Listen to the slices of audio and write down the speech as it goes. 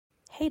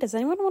hey, does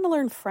anyone want to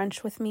learn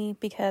French with me?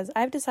 Because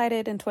I've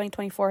decided in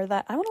 2024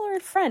 that I want to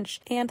learn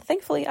French, and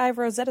thankfully I have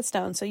Rosetta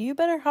Stone, so you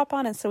better hop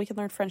on it so we can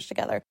learn French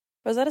together.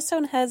 Rosetta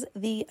Stone has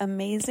the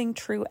amazing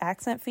true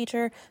accent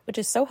feature, which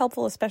is so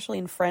helpful, especially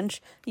in French.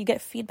 You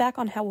get feedback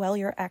on how well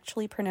you're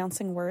actually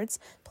pronouncing words.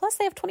 Plus,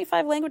 they have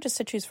 25 languages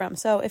to choose from.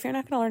 So if you're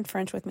not going to learn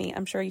French with me,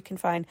 I'm sure you can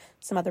find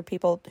some other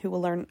people who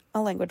will learn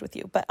a language with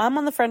you. But I'm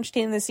on the French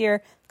team this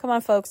year. Come on,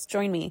 folks,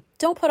 join me.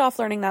 Don't put off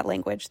learning that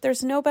language.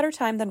 There's no better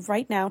time than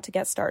right now to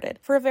get started.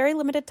 For a very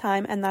limited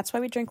time, and that's why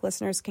We Drink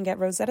listeners can get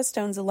Rosetta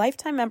Stone's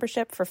lifetime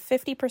membership for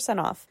 50%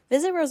 off.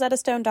 Visit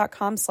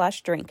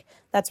rosettastone.com/drink.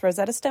 That's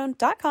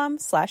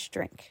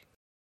rosettastone.com/drink.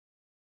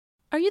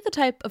 Are you the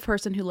type of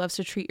person who loves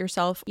to treat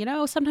yourself? You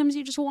know, sometimes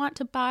you just want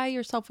to buy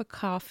yourself a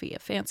coffee, a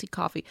fancy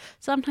coffee.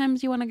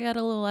 Sometimes you want to get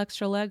a little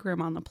extra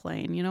legroom on the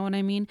plane, you know what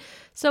I mean?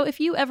 So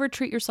if you ever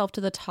treat yourself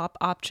to the top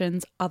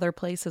options, other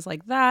places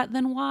like that,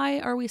 then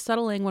why are we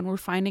settling when we're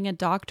finding a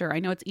doctor?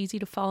 I know it's easy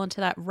to fall into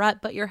that rut,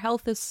 but your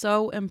health is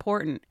so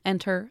important.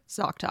 Enter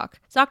ZocDoc.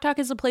 ZocDoc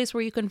is a place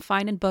where you can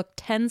find and book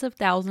tens of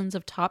thousands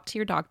of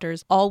top-tier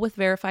doctors, all with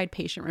verified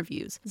patient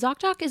reviews.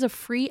 ZocDoc is a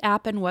free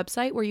app and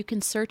website where you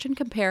can search and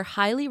compare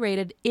highly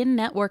rated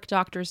in-network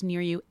doctors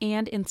near you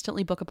and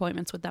instantly book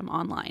appointments with them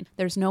online.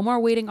 There's no more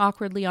waiting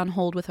awkwardly on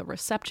hold with a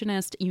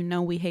receptionist. You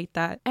know we hate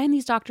that. And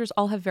these doctors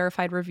all have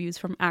verified reviews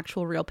from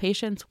actual real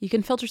patients. You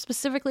can filter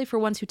specifically for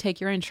ones who take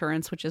your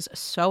insurance, which is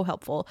so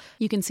helpful.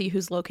 You can see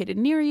who's located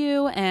near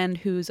you and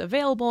who's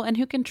available and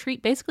who can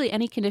treat basically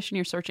any condition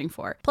you're searching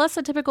for. Plus,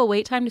 a typical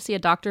wait time to see a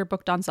doctor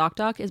booked on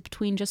ZocDoc is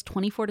between just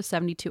 24 to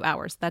 72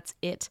 hours. That's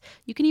it.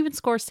 You can even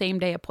score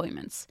same-day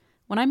appointments.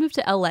 When I moved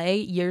to LA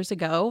years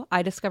ago,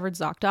 I discovered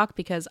ZocDoc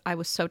because I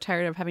was so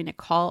tired of having to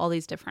call all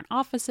these different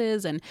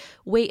offices and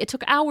wait. It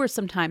took hours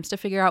sometimes to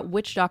figure out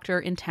which doctor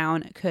in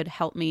town could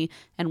help me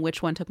and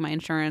which one took my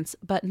insurance,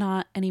 but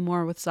not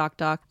anymore with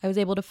ZocDoc. I was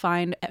able to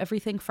find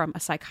everything from a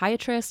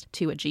psychiatrist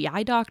to a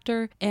GI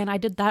doctor, and I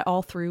did that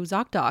all through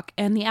ZocDoc,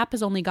 and the app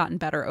has only gotten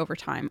better over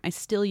time. I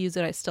still use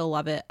it. I still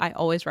love it. I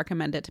always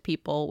recommend it to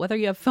people, whether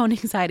you have phone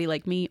anxiety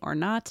like me or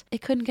not.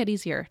 It couldn't get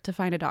easier to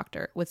find a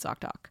doctor with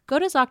ZocDoc. Go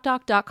to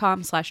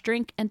ZocDoc.com/drink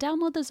and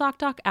download the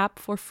ZocDoc app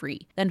for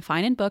free. Then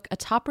find and book a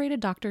top-rated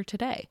doctor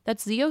today.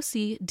 That's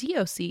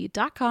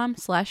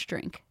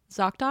ZocDoc.com/drink.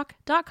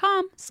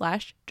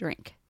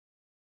 ZocDoc.com/drink.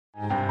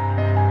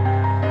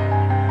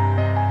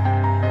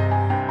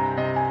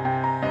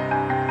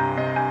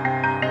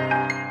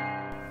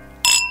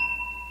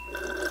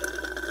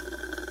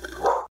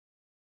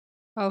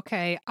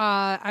 Okay.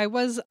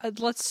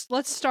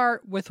 Let's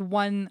start with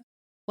one.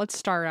 Let's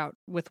start out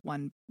with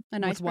one.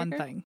 With one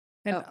thing.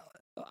 And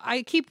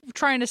I keep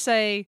trying to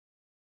say,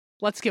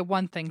 let's get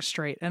one thing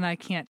straight, and I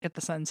can't get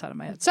the sentence out of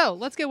my head. So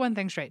let's get one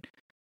thing straight.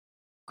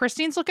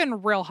 Christine's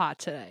looking real hot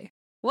today.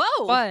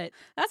 Whoa, but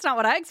that's not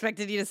what I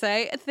expected you to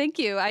say. Thank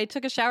you. I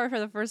took a shower for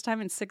the first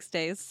time in 6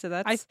 days, so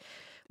that's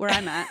where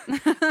I'm at.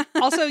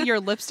 Also, your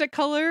lipstick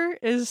color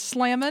is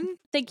slamming.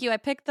 Thank you. I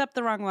picked up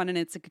the wrong one, and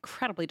it's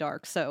incredibly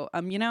dark. So,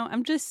 I'm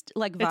just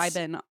like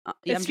vibing.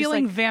 It's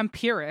feeling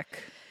vampiric.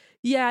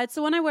 Yeah, it's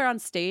the one I wear on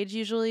stage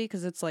usually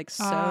because it's like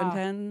so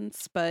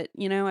intense. But,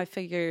 I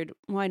figured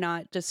why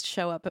not just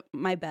show up at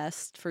my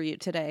best for you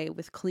today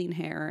with clean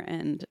hair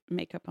and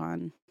makeup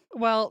on.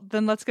 Well,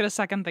 then let's get a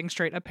second thing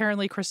straight.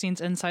 Apparently, Christine's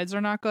insides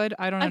are not good.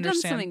 I don't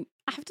understand.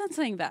 I've done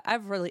something that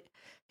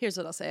here's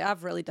what I'll say.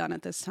 I've really done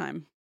it this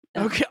time.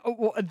 Okay.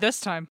 Well,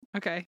 this time.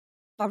 Okay.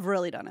 I've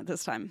really done it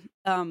this time.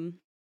 I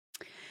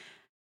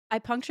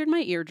punctured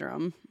my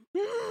eardrum.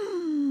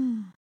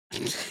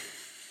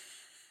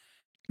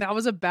 That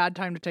was a bad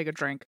time to take a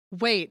drink.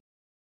 Wait.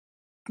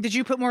 Did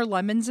you put more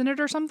lemons in it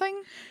or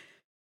something?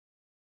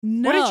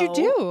 No. What did you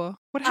do?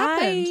 What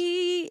happened?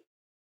 I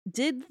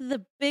did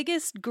the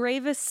biggest,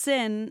 gravest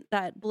sin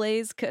that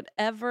Blaze could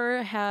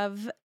ever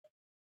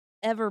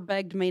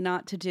begged me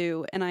not to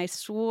do. And I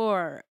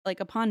swore,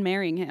 upon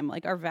marrying him,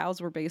 our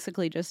vows were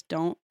basically just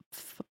don't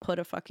put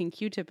a fucking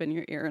Q-tip in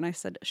your ear. And I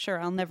said,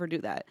 sure, I'll never do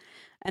that.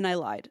 And I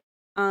lied.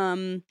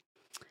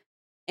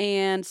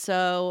 And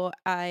so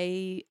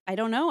I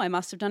don't know. I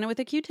must have done it with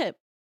a Q-tip.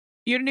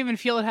 You didn't even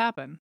feel it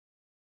happen.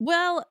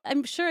 Well,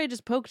 I'm sure I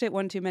just poked it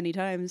one too many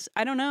times.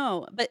 I don't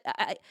know, but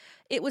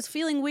it was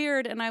feeling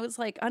weird, and I was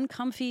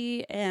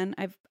uncomfy, and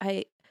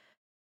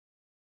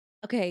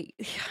okay,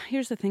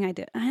 here's the thing I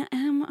did. Oh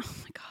my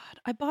God,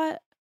 I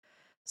bought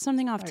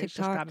something off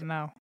TikTok. Just gotta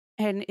know.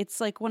 And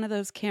it's one of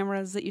those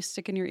cameras that you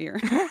stick in your ear.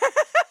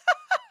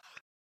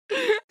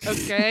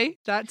 Okay,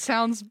 that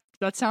sounds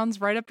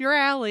right up your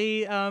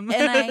alley. And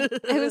I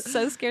was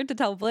so scared to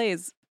tell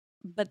Blaze.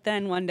 But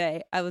then one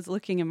day I was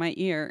looking in my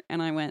ear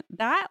and I went,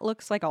 that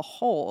looks like a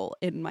hole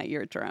in my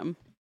eardrum.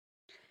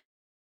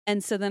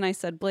 And so then I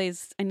said,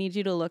 Blaze, I need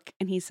you to look.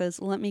 And he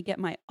says, let me get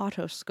my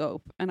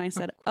otoscope. And I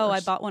said, I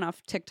bought one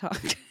off TikTok.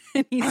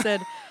 And he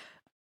said,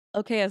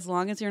 okay, as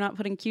long as you're not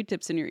putting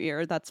Q-tips in your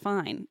ear, that's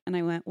fine. And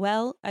I went,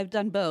 well, I've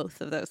done both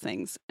of those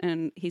things.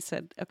 And he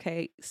said,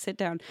 okay, sit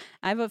down.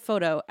 I have a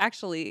photo.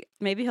 Actually,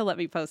 maybe he'll let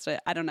me post it.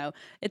 I don't know.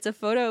 It's a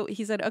photo.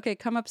 He said, okay,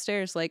 come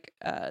upstairs. Like,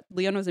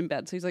 Leon was in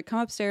bed. So he's like, come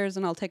upstairs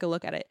and I'll take a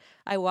look at it.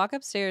 I walk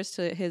upstairs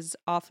to his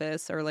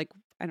office, or like,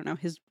 I don't know,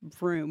 his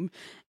room.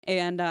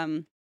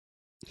 And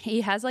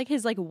he has like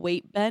his like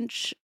weight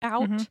bench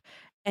out. Mm-hmm.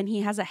 And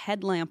he has a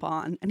headlamp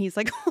on, and he's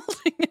like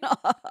holding an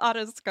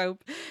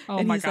otoscope. Oh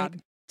and my he's God.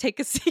 Like, take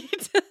a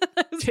seat.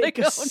 Take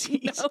a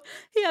seat. No.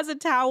 He has a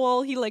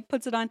towel. He like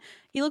puts it on.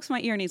 He looks at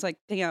my ear and he's like,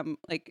 damn,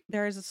 like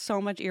there is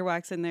so much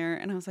earwax in there.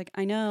 And I was like,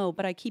 I know,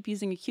 but I keep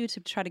using a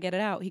Q-tip to try to get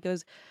it out. He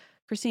goes,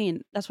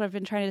 Christine, that's what I've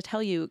been trying to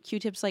tell you.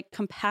 Q-tips like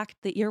compact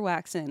the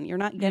earwax in. You're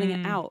not getting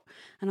it out.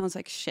 And I was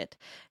like, shit.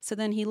 So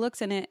then he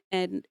looks in it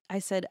and I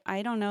said,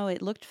 I don't know.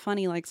 It looked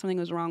funny, like something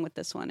was wrong with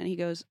this one. And he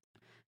goes,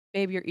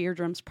 babe, your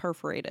eardrum's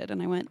perforated.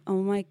 And I went,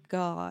 oh my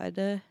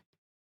God.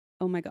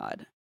 Oh my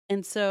God.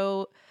 And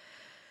so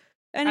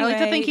anyway, I like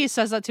to think he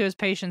says that to his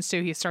patients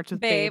too. He starts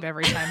with babe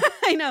every time.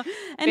 I know.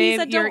 And babe, he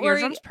said, don't your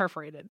worry. eardrum's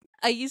perforated.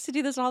 I used to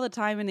do this all the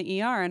time in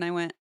the ER. And I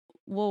went,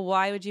 well,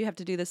 why would you have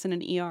to do this in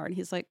an ER? And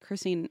he's like,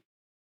 Christine,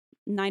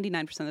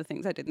 99% of the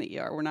things I did in the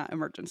ER were not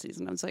emergencies.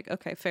 And I was like,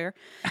 okay, fair.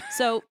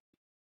 So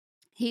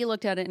he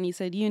looked at it and he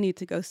said, you need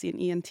to go see an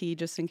ENT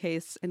just in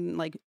case and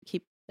like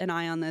keep an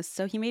eye on this.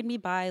 So he made me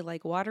buy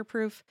like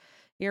waterproof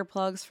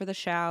earplugs for the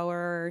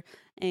shower,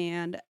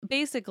 and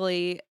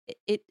basically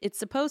it's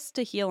supposed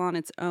to heal on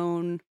its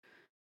own.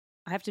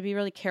 I have to be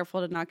really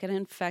careful to not get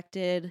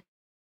infected,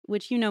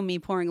 which, you know, me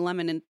pouring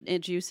lemon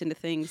and juice into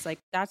things, like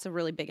that's a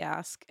really big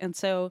ask. And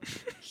so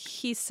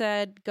he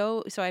said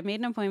go. So I made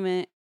an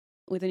appointment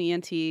with an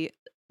ENT.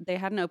 They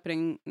had an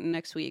opening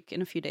next week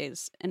in a few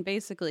days, and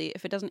basically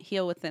if it doesn't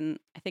heal within,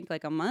 I think,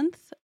 like a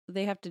month,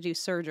 they have to do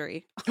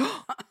surgery.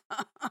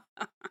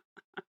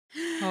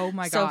 Oh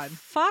my God. So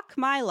fuck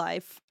my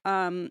life.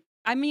 I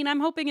mean, I'm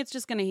hoping it's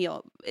just going to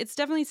heal. It's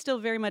definitely still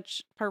very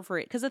much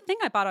perforated. Because the thing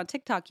I bought on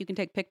TikTok, you can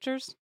take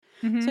pictures.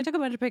 Mm-hmm. So I took a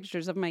bunch of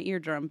pictures of my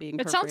eardrum being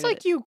perforated. It sounds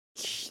like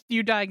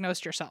you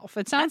diagnosed yourself.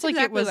 It sounds like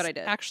it was what I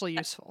did. Actually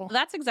useful.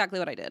 That's exactly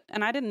what I did.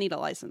 And I didn't need a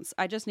license.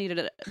 I just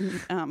needed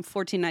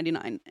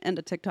 $14.99 and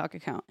a TikTok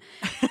account.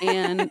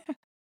 And,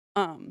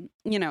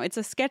 you know, it's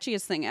the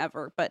sketchiest thing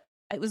ever. But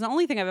it was the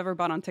only thing I've ever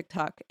bought on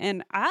TikTok.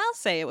 And I'll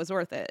say it was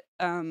worth it.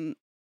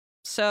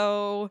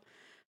 So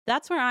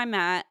that's where I'm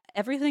at.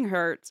 Everything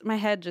hurts. My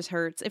head just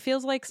hurts. It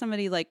feels like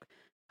somebody like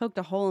poked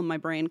a hole in my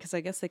brain, because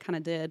I guess they kind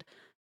of did.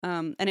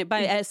 And it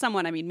by as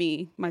someone, I mean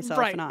me, myself,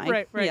 and I.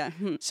 Right. Yeah.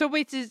 So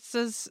wait,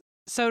 does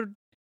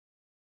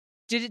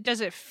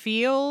it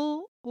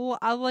feel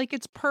like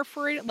it's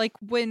perforated? Like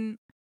when,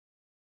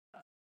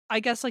 I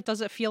guess, like,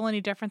 does it feel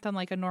any different than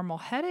like a normal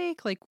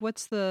headache? Like,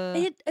 what's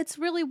the? It's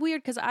really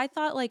weird, because I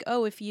thought like,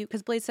 oh,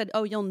 because Blaze said,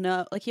 oh, you'll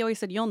know. Like he always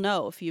said, you'll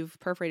know if you've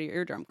perforated your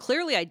eardrum.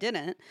 Clearly, I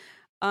didn't.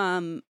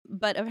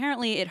 But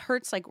apparently, it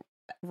hurts like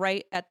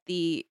right at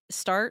the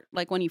start.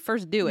 Like when you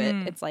first do it,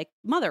 it's like,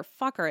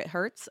 motherfucker, it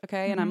hurts.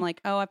 Okay, and I'm like,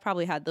 oh, I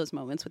probably had those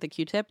moments with a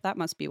Q-tip. That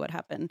must be what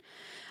happened.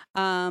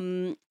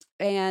 And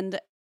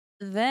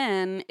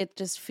then it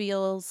just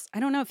feels, I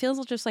don't know, it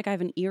feels just like I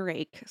have an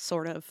earache,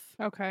 sort of.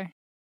 Okay.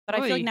 But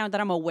I feel like now that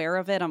I'm aware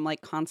of it, I'm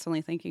like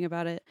constantly thinking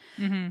about it.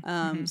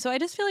 So I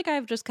just feel like I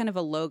have just kind of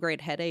a low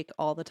grade headache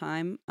all the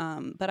time.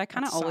 But I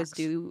kind of always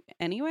do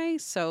anyway.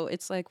 So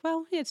it's like,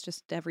 well, it's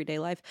just everyday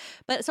life.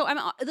 But so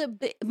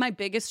my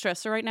biggest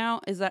stressor right now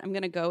is that I'm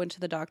going to go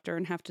into the doctor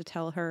and have to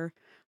tell her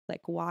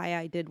like why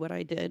I did what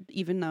I did,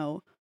 even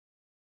though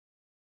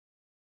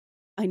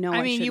I know.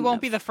 I mean, you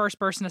won't be the first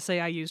person to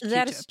say I used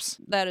Q-tips.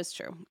 That is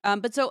true.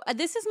 But so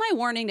this is my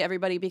warning to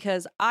everybody,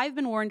 because I've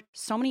been warned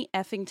so many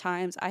effing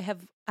times.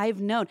 I've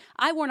known.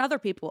 I warn other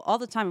people all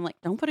the time. I'm like,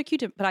 don't put a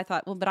Q-tip. But I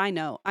thought, well, but I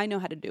know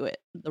how to do it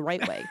the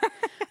right way.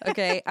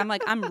 Okay. I'm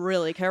like, I'm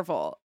really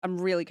careful.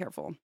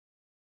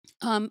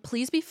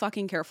 Please be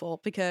fucking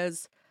careful,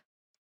 because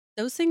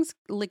those things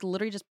like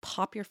literally just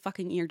pop your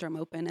fucking eardrum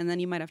open, and then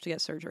you might have to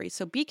get surgery.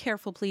 So be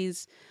careful,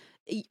 please.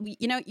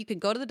 You know, you could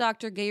go to the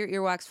doctor, get your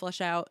earwax flush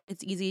out.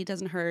 It's easy, it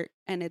doesn't hurt,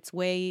 and it's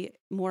way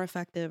more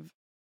effective.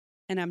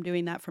 And I'm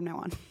doing that from now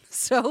on.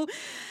 So,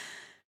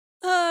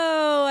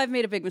 I've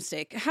made a big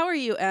mistake. How are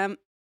you, Em?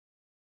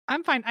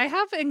 I'm fine. I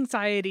have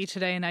anxiety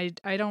today, and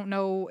I don't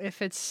know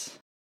if it's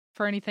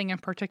for anything in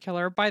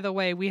particular. By the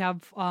way, we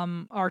have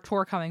our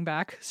tour coming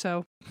back,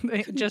 so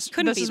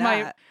this is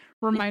my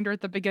reminder at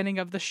the beginning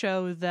of the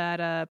show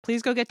that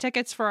please go get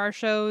tickets for our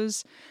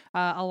shows.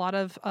 A lot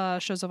of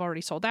shows have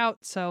already sold out,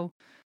 so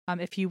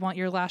if you want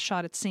your last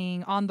shot at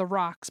seeing On the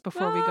Rocks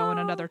before we go on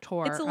another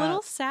tour. It's a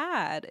little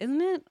sad,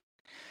 isn't it?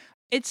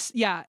 It's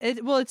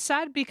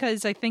sad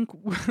because I think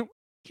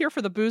Here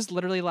for the Booze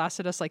literally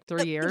lasted us like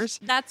 3 years.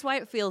 That's why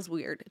it feels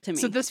weird to me.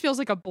 So this feels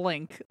like a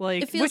blink.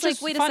 Like, it feels which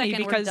like, wait a funny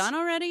second, because we're done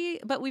already?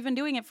 But we've been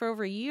doing it for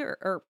over a year,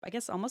 or I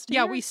guess almost a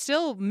year. Yeah, we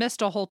still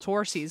missed a whole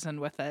tour season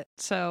with it.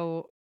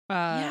 So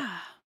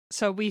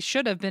so we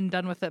should have been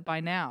done with it by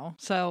now.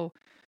 So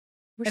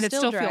we're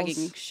still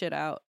dragging shit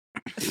out.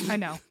 I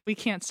know. We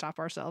can't stop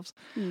ourselves.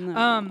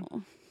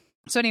 No.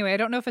 So anyway, I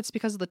don't know if it's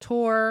because of the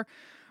tour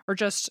or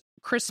just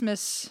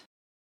Christmas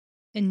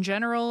in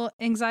general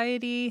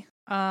anxiety.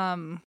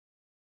 Because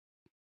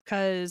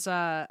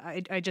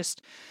I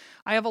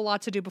have a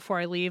lot to do before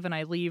I leave, and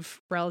I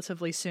leave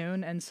relatively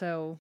soon, and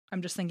so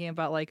I'm just thinking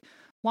about like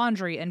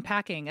laundry and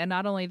packing, and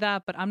not only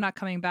that, but I'm not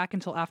coming back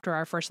until after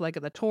our first leg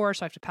of the tour,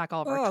 so I have to pack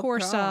all of our tour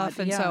stuff,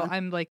 and so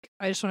I'm like,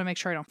 I just want to make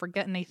sure I don't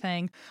forget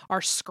anything.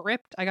 Our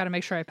script, I got to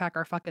make sure I pack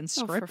our fucking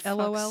script. For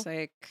fuck's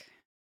sake.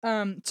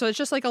 So it's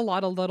just like a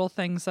lot of little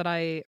things that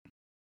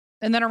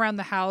and then around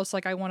the house,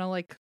 like I want to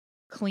like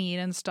clean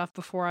and stuff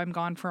before I'm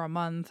gone for a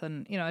month,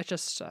 and it's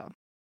just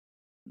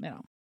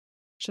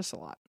it's just a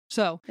lot.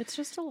 So it's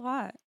just a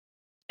lot.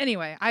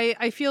 Anyway,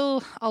 I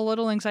feel a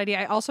little anxiety.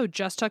 I also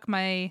just took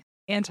my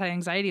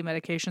anti-anxiety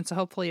medication, so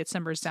hopefully it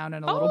simmers down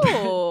in a little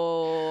bit.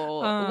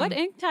 What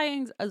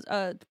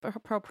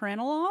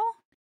propranolol?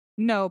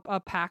 No,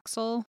 a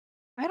Paxil.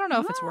 I don't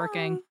know if it's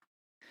working.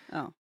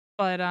 Oh,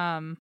 but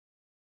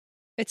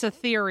it's a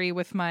theory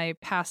with my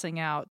passing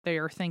out. They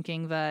are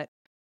thinking that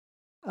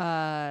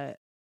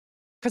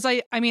because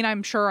I mean,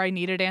 I'm sure I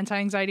needed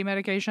anti-anxiety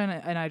medication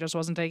and I just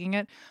wasn't taking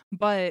it.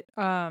 But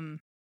no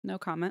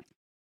comment.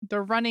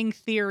 The running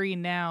theory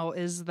now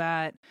is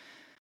that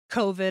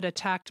COVID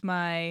attacked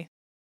my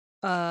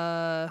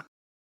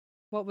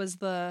what's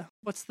the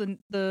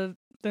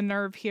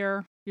nerve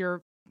here?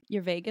 Your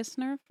vagus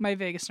nerve? My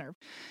vagus nerve.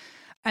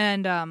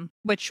 And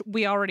which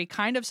we already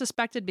kind of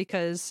suspected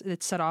because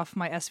it set off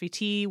my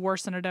SVT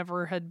worse than it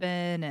ever had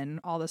been and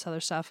all this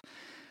other stuff.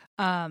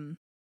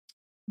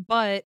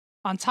 But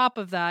on top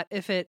of that,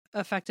 if it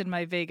affected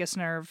my vagus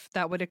nerve,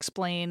 that would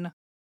explain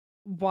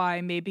why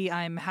maybe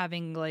I'm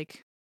having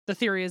like, the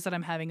theory is that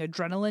I'm having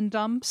adrenaline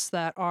dumps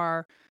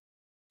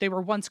they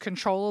were once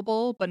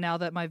controllable, but now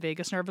that my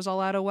vagus nerve is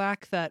all out of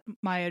whack, that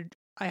I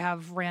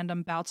have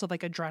random bouts of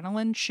like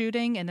adrenaline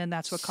shooting, and then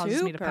that's what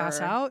causes me to pass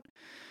out.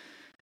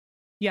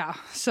 Yeah,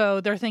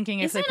 so they're thinking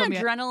if they put me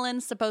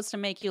adrenaline supposed to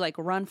make you like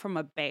run from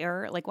a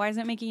bear? Like, why is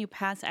it making you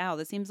pass out?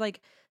 That seems like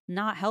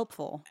not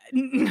helpful.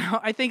 No,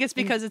 I think it's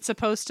because it's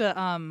supposed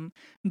to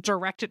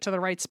direct it to the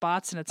right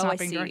spots, and it's not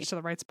being directed to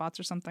the right spots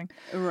or something.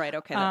 Right.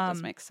 Okay, that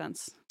does make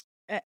sense.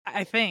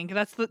 I think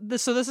that's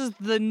so this is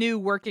the new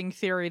working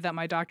theory that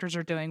my doctors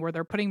are doing, where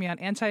they're putting me on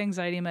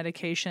anti-anxiety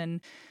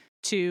medication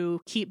to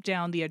keep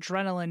down the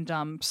adrenaline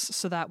dumps,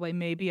 so that way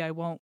maybe I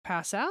won't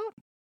pass out.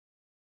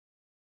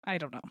 I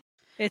don't know.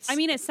 I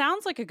mean, it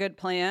sounds like a good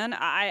plan.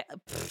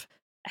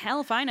 Hell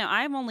if I know.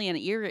 I'm only an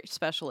ear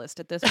specialist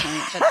at this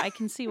point, but I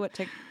can see what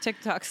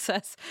TikTok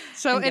says.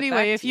 So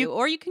anyway,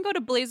 or you can go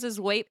to Blaze's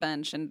weight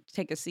bench and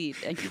take a seat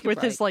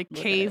with his like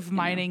cave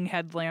mining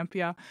headlamp.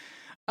 Yeah.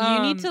 You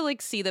need to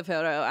like see the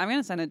photo. I'm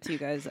gonna send it to you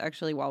guys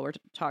actually while we're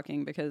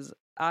talking, because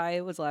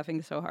I was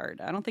laughing so hard.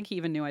 I don't think he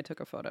even knew I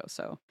took a photo.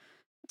 So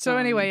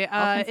anyway,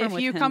 if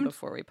you come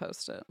before we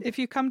post it, if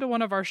you come to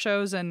one of our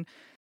shows and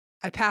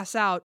I pass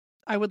out,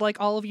 I would like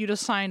all of you to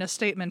sign a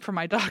statement from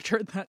my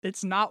doctor that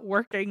it's not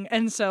working,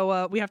 and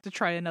so we have to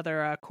try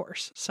another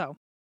course of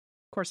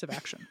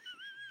action.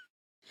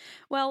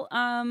 Well,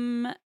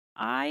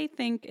 I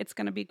think it's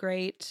gonna be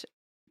great.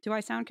 Do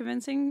I sound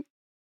convincing?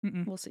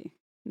 Mm-mm. We'll see.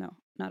 No,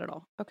 not at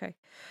all. Okay.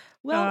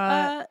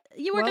 Well,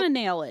 we're gonna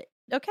nail it.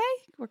 Okay,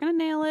 we're gonna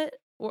nail it.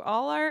 We're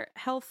all our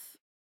health.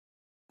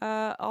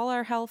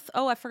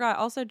 Oh, I forgot.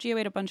 Also, Gio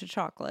ate a bunch of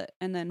chocolate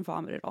and then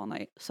vomited all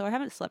night, so I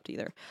haven't slept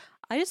either.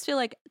 I just feel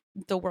like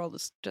the world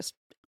is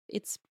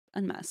it's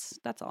a mess.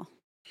 That's all.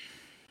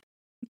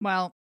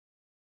 Well,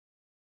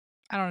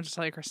 I don't know what to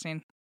tell you,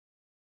 Christine.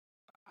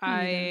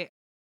 I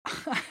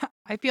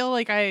feel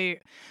like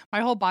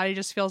my whole body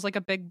just feels like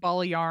a big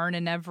ball of yarn,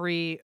 and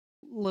every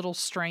little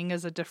string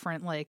is a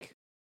different like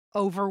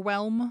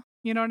overwhelm.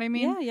 You know what I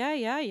mean?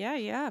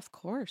 Yeah. Of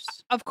course.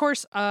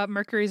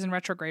 Mercury's in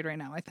retrograde right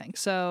now, I think.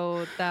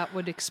 So that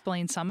would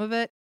explain some of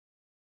it.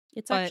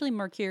 Actually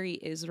Mercury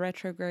is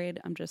retrograde.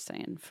 I'm just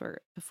saying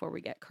before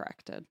we get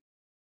corrected.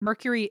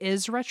 Mercury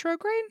is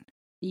retrograde?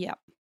 Yep.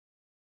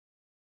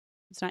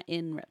 It's not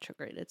in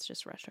retrograde. It's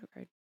just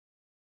retrograde.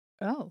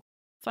 Oh.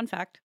 Fun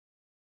fact.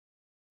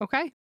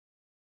 Okay.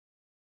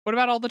 What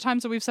about all the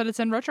times that we've said it's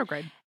in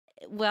retrograde?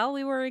 Well,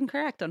 we were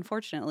incorrect,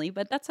 unfortunately,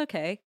 but that's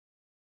okay.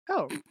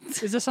 Oh,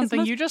 is this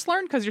something you just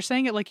learned? Because you're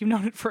saying it like you've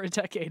known it for a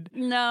decade.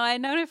 No,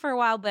 I've known it for a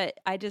while, but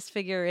I just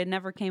figure it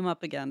never came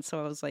up again. So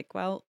I was like,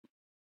 well,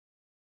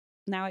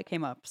 now it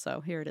came up.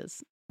 So here it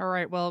is. All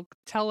right. Well,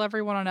 tell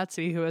everyone on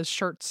Etsy who has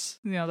shirts,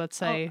 that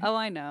say. Oh,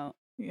 I know.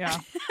 Yeah.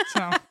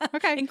 So,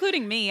 okay.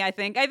 Including me, I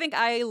think. I think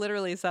I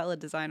literally saw a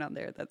design on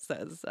there that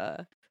says,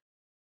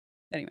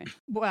 anyway.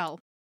 Well,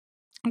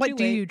 what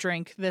do you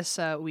drink this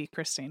week,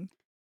 Christine?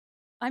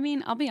 I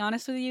mean, I'll be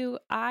honest with you.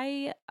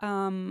 I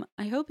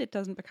hope it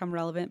doesn't become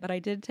relevant, but I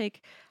did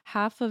take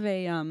half of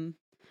a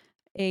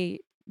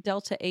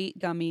Delta 8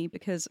 gummy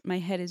because my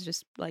head is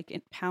just like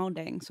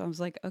pounding. So I was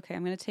like, okay,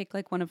 I'm gonna take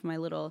like one of my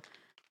little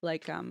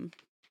like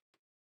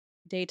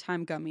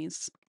daytime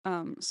gummies.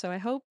 So I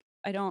hope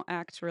I don't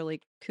act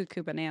really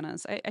cuckoo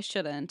bananas. I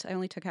shouldn't. I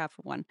only took half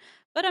of one.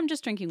 But I'm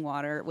just drinking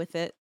water with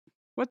it.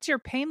 What's your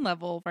pain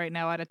level right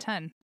now out of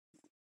 10?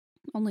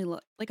 Only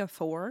like a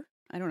 4.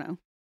 I don't know.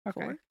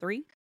 Okay. 4?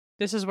 3?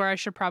 This is where I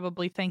should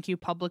probably thank you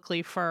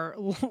publicly for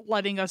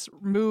letting us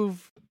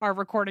move our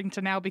recording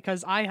to now,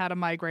 because I had a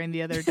migraine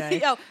the other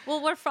day. Oh,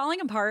 well, we're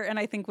falling apart, and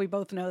I think we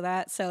both know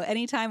that. So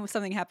anytime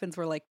something happens,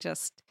 we're like,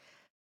 just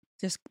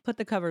put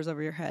the covers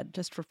over your head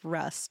just for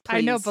rest. Please,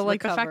 I know, but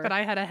like recover. the fact that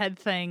I had a head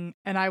thing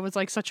and I was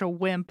like such a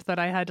wimp that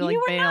I had to like you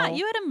were bail. Not.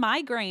 You had a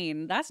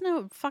migraine. That's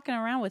no fucking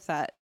around with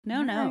that.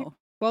 No, no.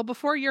 Well,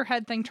 before your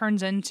head thing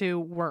turns into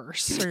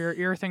worse, or your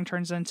ear thing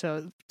turns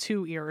into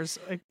 2 ears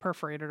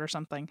perforated or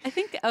something. I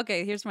think,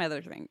 okay, here's my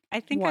other thing.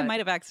 I think I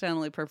might have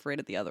accidentally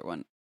perforated the other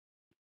one.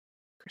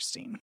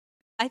 Christine.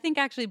 I think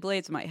actually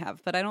Blaze might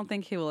have, but I don't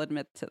think he will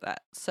admit to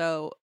that.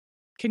 So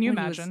can you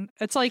imagine?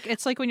 It's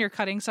like when you're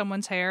cutting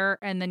someone's hair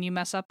and then you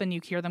mess up and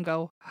you hear them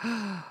go,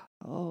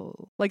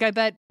 oh. Like, I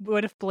bet,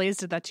 what if Blaze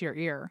did that to your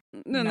ear?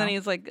 And then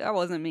he's like, that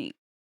wasn't me.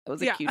 It was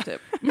a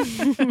Q-tip.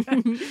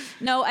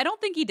 No, I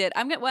don't think he did.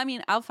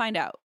 I'll find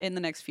out in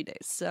the next few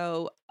days.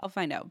 So I'll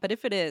find out. But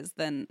if it is,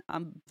 then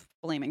I'm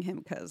blaming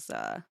him because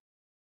I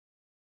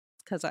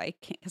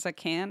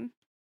can.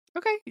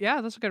 Okay,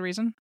 yeah, that's a good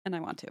reason. And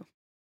I want to.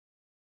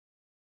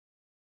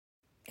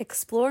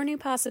 Explore new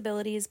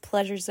possibilities,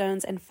 pleasure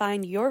zones, and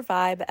find your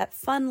vibe at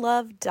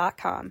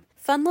funlove.com.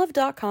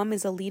 Funlove.com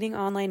is a leading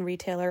online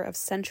retailer of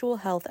sensual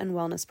health and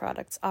wellness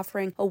products,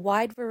 offering a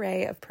wide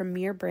array of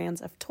premier brands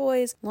of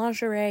toys,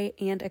 lingerie,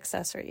 and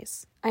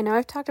accessories. I know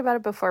I've talked about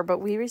it before, but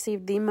we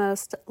received the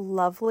most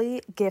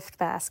lovely gift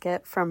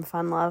basket from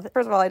Funlove.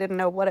 First of all, I didn't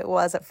know what it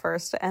was at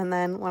first, and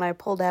then when I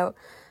pulled out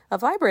a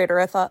vibrator,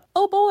 I thought,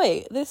 oh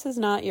boy, this is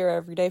not your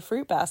everyday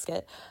fruit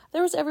basket.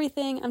 There was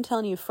everything, I'm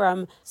telling you,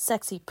 from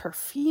sexy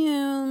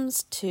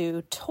perfumes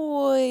to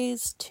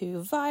toys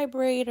to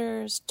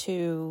vibrators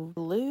to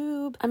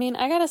lube. I mean,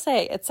 I gotta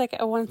say, it's like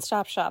a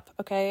one-stop shop,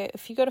 okay?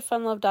 If you go to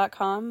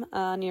funlove.com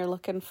and you're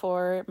looking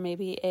for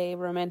maybe a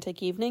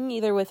romantic evening,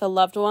 either with a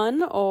loved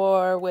one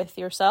or with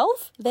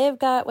yourself, they've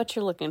got what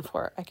you're looking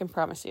for, I can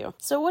promise you.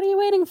 So what are you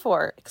waiting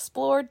for?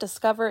 Explore,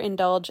 discover,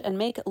 indulge, and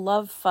make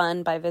love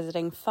fun by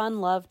visiting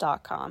funlove.com.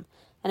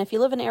 And if you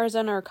live in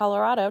Arizona or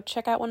Colorado,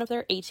 check out one of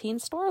their 18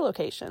 store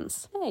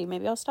locations. Hey,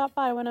 maybe I'll stop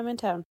by when I'm in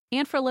town.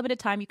 And for a limited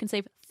time, you can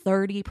save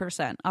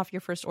 30% off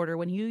your first order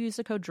when you use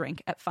the code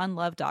DRINK at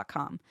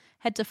funlove.com.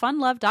 Head to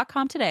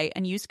funlove.com today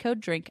and use code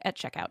DRINK at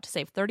checkout to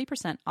save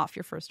 30% off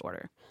your first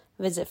order.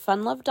 Visit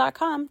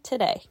funlove.com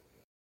today.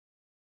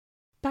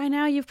 By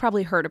now, you've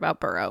probably heard about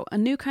Burrow, a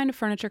new kind of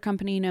furniture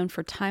company known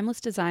for timeless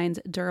designs,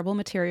 durable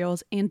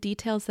materials, and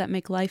details that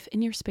make life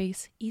in your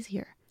space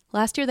easier.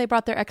 Last year, they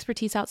brought their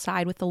expertise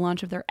outside with the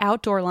launch of their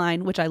outdoor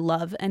line, which I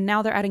love, and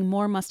now they're adding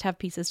more must-have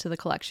pieces to the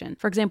collection.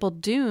 For example,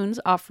 Dunes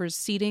offers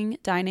seating,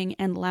 dining,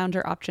 and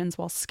lounger options,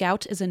 while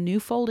Scout is a new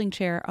folding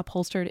chair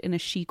upholstered in a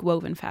chic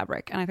woven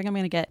fabric. And I think I'm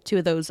going to get 2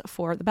 of those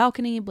for the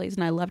balcony. Blaze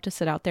and I love to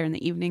sit out there in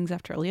the evenings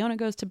after Leona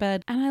goes to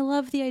bed. And I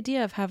love the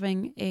idea of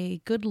having a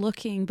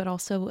good-looking, but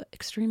also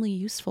extremely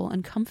useful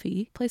and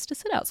comfy place to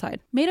sit outside.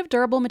 Made of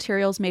durable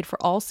materials made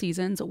for all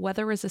seasons,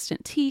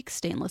 weather-resistant teak,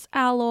 stainless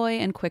alloy,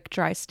 and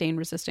quick-dry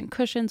stain-resistant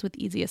cushions with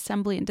easy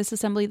assembly and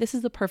disassembly, this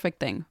is the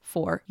perfect thing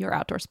for your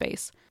outdoor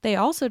space. They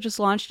also just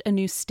launched a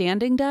new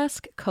standing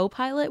desk,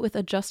 Copilot, with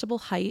adjustable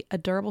height, a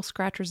durable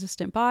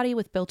scratch-resistant body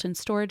with built-in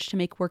storage to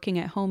make working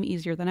at home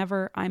easier than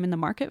ever. I'm in the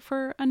market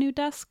for a new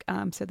desk,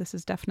 so this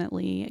is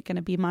definitely going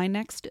to be my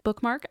next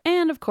bookmark.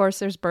 And of course,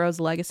 there's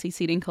Burrow's legacy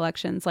seating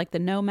collections like the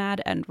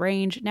Nomad and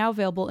Range, now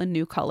available in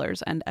new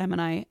colors. And Em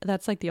and I,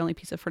 that's like the only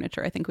piece of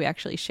furniture I think we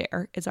actually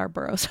share is our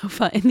Burrow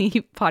sofa in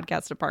the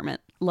podcast department.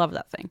 Love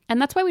that thing.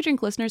 And that's why We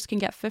Drink listeners can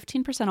get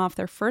 15% off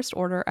their first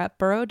order at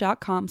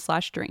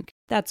burrow.com/drink.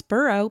 That's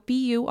Burrow,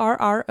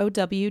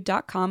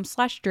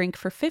 BURROW.com/drink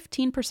for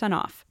 15%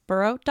 off.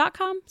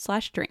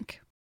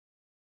 Burrow.com/drink.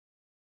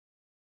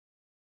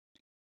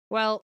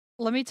 Well,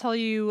 let me tell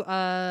you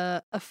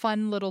a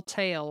fun little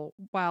tale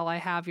while I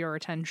have your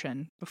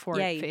attention before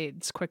it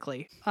fades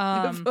quickly.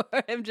 Before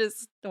I'm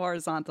just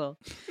horizontal.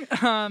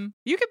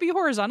 You could be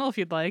horizontal if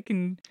you'd like.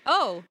 And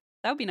oh,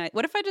 that would be nice.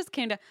 What if I just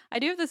came to... I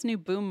do have this new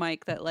boom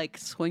mic that like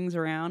swings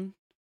around.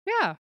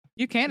 Yeah,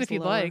 you can just if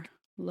you'd like.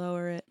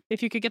 Lower it.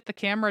 If you could get the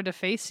camera to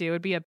face you,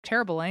 it'd be a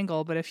terrible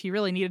angle, but if you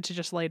really needed to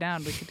just lay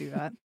down, we could do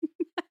that.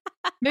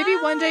 Maybe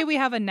one day we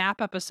have a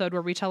nap episode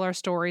where we tell our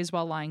stories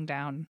while lying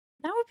down.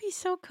 That would be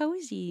so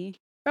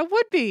cozy. That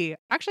would be.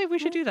 Actually, we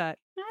should do that.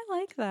 I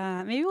like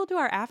that. Maybe we'll do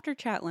our after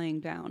chat laying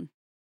down.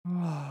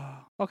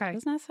 Okay.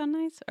 Doesn't that sound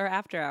nice? Or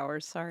after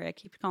hours. Sorry, I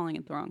keep calling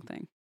it the wrong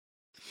thing.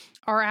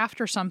 Or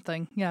after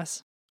something.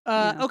 Yes.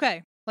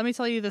 Okay. Let me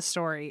tell you this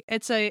story.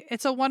 It's a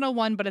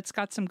 101, but it's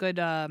got some good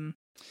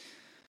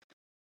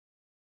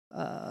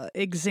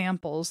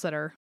examples that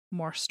are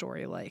more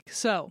story-like.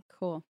 So,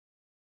 cool.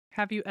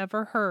 Have you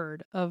ever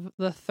heard of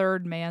the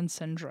third man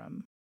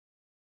syndrome?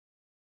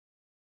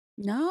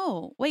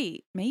 No.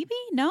 Wait, maybe?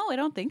 No, I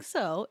don't think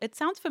so. It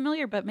sounds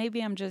familiar, but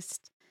maybe I'm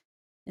just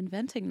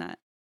inventing that.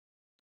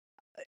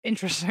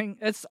 Interesting.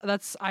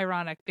 That's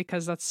ironic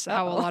because that's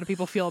how a lot of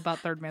people feel about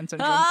third man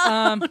syndrome.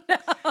 No.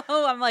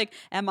 I'm like,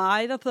 am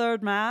I the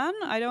third man?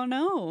 I don't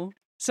know.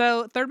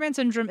 So third man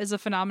syndrome is a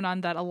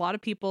phenomenon that a lot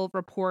of people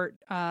report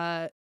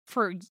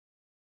for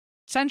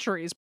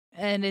centuries,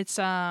 and it's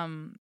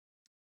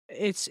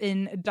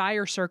in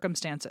dire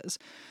circumstances.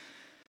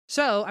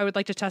 So I would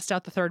like to test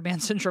out the third man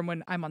syndrome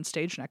when I'm on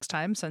stage next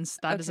time, since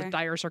that is a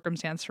dire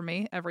circumstance for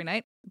me every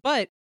night.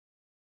 But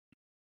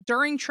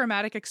during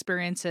traumatic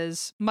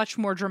experiences, much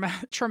more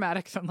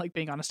traumatic than like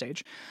being on a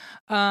stage,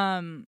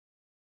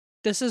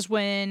 this is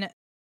when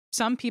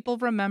some people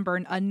remember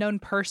an unknown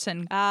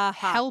person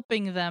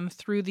helping them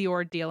through the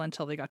ordeal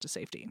until they got to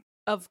safety.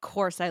 Of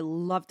course, I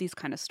love these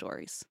kind of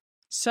stories.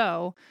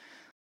 So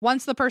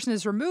once the person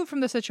is removed from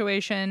the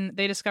situation,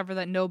 they discover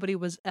that nobody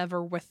was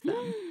ever with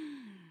them.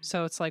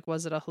 So it's like,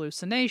 was it a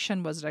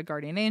hallucination? Was it a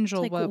guardian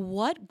angel? It's like,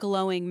 what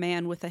glowing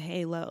man with a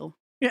halo?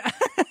 Yeah.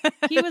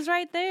 He was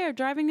right there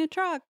driving a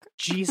truck.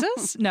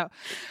 Jesus? No.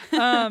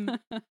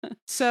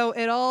 So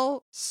it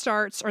all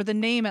starts, or the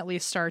name at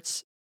least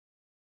starts,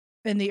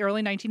 in the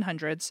early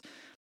 1900s.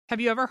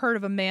 Have you ever heard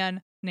of a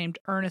man named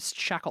Ernest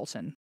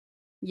Shackleton?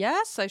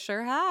 Yes, I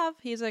sure have.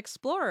 He's an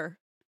explorer.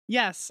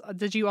 Yes.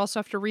 Did you also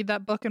have to read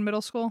that book in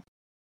middle school?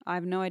 I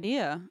have no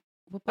idea.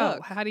 What book?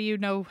 Oh, how do you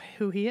know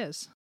who he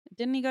is?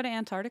 Didn't he go to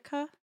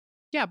Antarctica?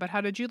 Yeah, but how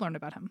did you learn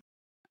about him?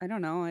 I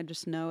don't know. I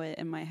just know it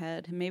in my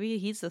head. Maybe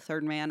he's the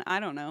third man. I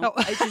don't know.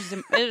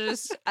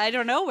 Oh. I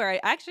don't know where. I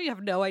actually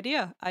have no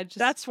idea.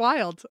 That's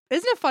wild.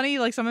 Isn't it funny?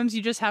 Like sometimes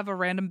you just have a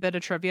random bit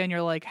of trivia and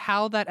you're like,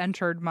 how that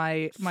entered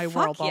my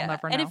world, yeah. I'll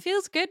never know. And it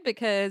feels good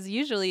because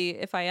usually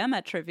if I am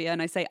at trivia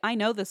and I say, I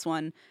know this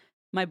one,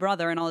 my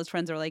brother and all his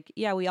friends are like,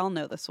 yeah, we all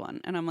know this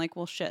one. And I'm like,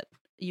 well, shit.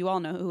 You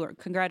all know who are.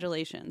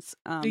 Congratulations.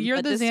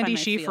 You're the Zandy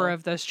Schiefer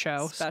of this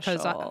show,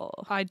 because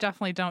special. I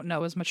definitely don't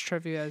know as much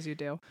trivia as you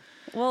do.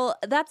 Well,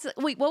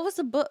 wait, what was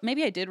the book?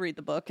 Maybe I did read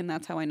the book, and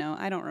that's how I know.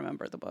 I don't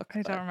remember the book.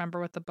 I don't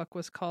remember what the book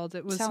was called.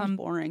 It was sounds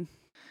boring.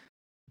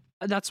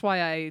 That's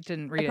why I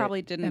didn't read it. I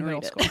probably didn't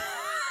read school.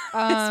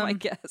 That's my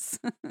guess.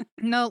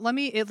 No, let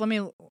me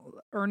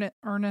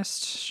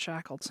Ernest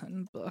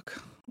Shackleton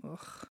book.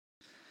 Ugh.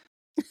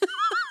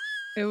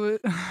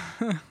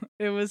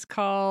 It was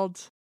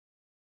called.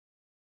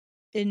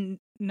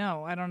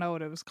 No, I don't know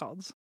what it was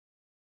called.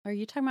 Are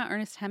you talking about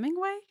Ernest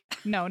Hemingway?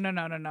 No.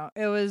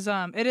 It was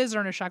it is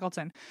Ernest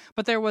Shackleton,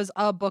 but there was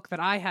a book that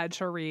I had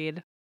to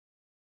read,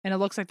 and it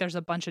looks like there's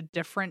a bunch of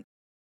different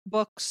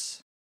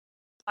books.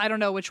 I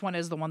don't know which one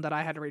is the one that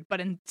I had to read, but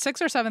in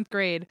 6th or 7th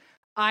grade,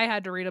 I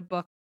had to read a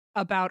book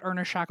about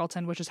Ernest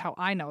Shackleton, which is how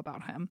I know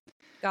about him.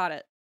 Got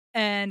it.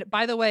 And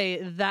by the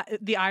way, that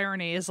the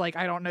irony is like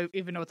I don't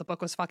even know what the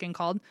book was fucking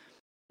called.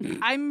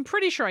 I'm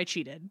pretty sure I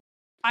cheated.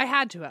 I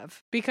had to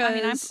have,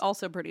 because I'm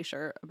also pretty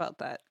sure about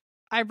that.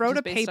 I wrote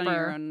a based paper. On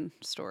your own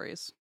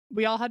stories.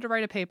 We all had to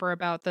write a paper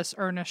about this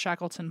Ernest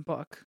Shackleton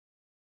book,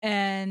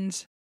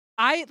 and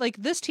I like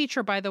this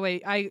teacher. By the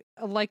way, I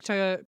like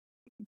to.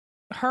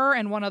 Her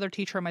and one other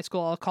teacher in my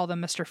school, I'll call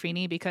them Mr.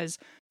 Feeney because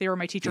they were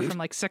my teacher from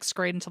like 6th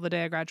grade until the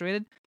day I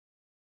graduated.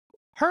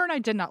 Her and I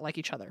did not like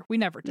each other. We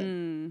never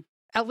did.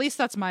 At least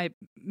that's my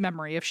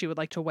memory, if she would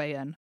like to weigh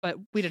in. But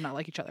we did not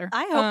like each other.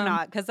 I hope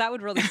not, because that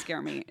would really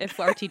scare me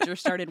if our teacher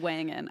started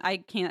weighing in. I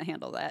can't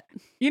handle that.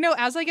 You know,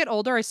 as I get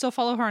older, I still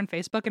follow her on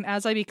Facebook. And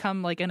as I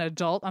become like an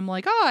adult, I'm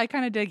like, oh, I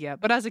kind of dig you.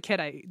 But as a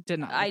kid, I did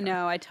not. I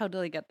know. I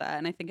totally get that.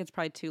 And I think it's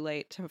probably too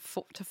late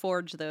to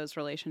forge those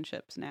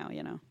relationships now,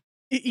 you know?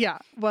 Yeah.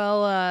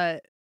 Well,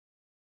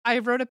 I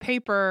wrote a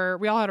paper.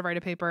 We all had to write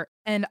a paper.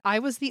 And I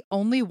was the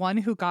only one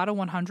who got a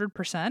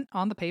 100%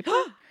 on the paper.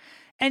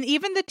 And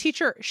even the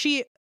teacher,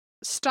 she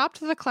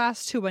stopped the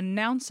class to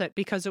announce it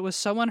because it was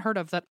so unheard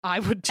of that I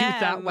would do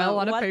that well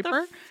on a paper.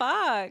 What the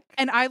fuck?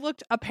 And I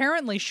looked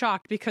apparently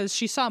shocked because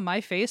she saw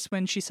my face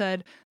when she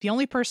said, the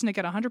only person to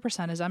get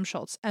 100% is M.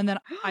 Schultz. And then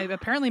I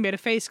apparently made a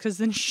face because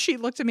then she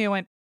looked at me and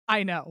went,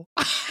 I know.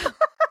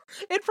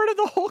 In front of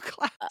the whole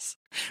class.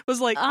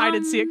 Was like, I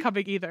didn't see it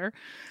coming either.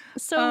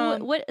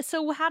 So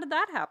So how did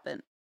that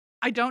happen?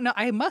 I don't know.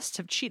 I must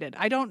have cheated.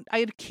 I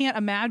can't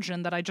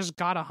imagine that I just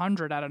got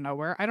 100 out of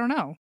nowhere. I don't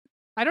know.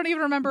 I don't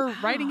even remember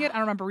writing it. I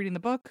don't remember reading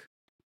the book.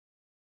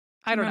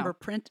 I don't remember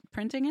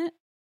printing it.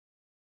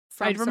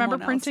 I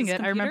remember printing it.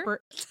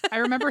 I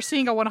remember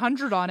seeing a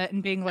 100 on it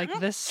and being like,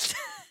 this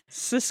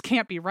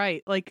can't be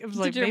right. Like, it was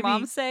like, did your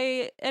mom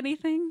say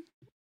anything?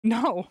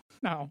 No,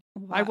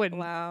 I wouldn't.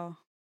 Wow.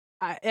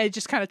 I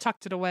just kind of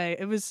tucked it away.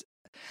 It was,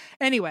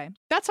 anyway,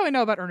 that's how I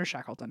know about Ernest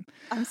Shackleton.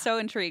 I'm so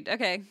intrigued.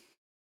 Okay.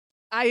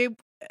 I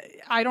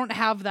don't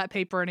have that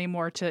paper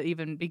anymore to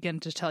even begin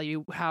to tell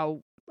you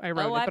how I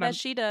wrote it. I bet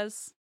she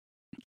does.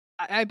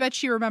 I bet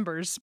she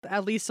remembers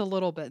at least a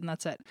little bit, and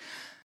that's it.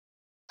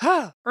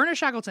 Ernest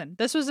Shackleton.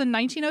 This was in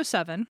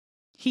 1907.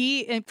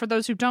 He, for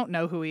those who don't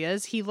know who he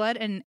is, he led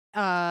an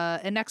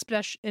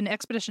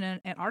expedition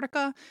in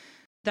Antarctica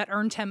that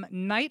earned him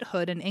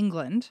knighthood in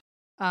England,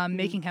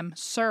 making him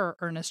Sir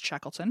Ernest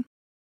Shackleton.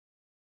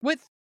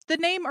 With the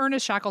name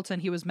Ernest Shackleton,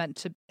 he was meant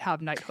to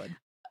have knighthood.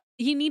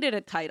 He needed a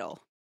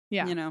title.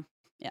 Yeah. You know?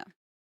 Yeah.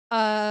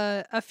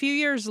 A few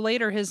years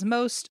later, his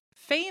most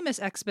famous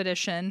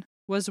expedition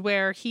was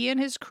where he and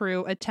his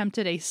crew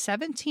attempted a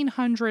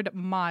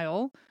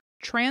 1,700-mile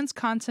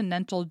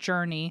transcontinental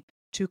journey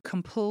to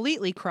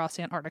completely cross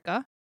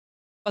Antarctica,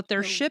 but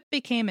their ship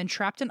became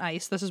entrapped in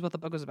ice. This is what the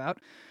book was about.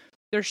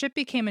 Their ship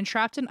became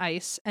entrapped in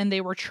ice, and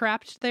they were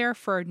trapped there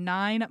for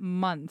 9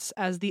 months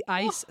as the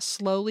ice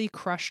slowly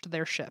crushed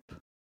their ship.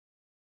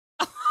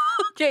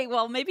 Okay,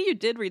 well, maybe you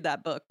did read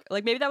that book.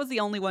 Like, maybe that was the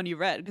only one you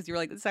read, because you were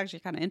like, this is actually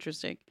kind of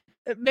interesting.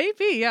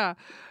 Maybe, yeah.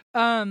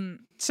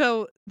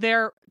 So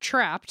they're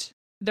trapped.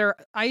 Their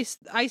ice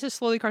is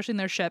slowly crushing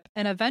their ship,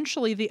 and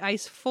eventually the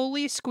ice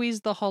fully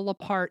squeezed the hull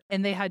apart,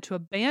 and they had to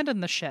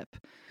abandon the ship.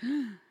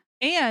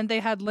 And they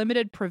had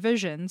limited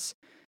provisions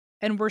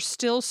and were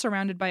still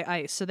surrounded by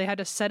ice, so they had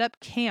to set up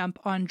camp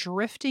on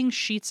drifting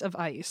sheets of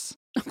ice.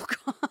 Oh,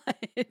 God.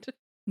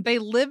 They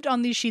lived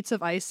on these sheets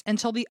of ice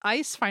until the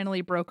ice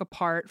finally broke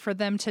apart for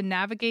them to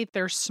navigate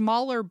their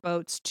smaller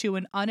boats to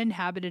an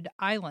uninhabited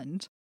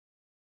island.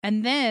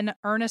 And then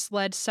Ernest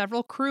led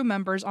several crew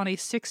members on a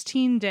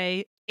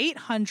 16-day,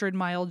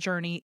 800-mile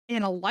journey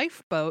in a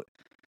lifeboat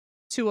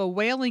to a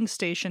whaling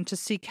station to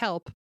seek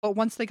help. But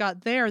once they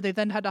got there, they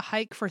then had to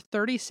hike for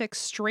 36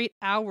 straight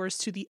hours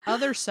to the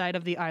other side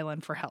of the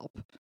island for help.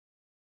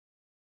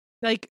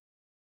 Like,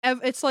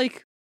 it's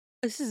like...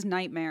 This is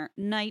nightmare.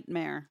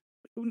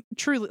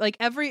 Truly, like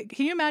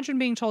can you imagine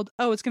being told,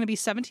 oh, it's going to be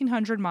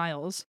 1,700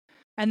 miles,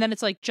 and then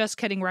it's like, just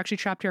kidding, we're actually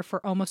trapped here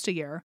for almost a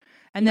year,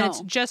 and then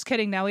it's just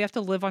kidding, now we have to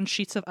live on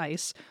sheets of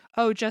ice.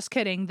 Oh, just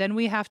kidding, then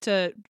we have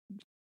to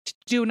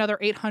do another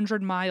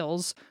 800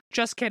 miles.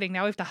 Just kidding,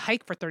 now we have to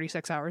hike for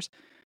 36 hours.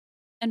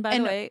 And by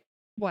the way,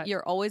 what?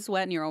 You're always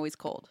wet and you're always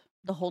cold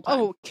the whole time.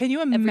 Oh, can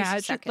you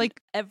imagine?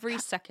 Every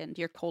second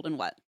you're cold and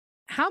wet.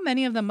 How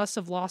many of them must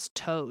have lost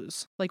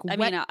toes? Like, I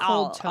wet, mean,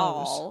 cold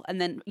toes.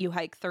 And then you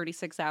hike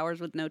 36 hours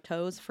with no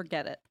toes.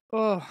 Forget it.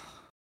 Oh,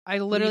 I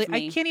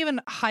can't even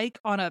hike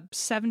on a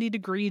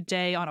 70-degree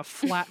day on a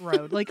flat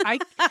road. Like, I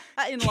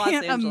in Los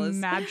can't Angeles.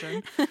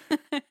 imagine.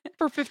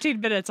 For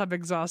 15 minutes, I'm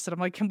exhausted. I'm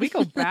like, can we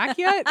go back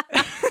yet?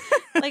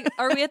 Like,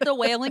 are we at the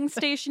whaling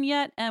station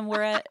yet? And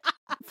we're at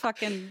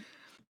fucking...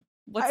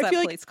 What's that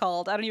place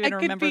called? I don't even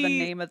remember the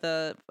name of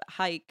the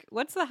hike.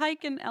 What's the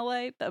hike in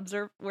LA?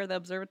 Where the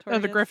observatory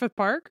is? The Griffith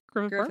Park?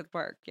 Griffith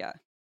Park, yeah.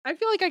 I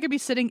feel like I could be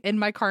sitting in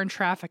my car in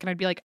traffic and I'd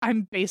be like,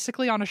 I'm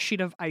basically on a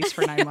sheet of ice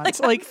for 9 months.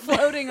 like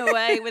floating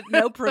away with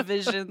no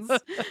provisions.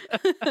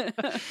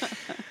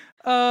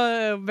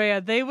 Oh,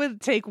 man. They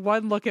would take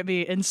one look at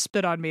me and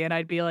spit on me and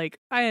I'd be like,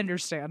 I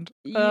understand.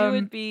 You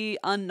would be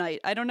unknight.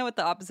 I don't know what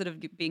the opposite of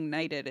being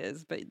knighted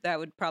is, but that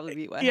would probably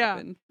be what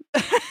happened.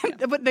 Yeah.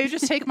 But they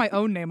just take my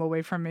own name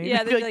away from me.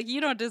 Yeah, they'd be like,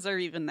 you don't deserve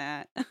even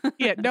that.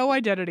 Yeah, no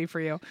identity for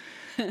you.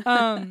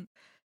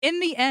 In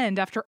the end,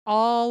 after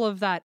all of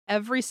that,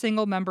 every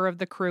single member of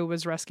the crew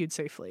was rescued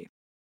safely.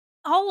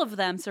 All of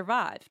them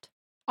survived.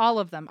 All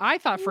of them. I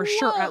thought for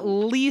sure at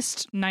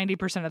least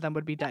 90% of them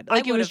would be dead.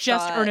 Like, it was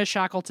just Ernest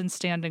Shackleton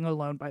standing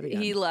alone by the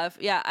end. He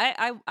left. Yeah,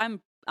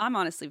 I'm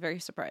honestly very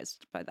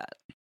surprised by that.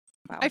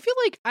 Wow. I feel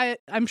like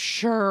I'm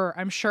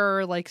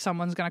sure like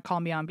someone's gonna call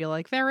me out and be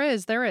like, there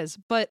is.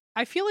 But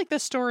I feel like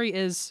this story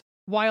is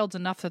wild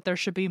enough that there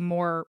should be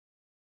more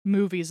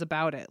movies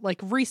about it. Like,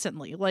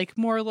 recently. Like,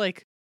 more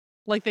like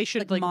they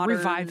should like modern...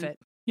 revive it,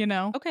 you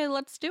know? Okay,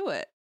 let's do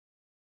it.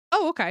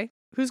 Oh, okay.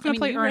 Who's gonna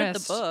play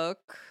Ernest? Read the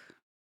book.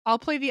 I'll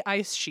play the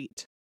ice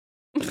sheet.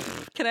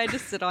 Can I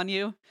just sit on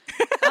you?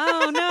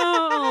 Oh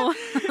no.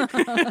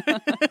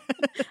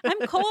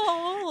 I'm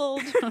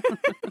cold.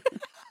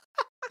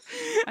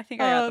 I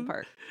think I got the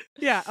part.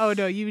 Yeah. Oh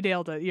no, you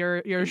nailed it.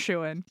 You're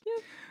shooing.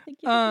 Yeah,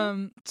 thank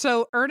you.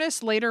 So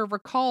Ernest later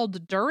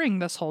recalled during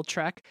this whole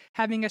trek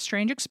having a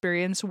strange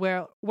experience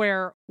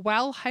where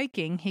while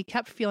hiking he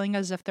kept feeling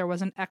as if there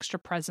was an extra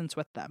presence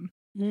with them.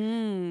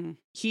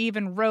 He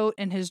even wrote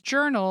in his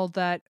journal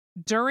that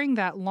during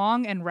that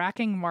long and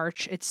racking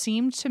march, it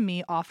seemed to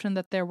me often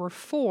that there were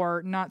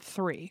 4, not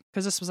 3,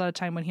 because this was at a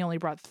time when he only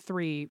brought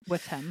 3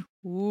 with him.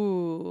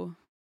 Ooh.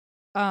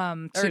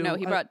 Or no,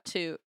 he brought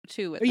two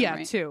with him, yeah,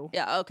 right? 2.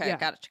 Yeah, okay, yeah.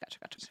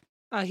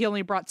 Gotcha. He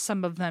only brought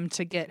some of them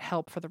to get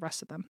help for the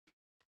rest of them.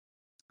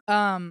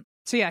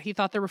 So yeah, he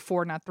thought there were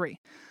 4, not 3.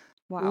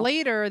 Wow.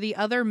 Later, the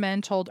other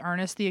men told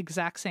Ernest the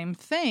exact same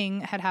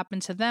thing had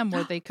happened to them,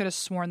 where they could have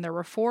sworn there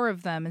were 4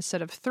 of them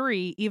instead of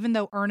 3, even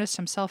though Ernest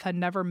himself had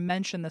never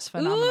mentioned this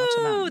phenomenon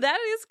to them. Ooh, that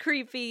is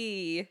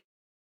creepy.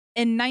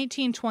 In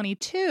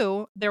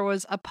 1922, there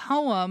was a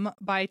poem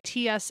by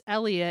T.S.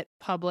 Eliot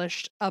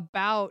published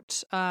about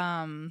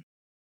the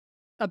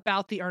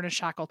Ernest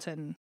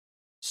Shackleton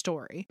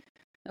story.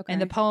 Okay. And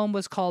the poem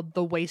was called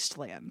The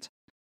Wasteland.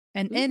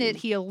 And in it,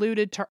 he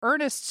alluded to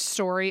Ernest's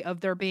story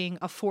of there being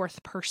a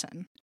 4th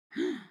person.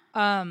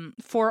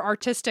 For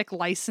artistic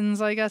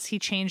license, I guess, he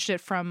changed it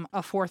from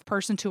a 4th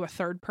person to a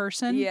 3rd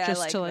person. Yeah, just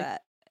I like to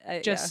that.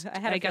 I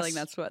had a feeling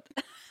that's what...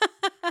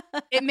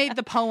 It made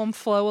the poem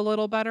flow a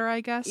little better, I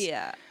guess.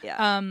 Yeah.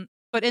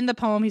 But in the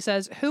poem, he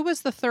says, "Who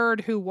is the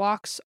third who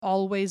walks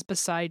always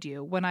beside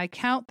you? When I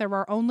count, there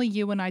are only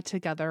you and I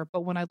together.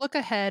 But when I look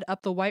ahead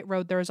up the white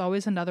road, there is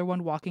always another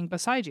one walking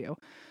beside you.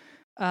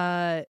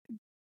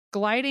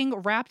 Gliding,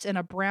 wrapped in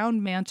a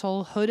brown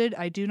mantle, hooded,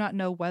 I do not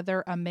know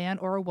whether a man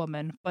or a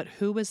woman, but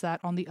who is that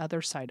on the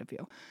other side of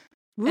you?"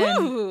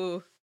 Woo!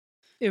 And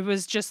it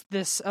was just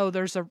this,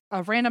 there's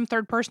a random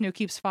third person who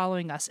keeps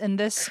following us. And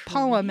this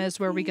poem is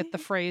where we get the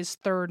phrase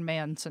third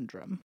man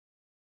syndrome.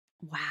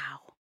 Wow.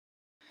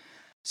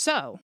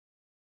 So,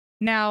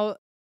 now,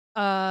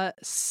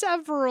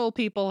 several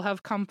people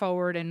have come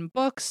forward in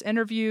books,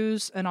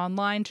 interviews, and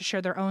online to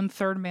share their own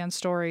third man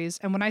stories.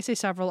 And when I say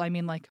several, I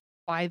mean like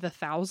by the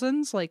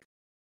thousands. Like,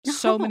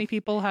 so many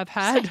people have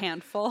had just a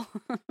handful,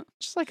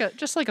 just like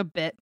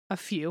a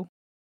few.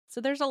 So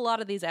there's a lot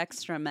of these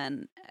extra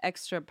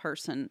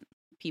person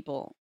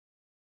people.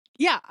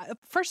 Yeah.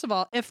 First of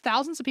all, if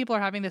thousands of people are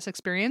having this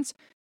experience,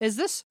 is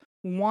this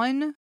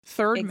one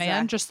third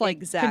man just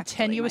like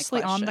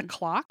continuously on the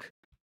clock?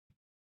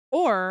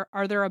 Or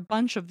are there a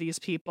bunch of these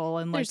people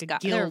and like a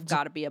guild? There's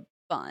got to be a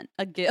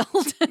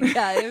guild.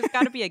 Yeah, there's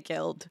got to be a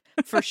guild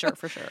for sure.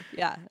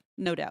 Yeah,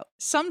 no doubt.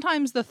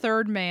 Sometimes the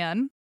third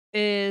man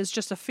is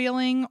just a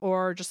feeling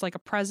or just like a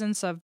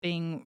presence of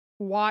being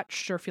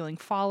watched or feeling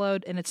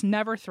followed, and it's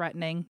never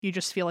threatening. You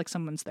just feel like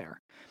someone's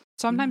there.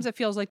 Sometimes it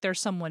feels like there's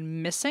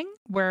someone missing,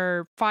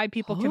 where 5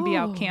 people can be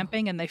out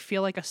camping and they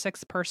feel like a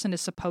 6th person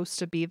is supposed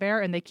to be there,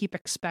 and they keep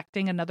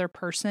expecting another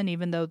person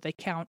even though they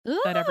count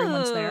that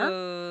everyone's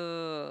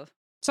there.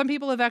 Some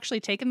people have actually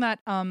taken that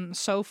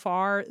so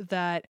far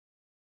that,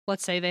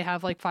 let's say they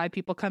have like 5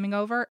 people coming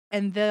over,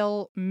 and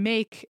they'll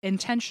make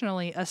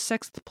intentionally a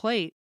 6th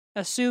plate,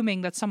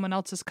 assuming that someone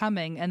else is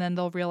coming, and then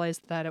they'll realize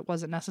that it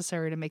wasn't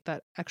necessary to make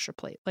that extra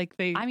plate.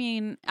 I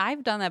mean,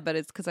 I've done that, but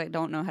it's because I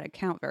don't know how to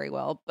count very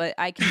well. But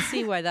I can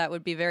see why that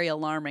would be very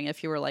alarming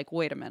if you were like,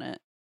 wait a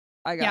minute,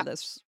 I got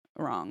this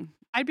wrong.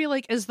 I'd be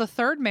like, is the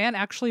third man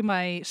actually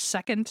my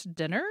second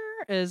dinner?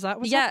 Is that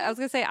what's I was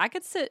gonna say I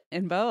could sit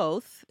in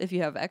both if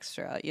you have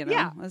extra,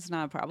 Yeah. That's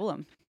not a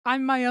problem.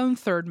 I'm my own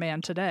third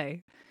man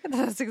today.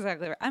 That's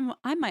exactly right. I'm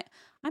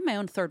my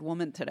own third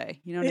woman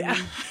today. You know what I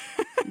mean?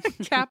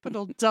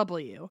 Capital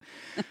W.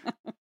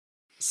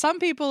 Some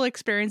people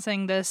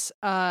experiencing this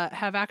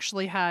have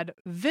actually had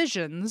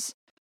visions,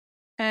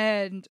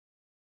 and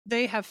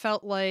they have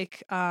felt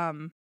like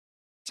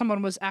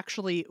someone was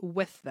actually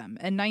with them.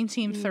 In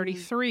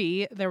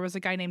 1933, there was a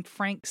guy named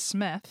Frank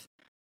Smith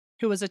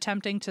who was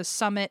attempting to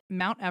summit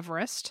Mount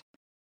Everest.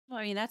 Well,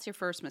 I mean, that's your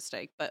first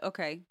mistake, but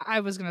okay.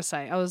 I was going to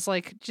say, I was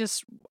like,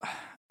 just,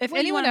 if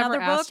anyone ever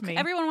asked me.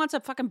 Everyone wants a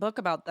fucking book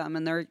about them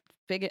and their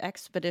big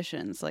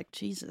expeditions. Like,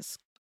 Jesus.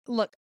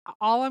 Look,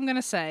 all I'm going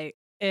to say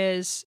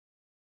is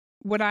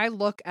when I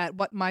look at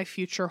what my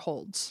future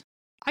holds,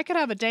 I could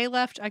have a day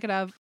left. I could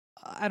have,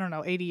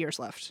 80 years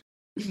left.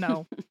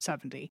 No,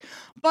 70.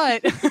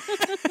 But,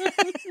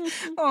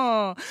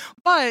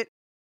 but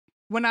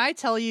when I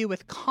tell you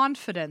with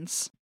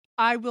confidence,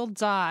 I will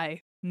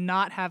die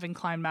not having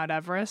climbed Mount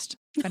Everest,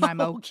 and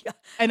I'm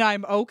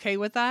okay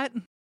with that.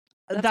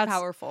 That's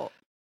powerful.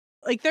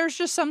 Like, there's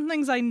just some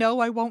things I know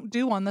I won't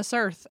do on this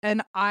earth,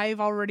 and I've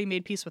already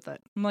made peace with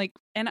it. I'm like,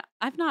 and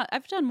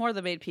I've done more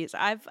than made peace.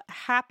 I've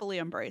happily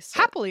embraced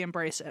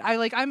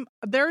it.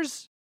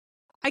 There's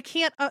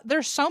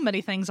so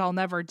many things I'll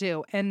never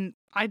do, and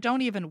I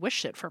don't even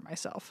wish it for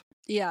myself.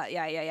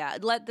 Yeah.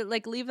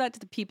 Leave that to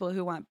the people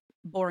who want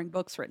boring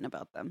books written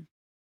about them.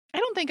 I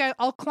don't think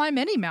I'll climb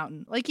any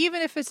mountain. Like,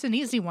 even if it's an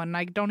easy one,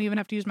 I don't even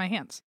have to use my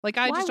hands. Like,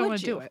 I just don't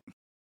want to do it.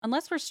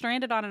 Unless we're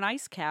stranded on an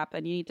ice cap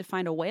and you need to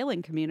find a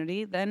whaling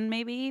community, then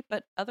maybe.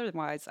 But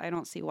otherwise, I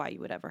don't see why you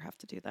would ever have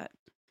to do that.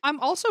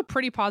 I'm also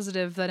pretty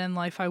positive that in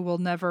life I will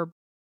never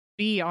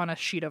be on a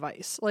sheet of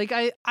ice. Like,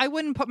 I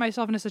wouldn't put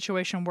myself in a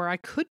situation where I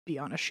could be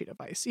on a sheet of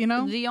ice, you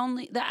know? The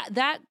only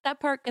that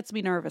part gets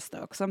me nervous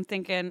though, because I'm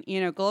thinking,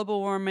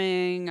 global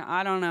warming,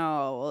 I don't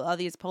know, all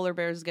these polar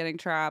bears getting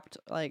trapped,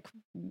 like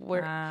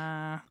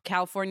where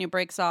California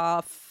breaks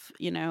off,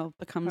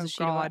 becomes a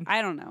sheet of ice.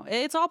 I don't know.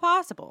 It's all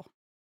possible.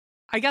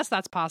 I guess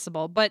that's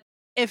possible, but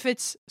if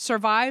it's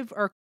survive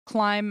or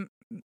climb,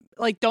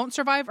 like don't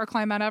survive or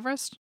climb Mount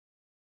Everest,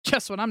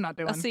 guess what I'm not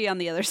doing. I'll see you on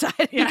the other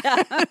side. Yeah.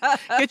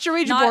 Get your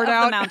Ouija board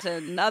out. Not the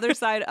mountain. The other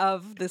side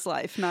of this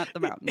life, not the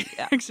mountain.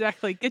 Yeah.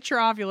 Exactly. Get your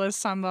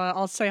ovulus.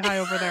 I'll say hi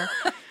over there.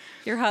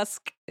 Your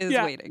husk is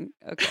waiting.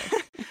 Okay.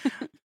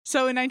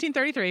 So in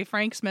 1933,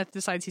 Frank Smith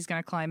decides he's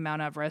going to climb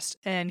Mount Everest,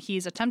 and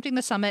he's attempting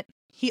the summit.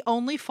 He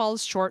only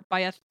falls short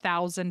by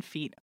 1,000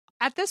 feet.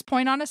 At this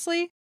point,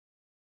 honestly,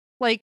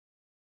 like,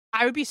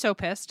 I would be so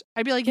pissed.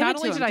 I'd be like, not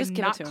only did I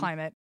not climb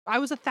it, I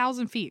was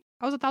 1,000 feet.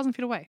 I was 1,000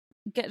 feet away.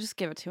 Just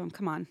give it to him.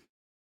 Come on.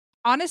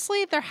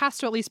 Honestly, there has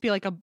to at least be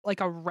like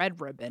a red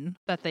ribbon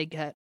that they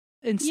get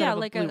instead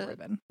of a blue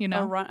ribbon.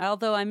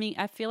 Although, I mean,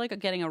 I feel like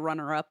getting a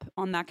runner-up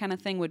on that kind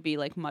of thing would be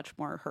like much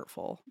more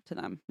hurtful to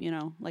them.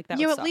 Like that.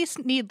 You would at suck.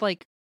 least need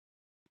like,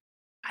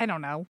 I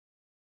don't know,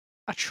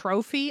 a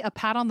trophy, a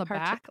pat on the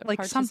back, like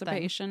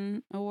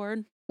participation something.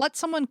 award. Let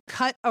someone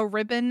cut a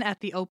ribbon at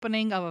the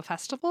opening of a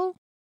festival.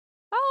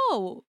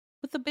 Oh,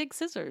 with the big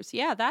scissors.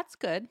 Yeah, that's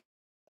good.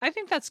 I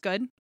think that's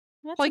good.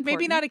 That's like important.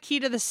 Maybe not a key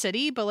to the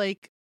city, but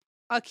like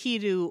a key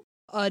to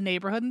a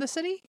neighborhood in the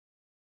city.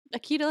 A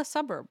key to a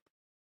suburb.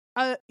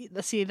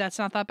 See, that's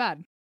not that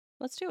bad.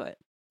 Let's do it.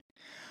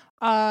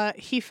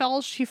 He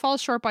falls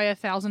short by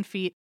 1,000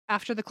 feet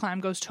after the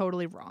climb goes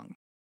totally wrong.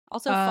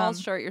 Also, falls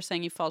short. You're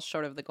saying he falls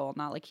short of the goal,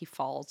 not like he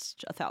falls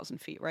 1,000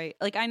 feet, right?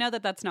 Like, I know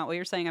that that's not what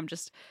you're saying. I'm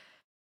just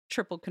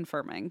triple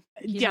confirming.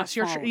 Yes,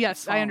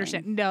 I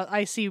understand. No,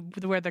 I see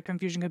where the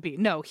confusion could be.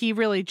 No, he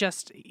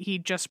just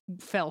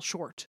fell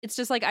short. It's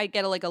just like I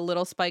get a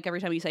little spike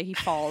every time you say he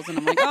falls, and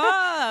I'm like,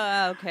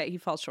 oh, okay, he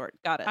falls short.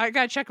 Got it. I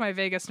gotta check my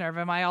vagus nerve.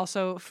 Am I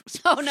also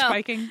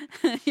spiking?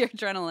 Your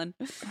adrenaline.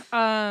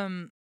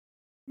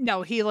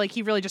 No, he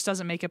really just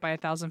doesn't make it by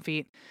 1,000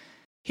 feet.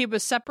 He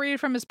was separated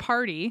from his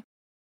party,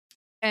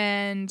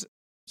 and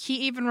he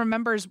even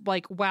remembers,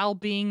 like, while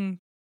being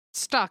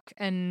stuck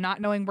and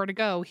not knowing where to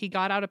go, he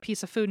got out a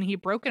piece of food and he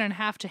broke it in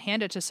half to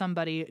hand it to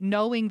somebody,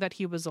 knowing that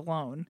he was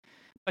alone.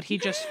 But he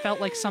just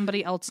felt like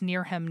somebody else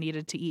near him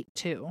needed to eat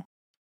too.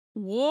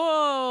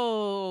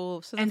 Whoa!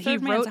 So the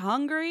third man's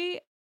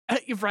hungry,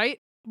 right?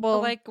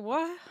 Well, like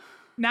what?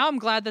 Now I'm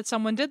glad that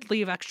someone did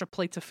leave extra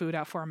plates of food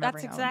out for him.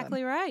 That's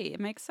exactly right. It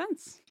makes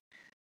sense.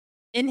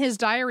 In his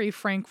diary,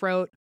 Frank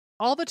wrote,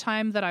 "All the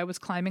time that I was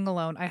climbing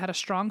alone, I had a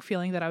strong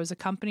feeling that I was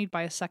accompanied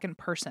by a second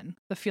person.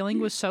 The feeling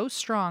was so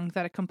strong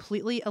that it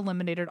completely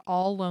eliminated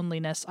all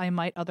loneliness I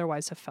might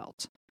otherwise have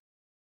felt."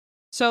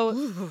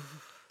 So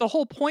the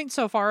whole point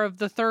so far of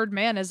the third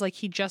man is like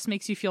he just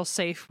makes you feel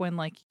safe when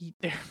like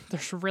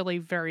there's really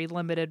very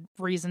limited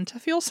reason to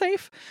feel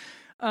safe.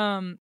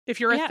 If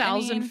you're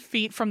 1,000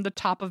 feet from the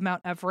top of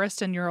Mount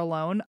Everest and you're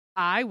alone,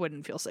 I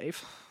wouldn't feel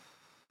safe.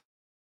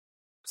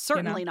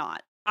 Certainly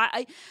not.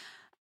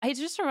 It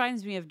just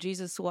reminds me of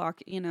Jesus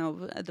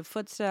the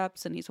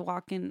footsteps, and he's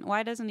walking.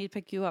 Why doesn't he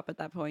pick you up at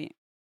that point?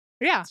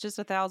 Yeah. It's just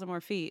 1,000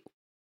 more feet.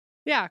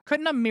 Yeah.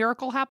 Couldn't a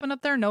miracle happen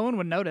up there? No one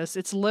would notice.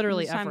 It's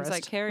literally Everest.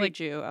 Sometimes I carried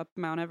you up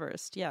Mount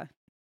Everest. Yeah.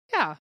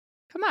 Yeah.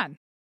 Come on.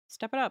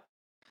 Step it up.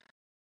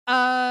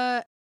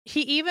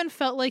 He even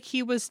felt like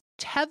he was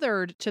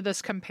tethered to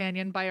this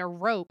companion by a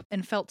rope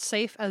and felt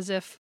safe as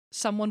if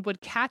someone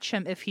would catch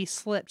him if he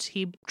slipped.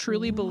 He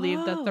truly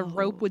believed that the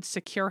rope would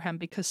secure him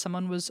because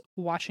someone was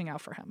watching out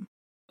for him.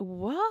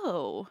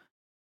 Whoa.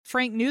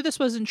 Frank knew this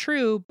wasn't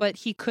true, but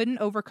he couldn't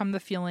overcome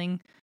the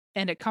feeling,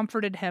 and it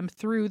comforted him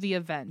through the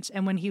event.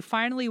 And when he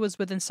finally was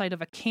within sight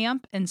of a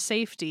camp and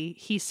safety,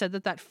 he said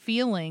that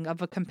feeling of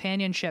a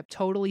companionship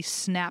totally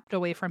snapped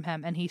away from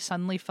him, and he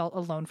suddenly felt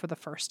alone for the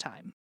first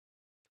time.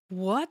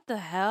 What the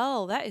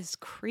hell? That is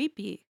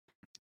creepy.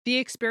 The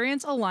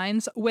experience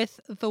aligns with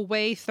the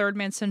way third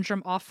man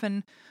syndrome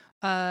often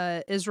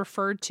is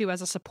referred to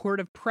as a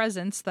supportive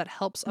presence that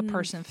helps a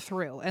person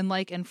through. And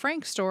like in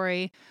Frank's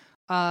story,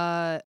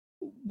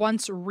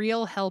 once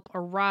real help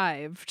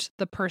arrived,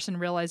 the person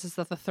realizes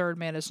that the third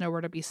man is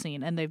nowhere to be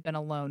seen and they've been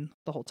alone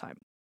the whole time.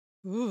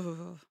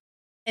 Ooh.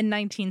 In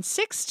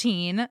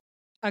 1916,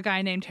 a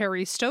guy named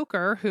Harry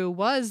Stoker, who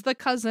was the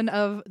cousin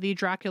of the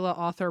Dracula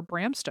author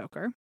Bram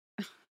Stoker,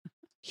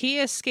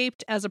 he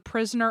escaped as a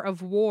prisoner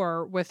of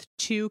war with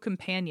 2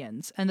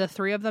 companions, and the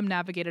 3 of them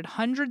navigated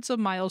hundreds of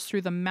miles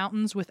through the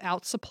mountains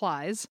without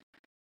supplies.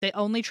 They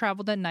only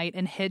traveled at night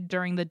and hid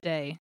during the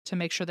day to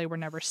make sure they were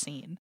never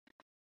seen.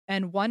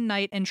 And one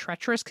night, in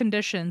treacherous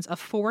conditions, a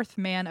 4th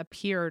man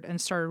appeared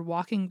and started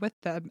walking with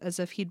them as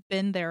if he'd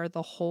been there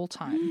the whole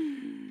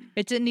time.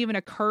 It didn't even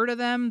occur to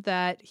them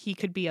that he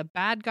could be a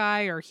bad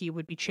guy or he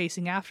would be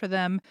chasing after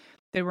them.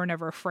 They were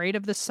never afraid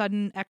of the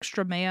sudden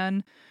extra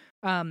man.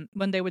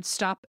 When they would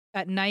stop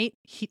at night,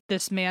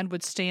 this man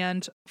would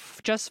stand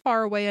just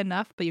far away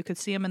enough, but you could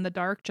see him in the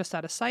dark, just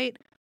out of sight.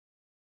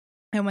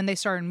 And when they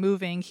started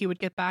moving, he would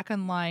get back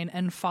in line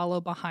and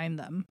follow behind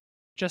them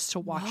just to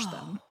watch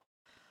them.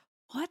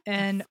 What?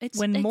 And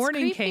when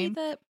morning came,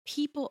 that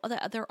people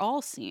they're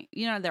all seeing,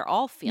 they're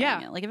all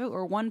feeling it. Like if it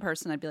were one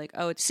person, I'd be like,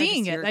 oh, it's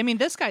seeing it. I mean,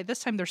 this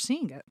time they're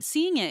seeing it.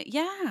 Seeing it,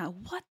 yeah.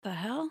 What the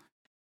hell?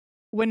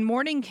 When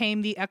morning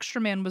came, the extra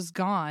man was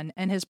gone,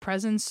 and his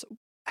presence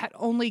had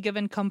only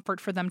given comfort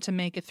for them to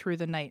make it through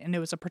the night, and it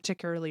was a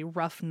particularly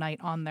rough night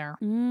on their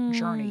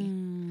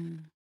journey.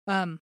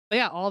 But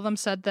yeah, all of them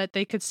said that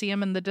they could see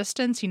him in the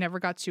distance. He never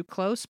got too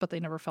close, but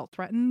they never felt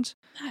threatened.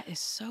 That is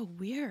so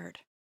weird.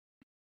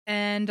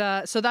 And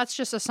so that's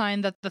just a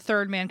sign that the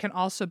third man can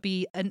also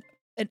be an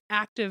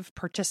active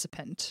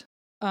participant.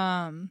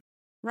 Right,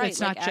 it's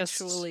not just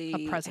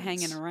a presence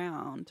hanging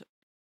around.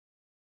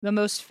 The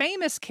most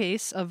famous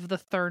case of the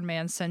third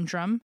man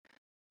syndrome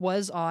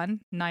was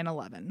on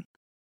 9/11.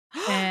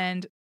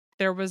 And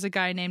there was a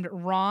guy named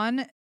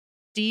Ron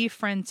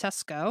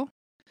DiFrancesco,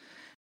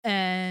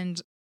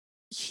 and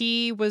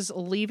he was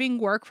leaving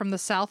work from the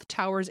South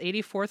Tower's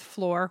 84th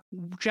floor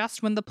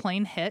just when the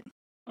plane hit.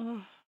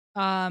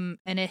 And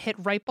it hit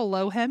right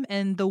below him,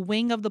 and the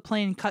wing of the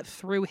plane cut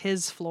through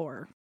his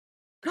floor.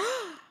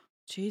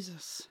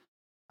 Jesus.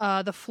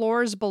 The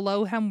floors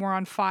below him were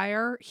on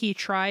fire. He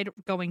tried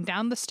going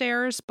down the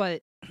stairs,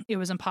 but it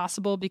was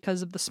impossible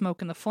because of the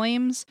smoke and the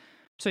flames.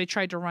 So he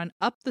tried to run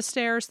up the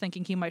stairs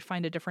thinking he might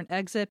find a different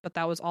exit, but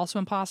that was also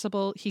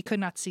impossible. He could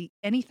not see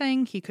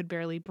anything. He could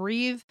barely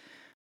breathe.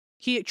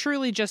 He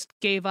truly just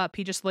gave up.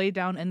 He just laid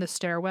down in the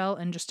stairwell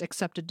and just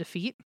accepted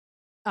defeat.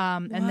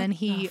 And then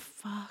he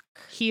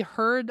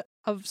heard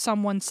of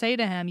someone say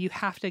to him, "You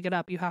have to get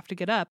up, you have to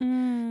get up,"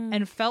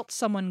 and felt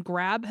someone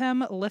grab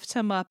him, lift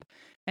him up,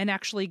 and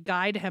actually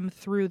guide him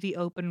through the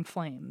open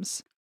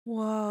flames.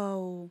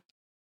 Whoa.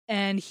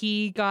 And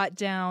he got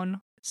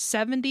down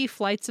 70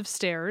 flights of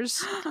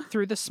stairs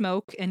through the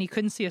smoke, and he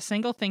couldn't see a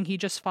single thing. He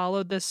just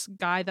followed this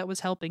guy that was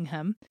helping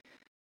him.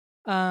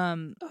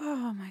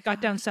 Oh my God.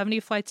 Got down 70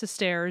 flights of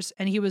stairs,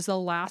 and he was the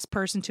last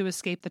person to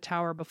escape the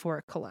tower before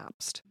it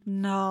collapsed.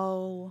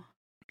 No.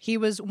 He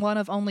was one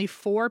of only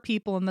 4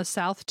 people in the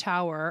South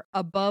Tower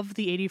above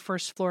the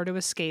 81st floor to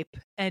escape,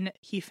 and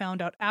he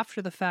found out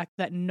after the fact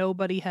that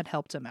nobody had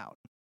helped him out.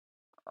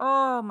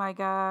 Oh my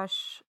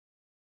gosh.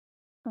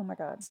 Oh my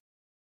God.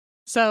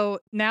 So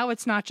now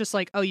it's not just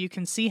like, oh, you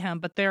can see him,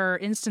 but there are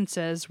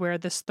instances where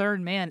this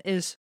third man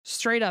is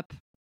straight up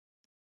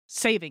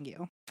saving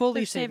you,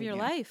 fully saving your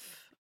you.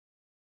 life.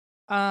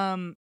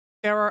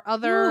 There are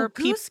other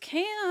Goose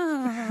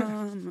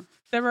Cam.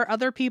 There are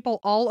other people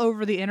all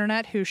over the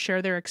internet who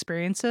share their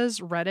experiences.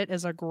 Reddit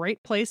is a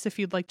great place if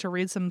you'd like to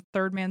read some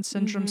third man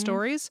syndrome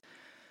stories.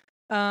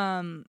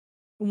 One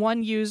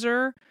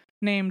user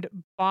named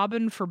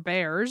Bobbin for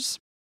Bears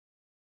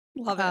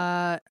Love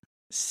it.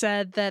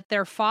 Said that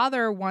their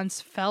father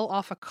once fell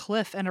off a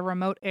cliff in a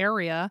remote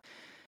area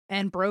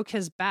and broke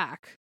his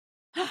back.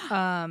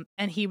 And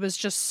he was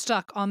just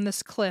stuck on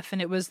this cliff,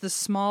 and it was this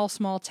small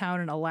town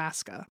in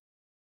Alaska.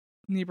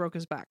 And he broke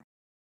his back.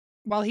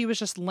 While he was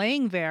just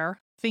laying there,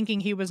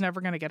 thinking he was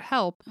never going to get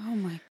help. Oh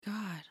my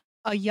God.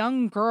 A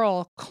young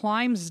girl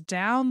climbs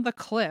down the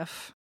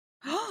cliff,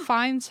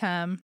 finds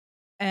him,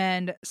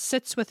 and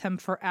sits with him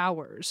for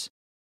hours.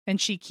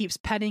 And she keeps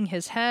petting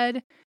his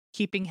head,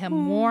 keeping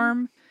him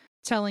warm,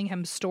 telling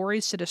him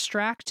stories to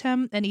distract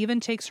him, and even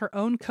takes her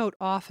own coat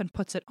off and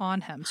puts it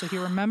on him, so he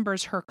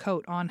remembers her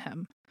coat on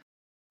him.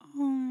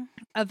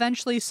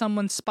 Eventually,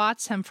 someone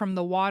spots him from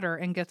the water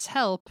and gets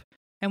help,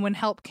 and when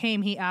help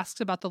came, he asks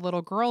about the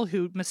little girl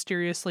who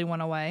mysteriously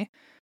went away,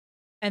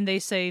 and they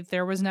say,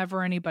 there was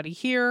never anybody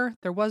here,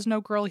 there was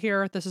no girl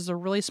here, this is a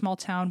really small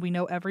town, we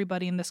know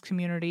everybody in this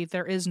community,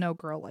 there is no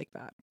girl like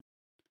that.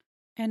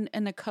 And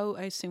the coat,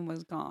 I assume,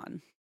 was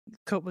gone.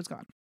 Coat was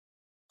gone.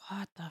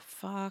 What the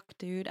fuck,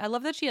 dude? I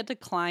love that she had to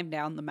climb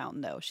down the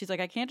mountain, though. She's like,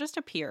 I can't just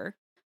appear.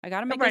 I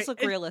gotta make this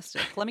look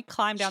realistic. Let me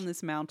climb down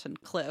this mountain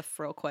cliff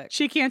real quick.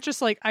 She can't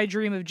just like, I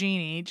dream of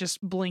Jeannie,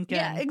 just blink in.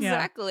 Yeah,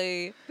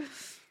 exactly. Yeah.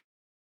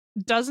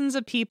 Dozens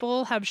of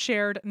people have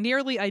shared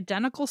nearly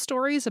identical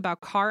stories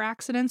about car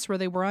accidents where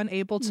they were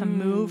unable to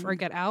move or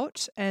get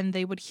out, and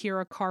they would hear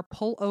a car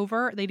pull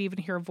over. They'd even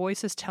hear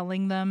voices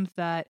telling them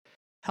that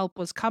help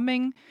was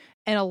coming.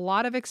 And a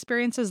lot of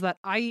experiences that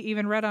I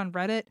even read on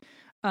Reddit,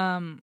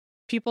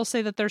 people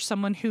say that there's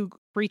someone who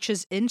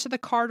reaches into the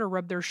car to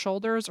rub their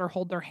shoulders or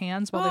hold their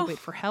hands while they wait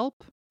for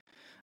help.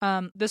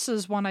 This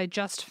is one I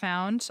just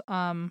found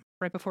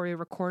right before we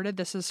recorded.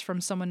 This is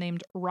from someone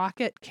named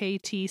Rocket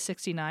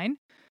KT69.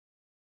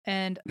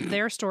 And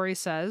their story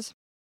says,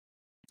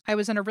 I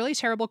was in a really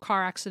terrible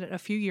car accident a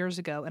few years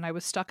ago, and I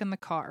was stuck in the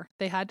car.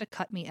 They had to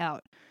cut me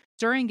out.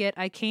 During it,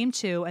 I came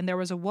to, and there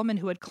was a woman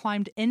who had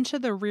climbed into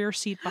the rear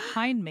seat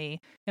behind me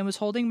and was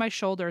holding my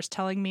shoulders,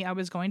 telling me I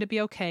was going to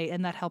be okay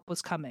and that help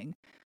was coming.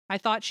 I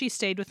thought she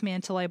stayed with me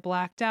until I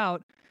blacked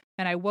out,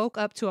 and I woke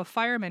up to a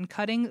fireman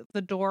cutting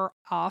the door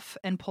off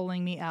and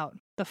pulling me out.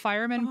 The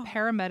firemen,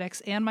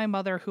 paramedics, and my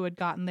mother who had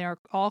gotten there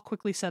all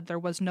quickly said there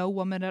was no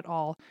woman at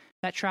all,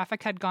 that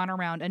traffic had gone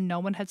around and no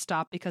one had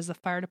stopped because the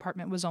fire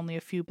department was only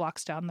a few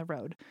blocks down the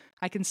road.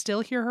 I can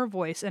still hear her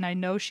voice, and I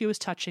know she was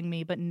touching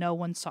me, but no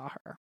one saw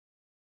her.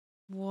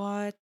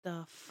 What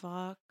the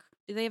fuck?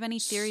 Do they have any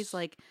theories,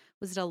 like,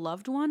 was it a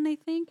loved one, they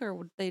think,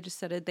 or they just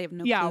said it, they have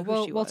no clue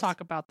who she was? We'll talk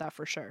about that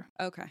for sure.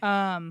 Okay.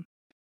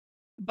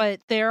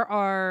 But there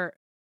are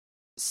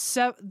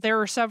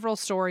several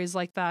stories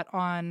like that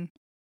on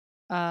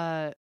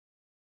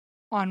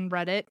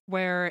Reddit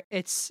where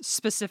it's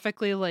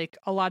specifically like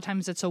a lot of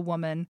times it's a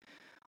woman,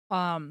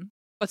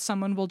 but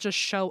someone will just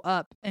show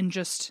up and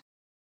just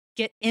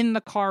get in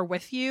the car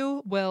with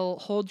you, will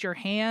hold your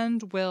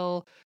hand,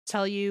 will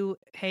tell you,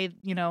 hey,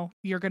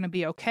 you're going to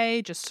be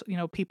okay. Just,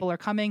 people are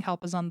coming.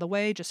 Help is on the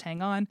way. Just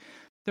hang on.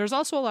 There's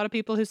also a lot of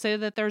people who say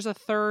that there's a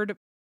third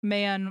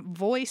man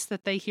voice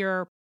that they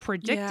hear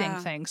predicting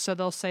things. So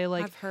they'll say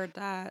like, I've heard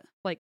that.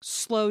 Like,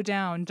 slow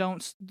down.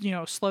 Don't,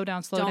 slow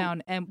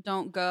down. And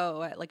don't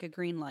go at like a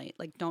green light.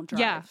 Like, don't drive.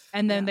 Yeah.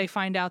 And then they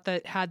find out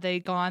that had they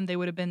gone, they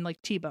would have been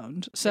like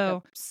T-boned. So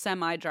like a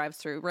semi drive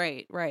through.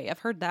 Right. I've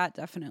heard that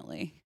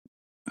definitely.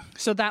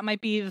 So that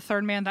might be the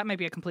third man. That might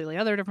be a completely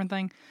other different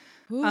thing.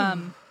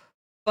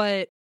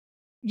 But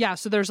yeah,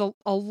 so there's a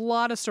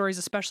lot of stories,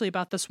 especially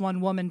about this one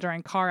woman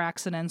during car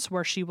accidents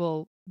where she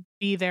will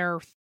be there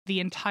the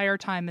entire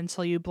time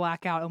until you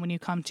black out. And when you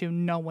come to,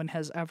 no one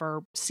has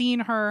ever seen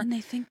her. And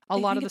they think a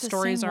lot of the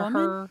stories are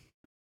her.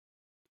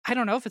 I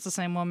don't know if it's the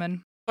same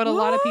woman, but a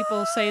lot of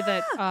people say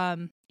that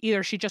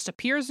either she just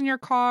appears in your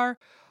car,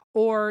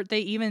 or they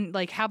even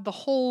like have the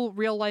whole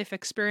real life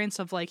experience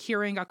of like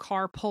hearing a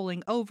car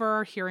pulling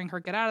over, hearing her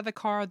get out of the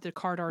car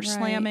door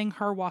slamming,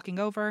 her walking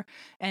over,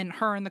 and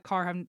her and the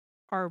car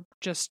are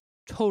just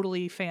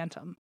totally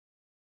phantom.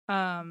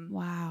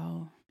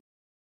 Wow.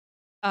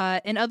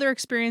 In other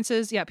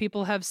experiences,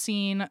 people have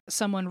seen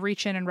someone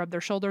reach in and rub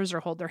their shoulders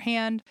or hold their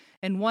hand.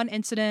 In one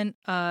incident,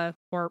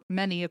 or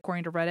many,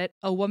 according to Reddit,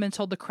 a woman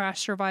told the crash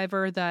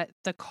survivor that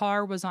the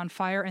car was on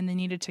fire and they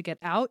needed to get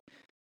out.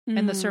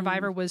 And the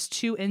survivor was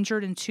too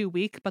injured and too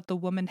weak, but the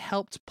woman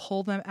helped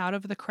pull them out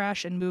of the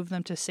crash and move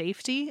them to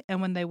safety. And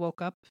when they woke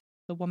up,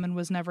 the woman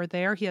was never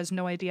there. He has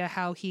no idea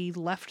how he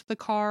left the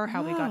car,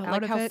 how he got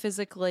out of it.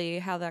 Physically,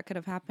 how that could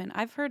have happened.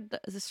 I've heard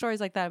the stories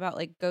like that about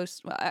like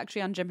ghosts. Well,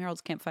 actually, on Jim Harold's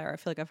Campfire, I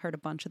feel like I've heard a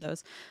bunch of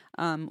those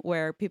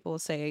where people will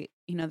say,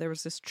 there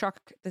was this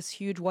truck, this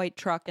huge white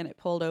truck, and it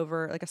pulled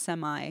over like a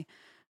semi,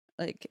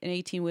 like an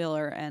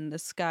 18-wheeler, and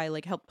this guy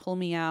like helped pull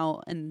me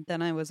out, and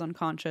then I was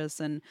unconscious,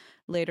 and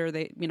later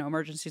they,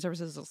 emergency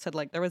services said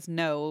like there was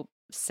no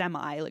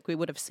semi, like we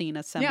would have seen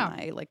a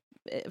semi. Like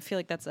I feel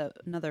like that's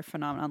another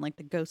phenomenon, like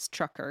the ghost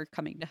trucker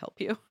coming to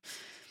help you.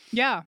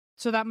 Yeah,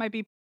 so that might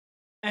be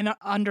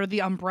under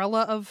the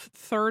umbrella of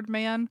third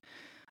man.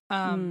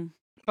 But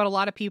a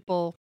lot of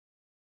people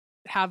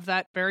have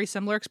that very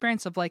similar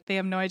experience of like they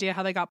have no idea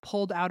how they got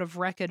pulled out of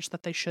wreckage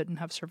that they shouldn't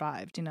have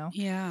survived,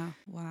 Yeah,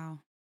 wow.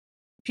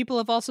 People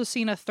have also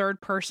seen a third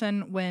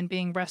person when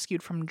being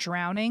rescued from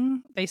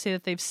drowning. They say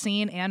that they've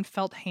seen and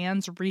felt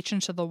hands reach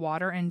into the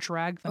water and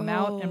drag them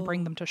out and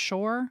bring them to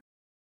shore.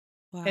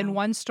 Wow. In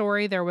one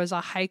story, there was a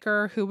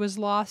hiker who was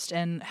lost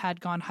and had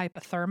gone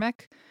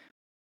hypothermic.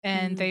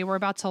 And they were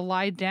about to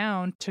lie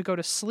down to go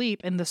to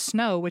sleep in the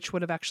snow, which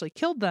would have actually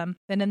killed them.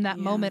 And in that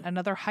moment,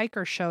 another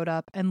hiker showed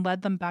up and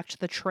led them back to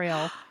the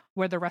trail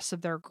where the rest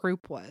of their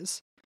group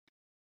was.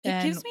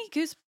 It gives me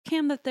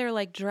goosebumps that they're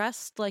like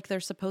dressed like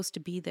they're supposed to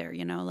be there,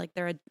 like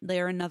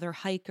they're another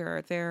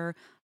hiker. They're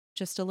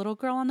just a little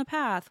girl on the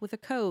path with a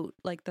coat,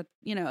 like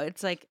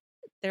it's like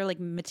they're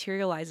like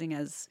materializing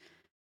as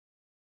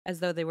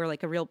though they were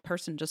like a real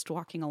person just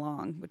walking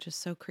along, which is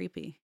so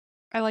creepy.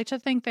 I like to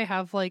think they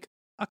have like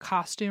a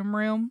costume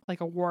room, like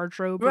a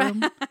wardrobe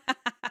room.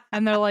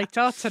 And they're like,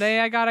 oh,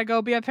 today I gotta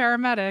go be a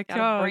paramedic.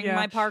 Gotta bring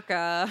my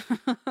parka.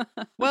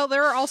 Well,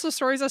 there are also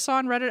stories I saw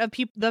on Reddit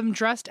of them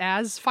dressed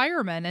as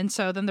firemen. And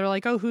so then they're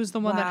like, oh, who's the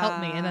one that helped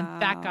me? And then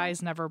that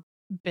guy's never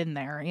been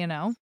there,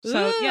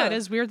 So, it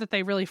is weird that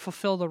they really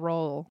fulfill the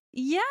role.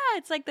 Yeah,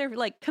 it's like they're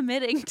like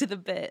committing to the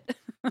bit.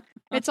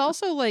 It's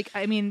also like,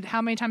 I mean,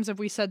 how many times have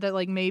we said that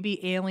like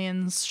maybe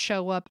aliens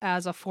show up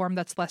as a form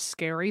that's less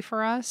scary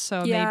for us?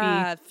 So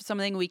maybe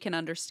something we can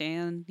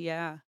understand.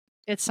 Yeah.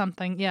 It's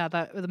something,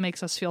 that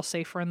makes us feel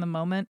safer in the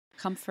moment.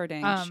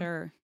 Comforting,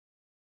 sure.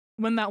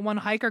 When that one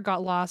hiker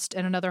got lost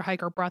and another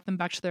hiker brought them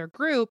back to their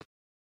group,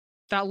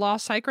 that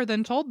lost hiker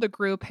then told the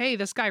group, hey,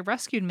 this guy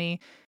rescued me.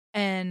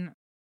 And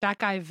that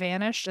guy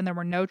vanished and there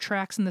were no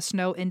tracks in the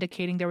snow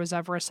indicating there was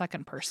ever a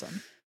second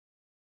person.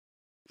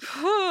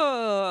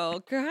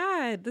 Oh,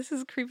 God, this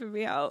is creeping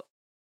me out.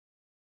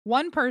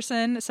 One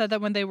person said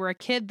that when they were a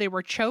kid, they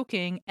were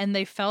choking and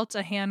they felt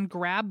a hand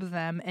grab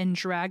them and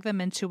drag them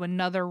into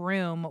another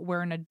room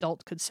where an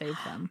adult could save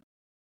them.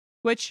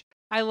 Which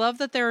I love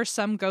that there are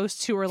some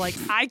ghosts who are like,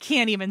 I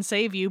can't even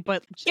save you,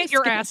 but get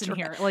your ass in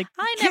here. Like,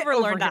 I never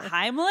learned a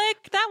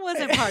Heimlich. That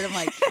wasn't part of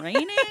my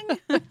training.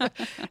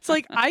 It's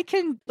like, I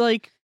can,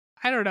 like,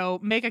 I don't know,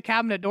 make a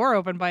cabinet door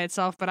open by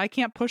itself, but I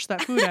can't push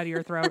that food out of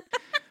your throat.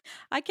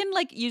 I can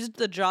like use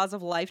the jaws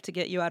of life to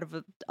get you out of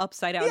an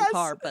upside down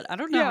car, but I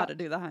don't know how to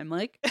do the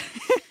Heimlich.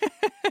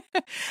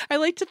 I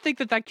like to think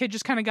that kid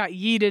just kind of got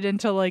yeeted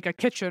into like a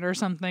kitchen or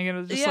something, and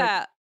it was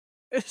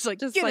just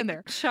just get in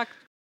there. Chuck,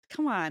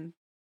 come on.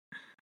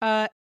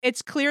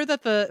 It's clear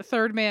that the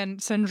third man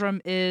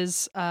syndrome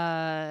is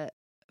a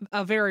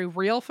very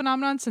real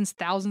phenomenon since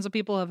thousands of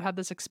people have had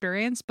this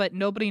experience, but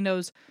nobody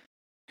knows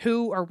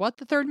who or what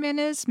the third man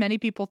is. Many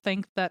people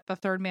think that the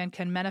third man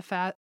can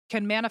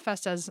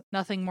manifest as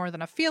nothing more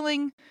than a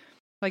feeling.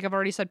 Like I've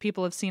already said,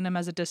 people have seen him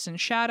as a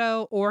distant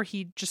shadow, or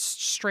he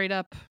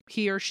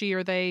or she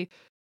or they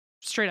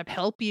straight up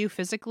help you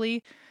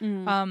physically.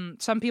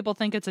 Some people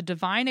think it's a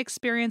divine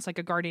experience, like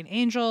a guardian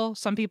angel.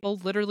 Some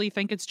people literally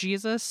think it's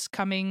Jesus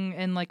coming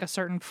in like a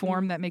certain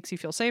form that makes you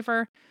feel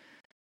safer.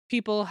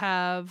 People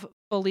have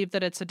believed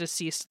that it's a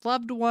deceased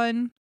loved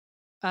one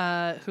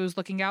who's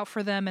looking out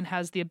for them and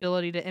has the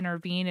ability to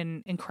intervene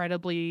in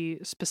incredibly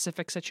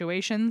specific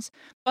situations.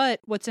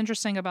 But what's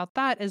interesting about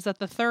that is that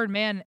the third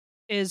man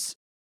is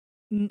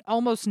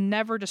almost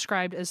never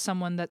described as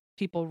someone that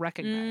people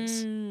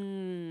recognize.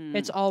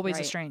 It's always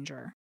a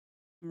stranger.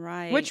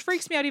 Right. Which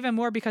freaks me out even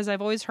more because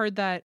I've always heard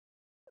that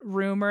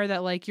rumor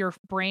that like your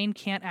brain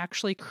can't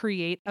actually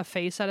create a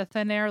face out of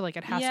thin air. Like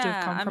it has to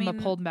have come from a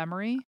pulled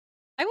memory.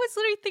 I was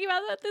literally thinking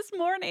about that this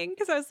morning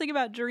because I was thinking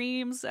about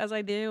dreams as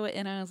I do.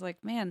 And I was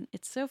like, man,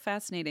 it's so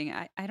fascinating.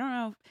 I don't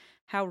know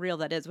how real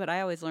that is, but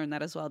I always learned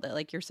that as well, that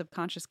like your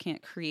subconscious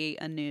can't create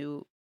a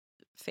new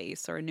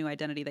face or a new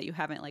identity that you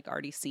haven't like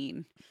already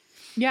seen.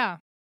 Yeah.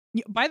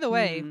 By the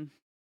way,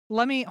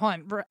 let me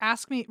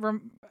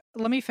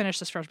let me finish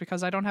this first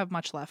because I don't have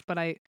much left, but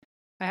I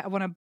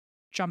want to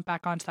jump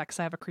back onto that because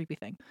I have a creepy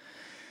thing.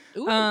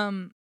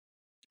 Ooh.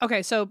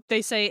 Okay, so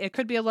they say it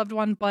could be a loved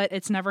one, but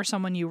it's never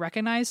someone you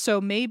recognize. So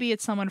maybe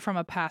it's someone from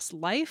a past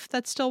life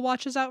that still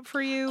watches out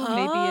for you. Oh,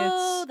 maybe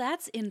it's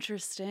that's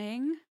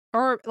interesting.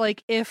 Or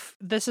like if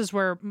this is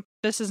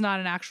not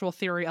an actual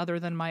theory other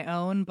than my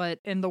own, but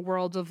in the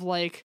world of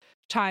like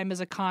time as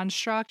a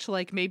construct,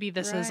 like maybe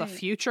this is a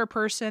future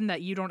person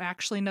that you don't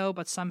actually know,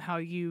 but somehow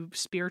you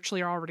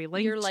spiritually are already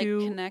linked to. You're like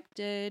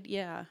connected,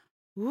 yeah.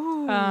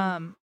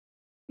 Ooh.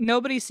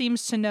 Nobody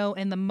seems to know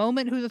in the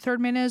moment who the third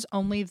man is,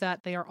 only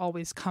that they are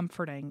always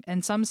comforting.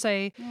 And some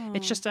say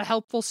it's just a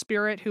helpful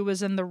spirit who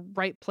was in the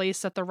right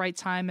place at the right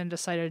time and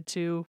decided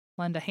to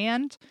lend a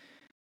hand.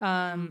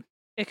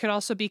 It could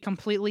also be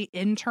completely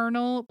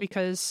internal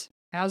because,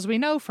 as we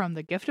know from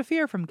The Gift of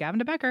Fear from Gavin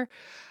de Becker,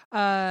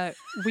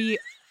 we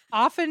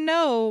often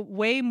know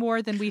way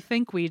more than we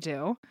think we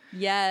do.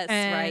 Yes,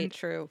 right,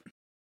 true.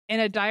 In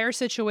a dire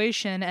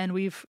situation and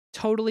we've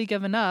totally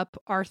given up,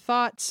 our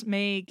thoughts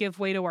may give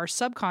way to our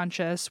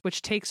subconscious,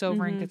 which takes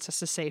over and gets us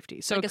to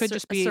safety. So like it could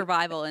just be a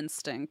survival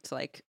instinct,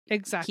 like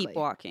exactly keep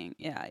walking.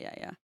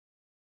 Yeah.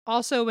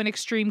 Also, in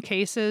extreme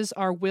cases,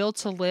 our will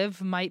to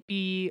live might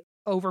be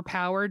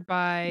overpowered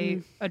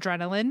by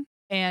adrenaline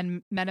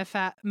and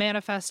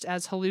manifest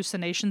as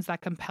hallucinations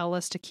that compel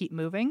us to keep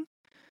moving.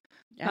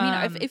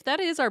 I mean, if that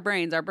is our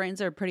brains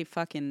are pretty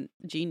fucking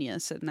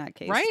genius in that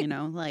case, right? You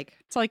know, like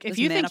it's like if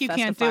you think you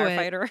can't do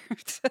it,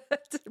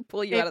 to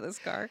pull you out of this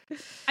car.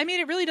 I mean,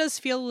 it really does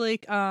feel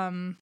like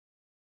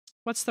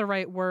what's the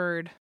right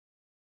word?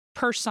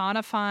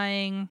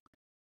 Personifying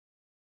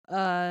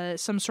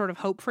some sort of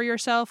hope for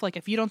yourself. Like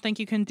if you don't think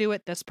you can do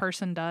it, this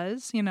person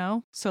does, you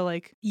know? So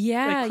like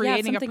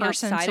creating something a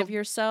person outside of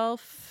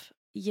yourself.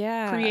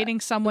 Yeah. Creating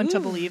someone to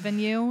believe in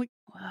you.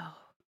 Wow.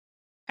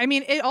 I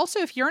mean, it also,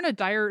 if you're in a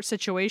dire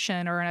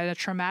situation or in a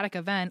traumatic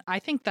event, I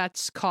think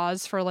that's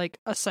cause for like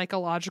a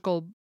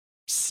psychological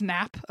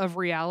snap of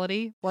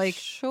reality. Like,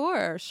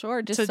 sure,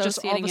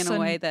 dissociating in a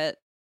way that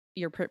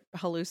you're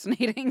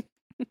hallucinating.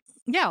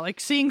 Yeah, like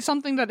seeing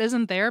something that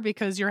isn't there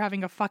because you're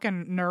having a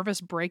fucking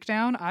nervous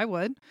breakdown. I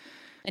would,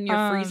 and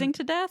you're freezing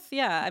to death.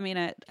 Yeah, I mean,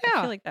 I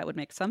feel like that would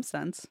make some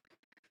sense.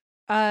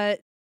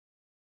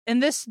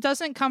 And this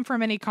doesn't come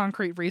from any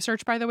concrete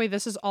research, by the way.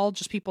 This is all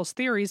just people's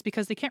theories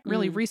because they can't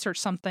really research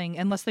something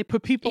unless they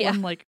put people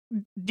in like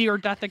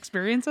near-death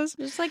experiences.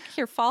 Just like,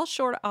 here, fall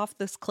short off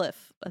this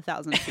cliff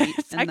 1,000 feet.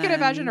 I can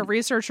imagine a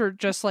researcher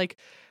just like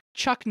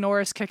Chuck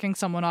Norris kicking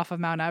someone off of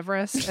Mount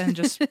Everest and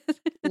just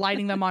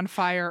lighting them on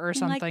fire or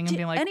something and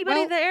being like,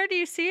 anybody there? Do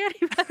you see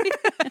anybody?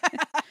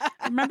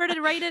 Remember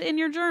to write it in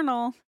your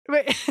journal.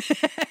 Wait.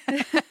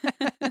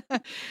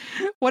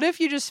 What if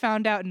you just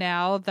found out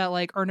now that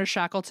like Ernest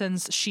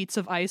Shackleton's sheets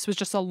of ice was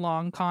just a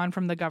long con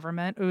from the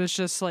government? It was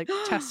just like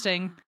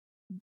testing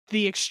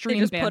the extreme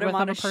they just bandwidth put him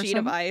on of a person. Sheet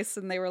of ice,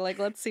 and they were like,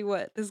 "Let's see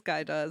what this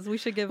guy does. We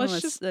should give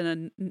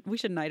him we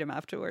should knight him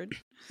afterward."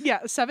 Yeah,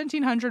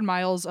 1,700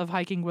 miles of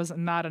hiking was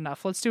not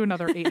enough. Let's do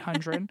another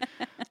 800.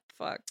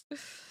 Fuck.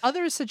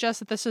 Others suggest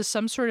that this is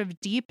some sort of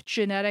deep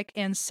genetic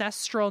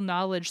ancestral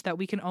knowledge that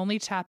we can only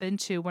tap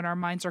into when our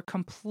minds are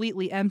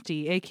completely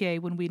empty, aka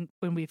when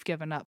we've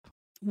given up.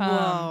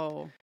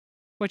 Whoa.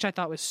 Which I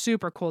thought was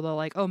super cool though.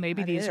 Like, oh,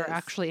 maybe these are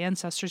actually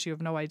ancestors you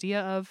have no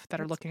idea of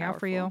that are looking out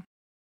for you.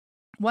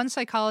 One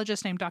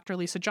psychologist named Dr.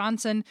 Lisa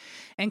Johnson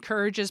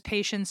encourages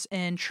patients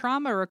in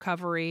trauma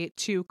recovery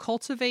to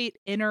cultivate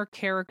inner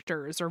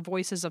characters or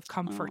voices of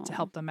comfort to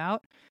help them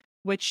out,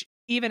 which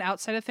even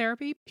outside of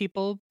therapy,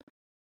 people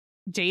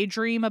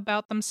daydream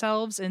about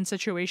themselves in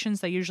situations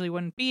they usually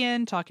wouldn't be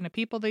in, talking to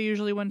people they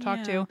usually wouldn't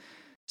talk to.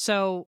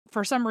 So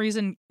for some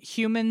reason,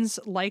 humans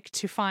like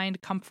to find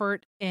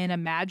comfort in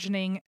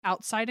imagining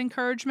outside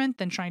encouragement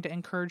than trying to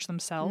encourage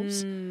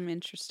themselves.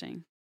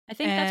 Interesting. I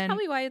think that's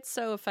probably why it's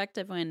so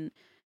effective when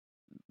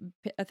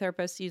a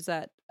therapist uses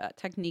that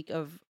technique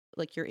of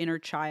like your inner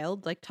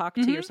child, like talk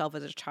to yourself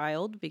as a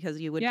child, because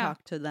you would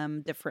talk to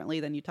them differently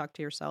than you talk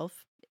to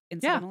yourself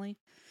incidentally.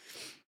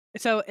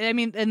 Yeah. So, I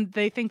mean, and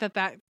they think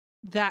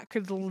that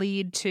could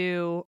lead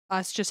to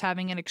us just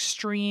having an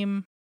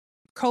extreme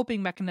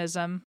coping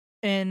mechanism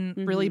in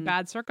really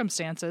bad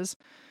circumstances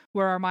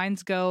where our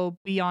minds go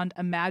beyond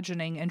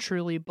imagining and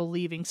truly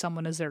believing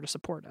someone is there to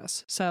support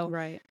us. So,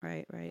 right.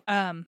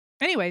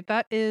 Anyway,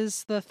 that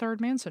is the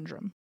third man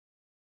syndrome.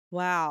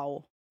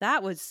 Wow.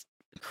 That was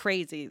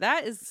crazy.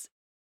 That was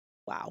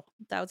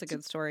a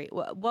good story.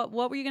 What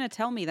were you going to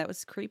tell me? That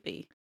was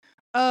creepy.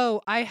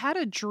 Oh, I had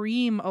a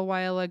dream a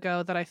while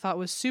ago that I thought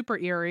was super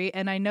eerie.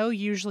 And I know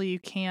usually you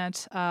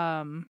can't,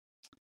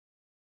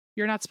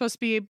 you're not supposed to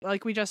be,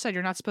 like we just said,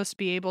 you're not supposed to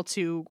be able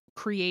to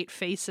create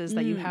faces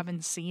that you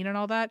haven't seen and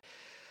all that.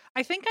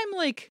 I think I'm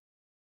like,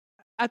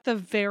 at the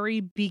very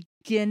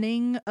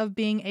beginning of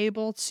being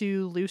able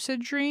to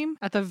lucid dream.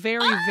 At the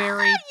very,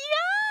 very...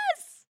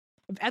 Yes!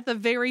 At the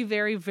very,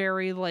 very,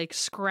 very, like,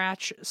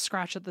 scratch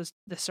at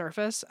the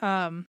surface.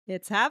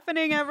 It's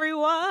happening,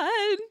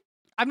 everyone!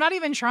 I'm not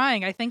even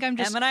trying. I think I'm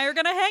just... Em and I are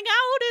going to hang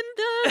out in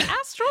the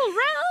astral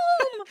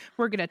realm!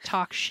 We're going to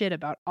talk shit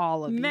about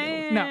all of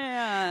Man. you.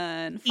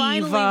 No.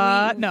 Finally,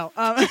 Eva. No.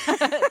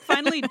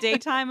 Finally,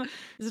 daytime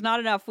is not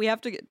enough. We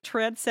have to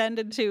transcend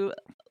into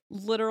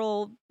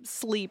literal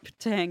sleep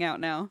to hang out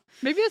now.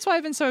 Maybe that's why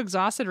I've been so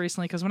exhausted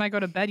recently, because when I go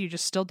to bed, you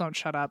just still don't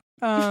shut up.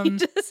 You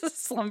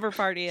just slumber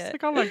party it. It's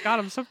like, oh my God,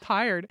 I'm so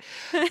tired.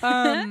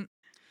 When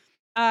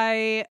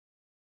I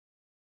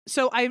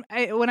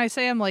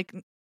say I'm like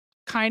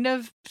kind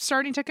of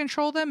starting to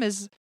control them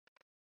is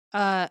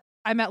I'm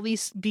at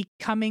least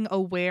becoming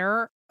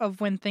aware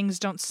of when things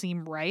don't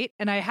seem right,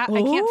 and I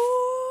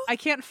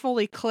can't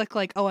fully click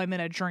like, oh, I'm in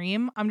a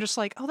dream. I'm just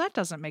like, oh, that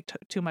doesn't make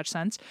too much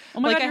sense. Oh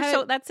my like,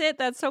 God,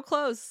 that's so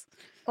close.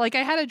 Like,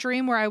 I had a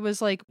dream where I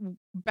was like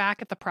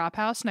back at the prop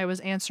house and I was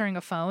answering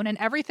a phone and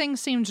everything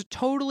seemed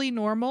totally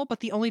normal,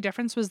 but the only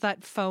difference was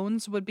that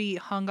phones would be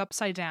hung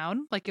upside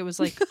down. Like, it was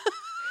like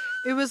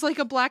it was like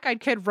a black-eyed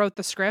kid wrote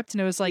the script,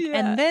 and it was like,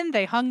 and then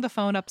they hung the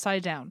phone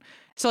upside down.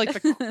 So like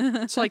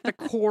the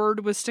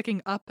cord was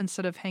sticking up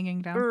instead of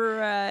hanging down.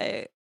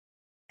 Right.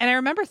 And I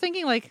remember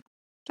thinking like,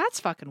 that's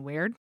fucking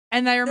weird.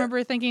 And I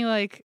remember thinking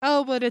like,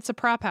 oh, but it's a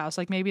prop house.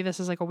 Like, maybe this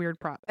is like a weird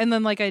prop. And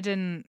then like I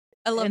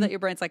love that your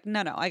brain's like,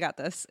 no, I got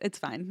this. It's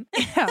fine.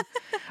 Yeah.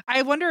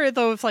 I wonder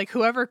though if like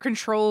whoever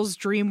controls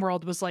Dream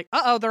World was like,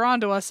 uh-oh, they're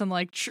onto us, and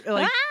like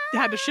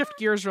had to shift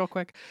gears real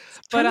quick.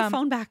 Turn the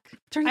phone back.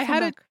 Turn the phone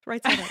back.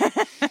 Right side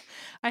up.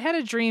 I had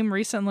a dream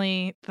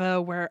recently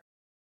though where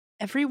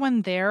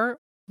everyone there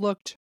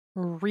looked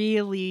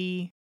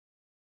really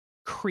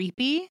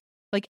creepy.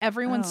 Like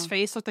everyone's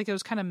face looked like it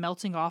was kind of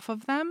melting off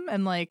of them,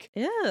 and like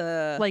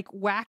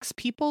wax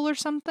people or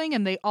something,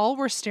 and they all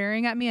were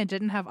staring at me and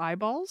didn't have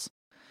eyeballs.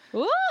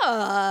 Ooh.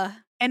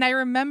 And I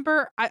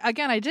remember,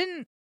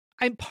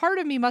 part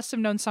of me must have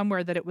known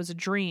somewhere that it was a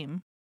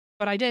dream,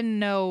 but I didn't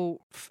know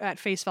at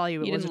face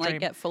value it was a dream. You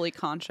didn't get fully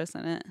conscious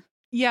in it.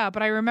 Yeah,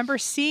 but I remember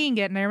seeing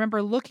it, and I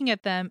remember looking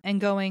at them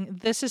and going,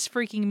 this is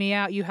freaking me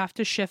out. You have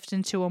to shift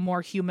into a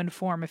more human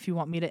form if you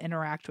want me to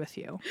interact with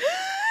you.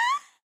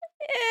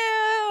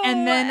 Ew,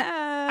 and then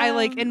I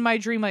like in my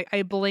dream, like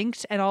I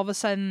blinked, and all of a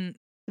sudden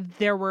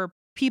there were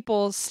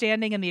people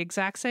standing in the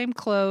exact same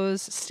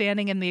clothes,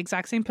 standing in the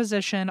exact same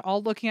position,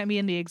 all looking at me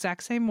in the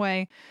exact same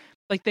way.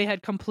 Like they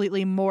had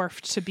completely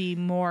morphed to be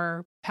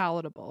more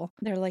palatable.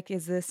 They're like,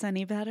 is this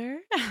any better?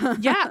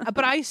 Yeah,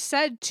 but I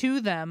said to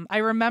them, I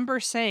remember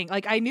saying,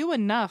 like, I knew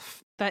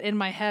enough that in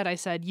my head I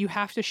said, you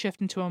have to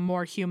shift into a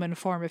more human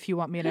form if you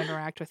want me to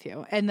interact with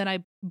you. And then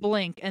I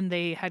blink and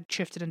they had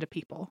shifted into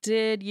people.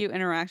 Did you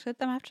interact with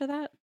them after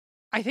that?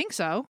 I think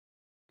so.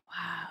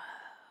 Wow.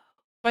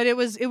 But it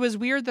was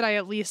weird that I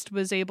at least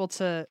was able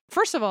to.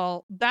 First of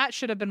all, that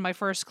should have been my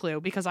first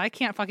clue, because I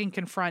can't fucking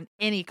confront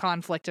any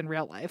conflict in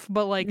real life.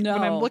 But like when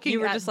I'm looking, you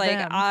were at just them,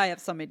 like, I have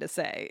something to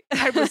say.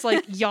 I was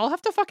like, y'all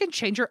have to fucking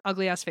change your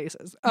ugly ass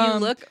faces. You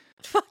look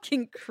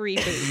fucking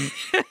creepy.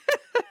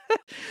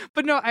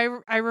 But no,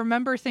 I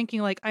remember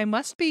thinking like, I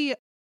must be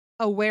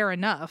aware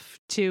enough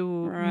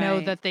to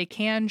know that they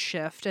can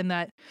shift, and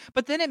that.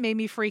 But then it made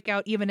me freak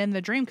out even in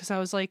the dream, because I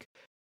was like,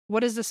 what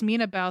does this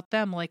mean about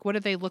them? Like, what do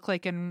they look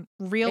like in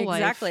real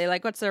life? Exactly.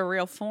 Like, what's their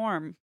real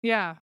form?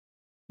 Yeah.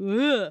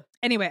 Ugh.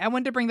 Anyway, I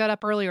wanted to bring that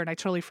up earlier, and I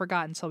totally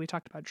forgot until we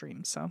talked about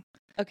dreams. So,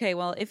 okay,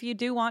 well, if you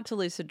do want to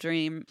lucid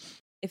dream,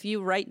 if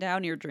you write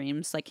down your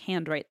dreams, like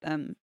handwrite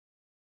them,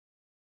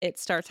 it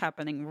starts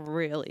happening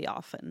really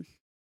often.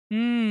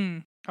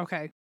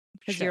 Okay.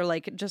 Because you're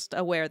like just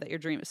aware that you're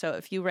dreaming. So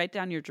if you write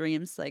down your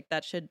dreams, like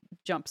that should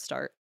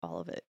jumpstart all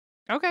of it.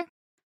 Okay.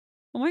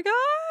 Oh my God.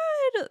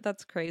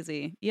 That's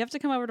crazy. You have to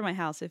come over to my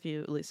house if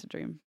you lucid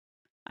dream.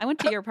 I went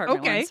to your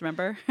apartment once,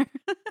 remember?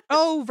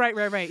 Oh,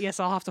 right. Yes,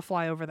 I'll have to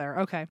fly over there.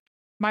 Okay.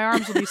 My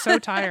arms will be so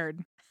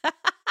tired.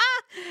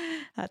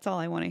 That's all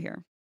I want to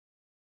hear.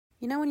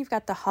 You know when you've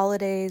got the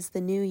holidays,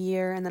 the new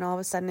year, and then all of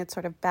a sudden it's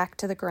sort of back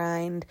to the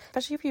grind?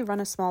 Especially if you run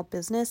a small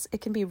business,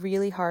 it can be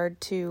really hard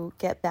to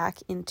get back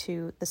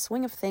into the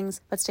swing of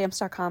things, but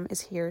Stamps.com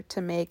is here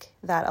to make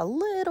that a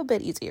little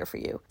bit easier for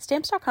you.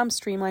 Stamps.com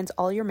streamlines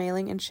all your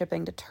mailing and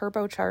shipping to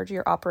turbocharge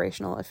your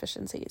operational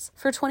efficiencies.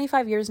 For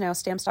 25 years now,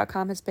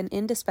 Stamps.com has been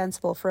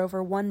indispensable for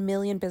over 1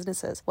 million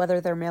businesses, whether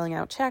they're mailing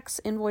out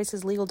checks,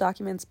 invoices, legal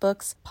documents,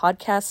 books,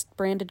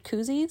 podcast-branded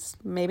koozies,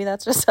 maybe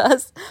that's just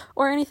us,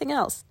 or anything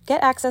else.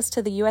 Get access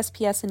to the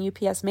USPS and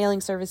UPS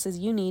mailing services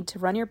you need to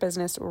run your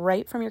business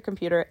right from your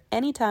computer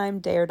anytime,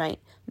 day or night.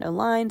 No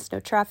lines, no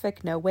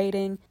traffic, no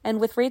waiting. And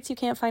with rates you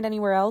can't find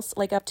anywhere else,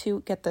 like up to,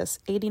 get this,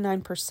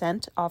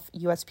 89% off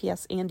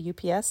USPS and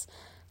UPS,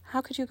 how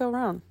could you go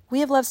wrong? We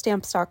have loved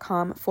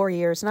Stamps.com for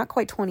years, not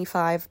quite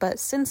 25, but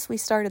since we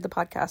started the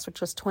podcast, which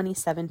was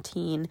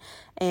 2017,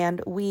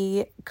 and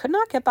we could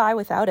not get by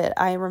without it.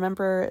 I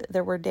remember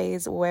there were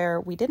days where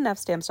we didn't have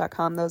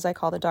Stamps.com, those I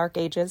call the dark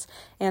ages,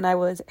 and I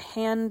was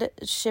hand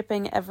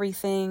shipping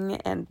everything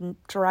and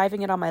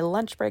driving it on my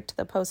lunch break to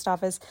the post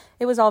office.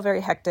 It was all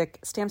very hectic.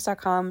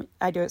 Stamps.com,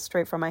 I do it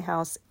straight from my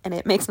house, and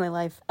it makes my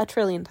life a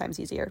trillion times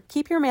easier.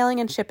 Keep your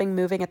mailing and shipping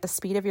moving at the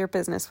speed of your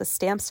business with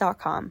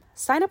Stamps.com.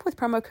 Sign up with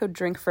promo code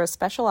DRINK for a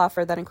special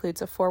offer that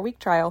includes a 4-week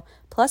trial,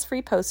 plus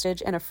free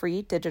postage and a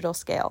free digital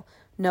scale.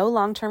 No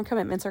long-term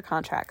commitments or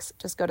contracts.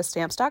 Just go to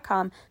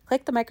Stamps.com,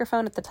 click the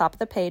microphone at the top of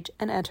the page,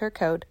 and enter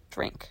code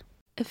DRINK.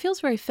 It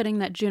feels very fitting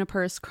that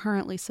Juniper is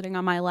currently sitting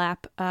on my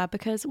lap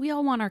because we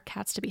all want our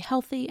cats to be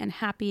healthy and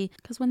happy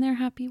because when they're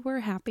happy, we're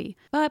happy.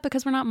 But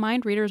because we're not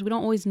mind readers, we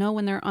don't always know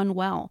when they're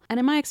unwell. And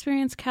in my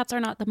experience, cats are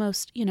not the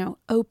most,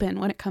 open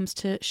when it comes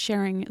to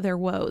sharing their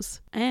woes.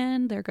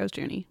 And there goes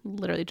Junie.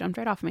 Literally jumped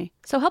right off me.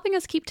 So helping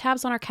us keep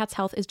tabs on our cat's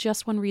health is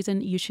just one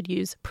reason you should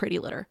use Pretty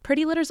Litter.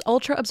 Pretty Litter's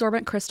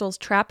ultra-absorbent crystals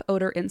trap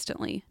odor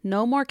instantly.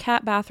 No more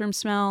cat bathroom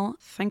smell,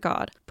 thank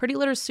God. Pretty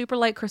Litter's super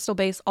light crystal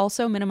base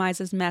also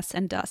minimizes mess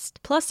and dust.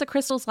 Plus, the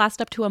crystals last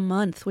up to a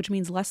month, which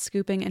means less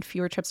scooping and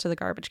fewer trips to the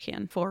garbage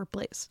can for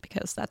Blaze,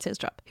 because that's his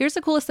job. Here's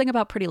the coolest thing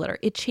about Pretty Litter.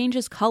 It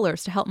changes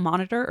colors to help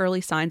monitor early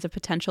signs of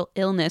potential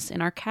illness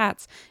in our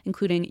cats,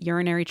 including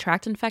urinary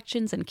tract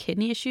infections and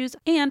kidney issues,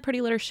 and Pretty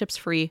Litter ships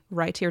free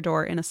right to your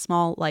door in a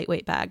small,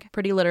 lightweight bag.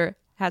 Pretty Litter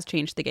has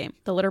changed the game.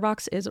 The litter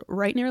box is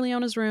right near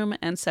Leona's room,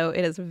 and so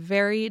it is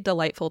very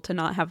delightful to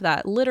not have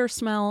that litter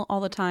smell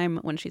all the time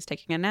when she's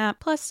taking a nap.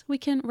 Plus, we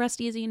can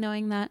rest easy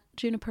knowing that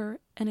Juniper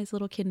and his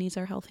little kidneys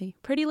are healthy.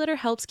 Pretty Litter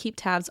helps keep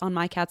tabs on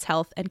my cat's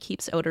health and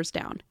keeps odors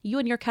down. You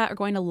and your cat are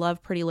going to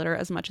love Pretty Litter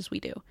as much as we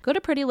do. Go to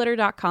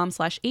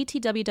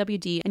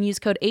prettylitter.com/ATWWD and use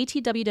code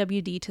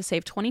ATWWD to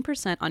save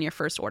 20% on your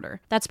first order.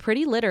 That's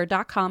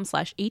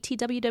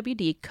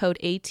prettylitter.com/ATWWD, code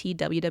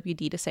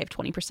ATWWD to save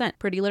 20%.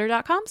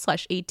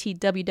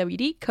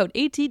 prettylitter.com/ATWWD, code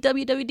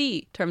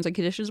ATWWD. Terms and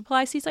conditions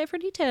apply. See site for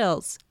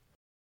details.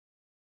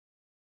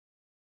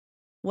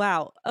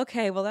 Wow.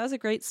 Okay. Well, that was a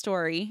great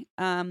story.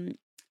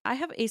 I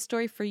have a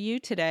story for you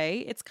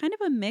today. It's kind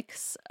of a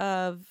mix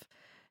of,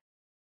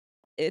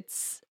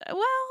 there's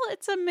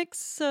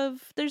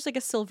like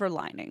a silver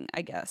lining,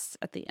 I guess,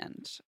 at the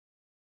end.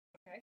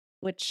 Okay.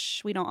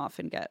 Which we don't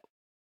often get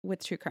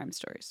with true crime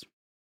stories.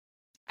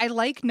 I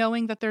like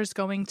knowing that there's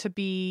going to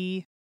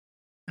be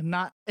it's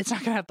not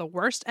going to have the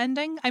worst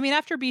ending. I mean,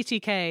 after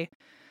BTK,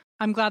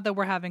 I'm glad that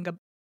we're having a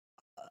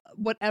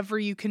whatever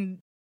you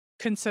can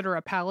consider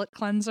a palate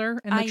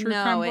cleanser in the true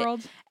crime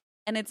world.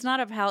 And it's not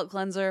a palate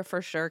cleanser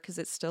for sure, because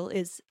it still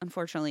is,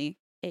 unfortunately,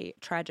 a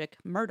tragic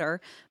murder.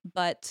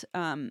 But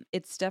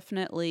it's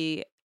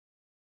definitely,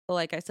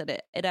 like I said,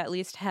 it at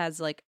least has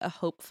like a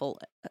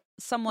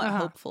somewhat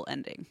hopeful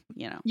ending,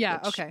 Yeah,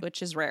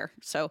 which is rare.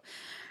 So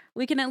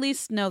we can at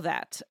least know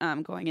that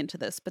going into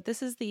this. But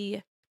this is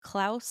the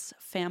Klaus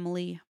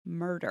family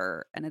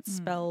murder, and it's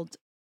spelled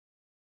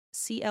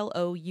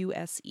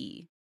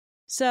Clouse.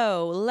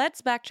 So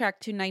let's backtrack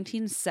to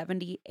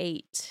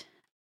 1978.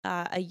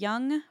 A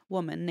young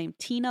woman named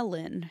Tina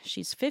Lynn,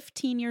 she's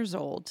 15 years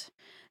old,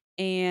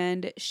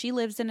 and she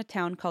lives in a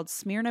town called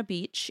Smyrna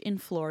Beach in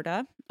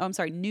Florida. Oh, I'm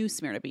sorry, New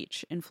Smyrna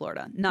Beach in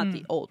Florida, not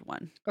the old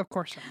one. Of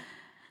course not.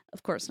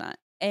 Of course not.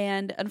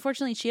 And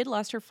unfortunately, she had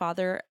lost her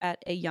father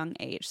at a young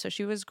age, so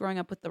she was growing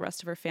up with the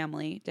rest of her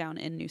family down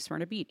in New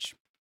Smyrna Beach.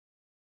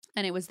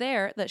 And it was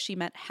there that she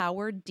met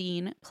Howard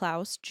Dean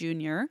Klaus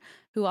Jr.,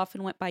 who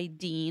often went by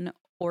Dean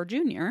or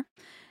Junior.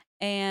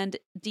 And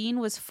Dean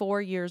was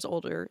 4 years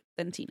older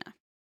than Tina.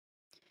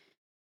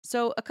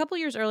 So a couple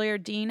years earlier,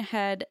 Dean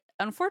had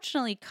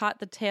unfortunately caught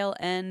the tail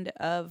end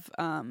of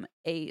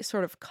a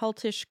sort of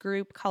cultish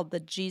group called the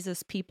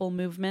Jesus People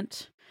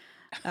Movement.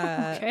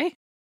 Okay.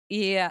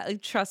 Yeah,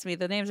 trust me,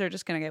 the names are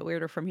just going to get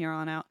weirder from here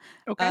on out.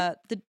 Okay.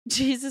 The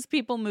Jesus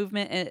People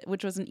Movement,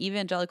 which was an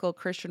evangelical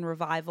Christian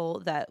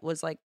revival that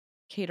was like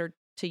catered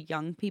to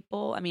young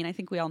people. I mean, I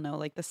think we all know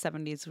like the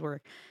 70s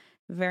were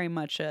very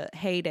much a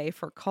heyday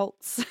for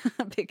cults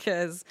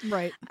because,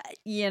 right,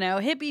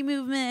 hippie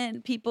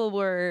movement, people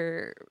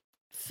were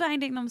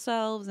finding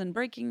themselves and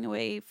breaking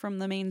away from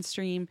the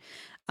mainstream.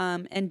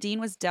 And Dean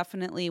was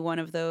definitely one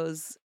of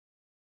those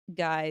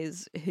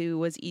guys who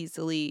was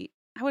I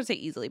wouldn't say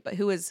easily, but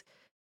who was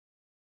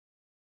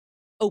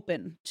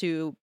open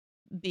to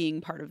being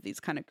part of these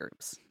kind of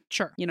groups.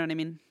 Sure. You know what I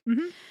mean?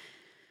 Mm-hmm.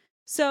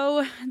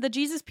 So the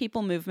Jesus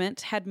People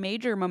movement had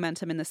major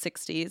momentum in the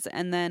 60s,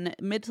 and then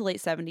mid to late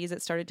 70s,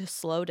 it started to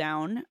slow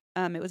down.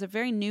 It was a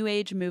very new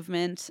age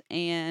movement,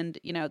 and,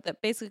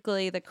 that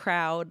basically the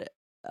crowd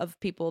of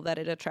people that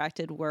it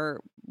attracted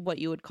were what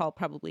you would call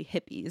probably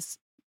hippies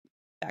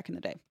back in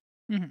the day.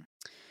 Mm-hmm.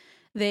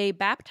 They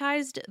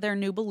baptized their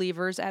new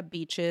believers at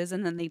beaches,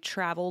 and then they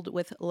traveled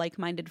with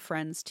like-minded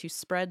friends to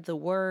spread the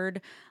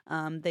word.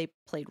 They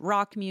played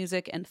rock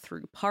music and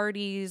threw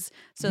parties.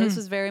 So this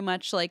was very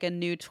much like a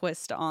new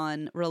twist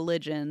on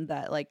religion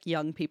that like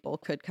young people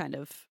could kind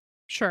of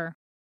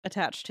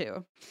attached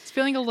to. It's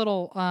feeling a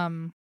little,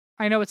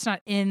 I know it's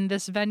not in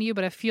this venue,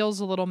 but it feels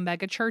a little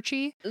mega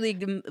churchy. Like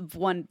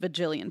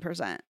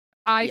 1,000,000,000%.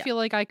 I feel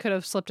like I could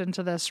have slipped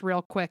into this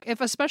real quick, if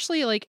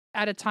especially like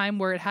at a time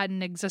where it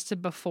hadn't existed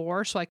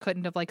before, so I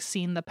couldn't have like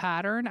seen the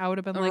pattern. I would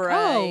have been like,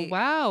 oh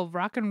wow,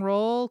 rock and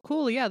roll,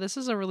 cool, yeah, this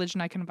is a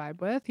religion I can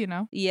vibe with, you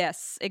know?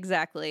 Yes,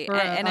 exactly. Or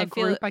and a I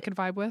feel group I could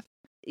vibe with.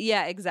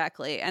 Yeah,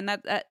 exactly. And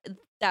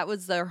that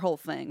was their whole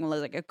thing, was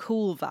like a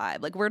cool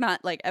vibe. Like we're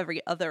not like every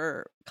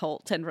other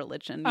cult and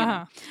religion, you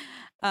know?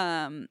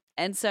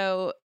 And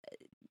so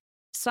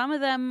some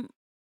of them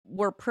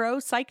were pro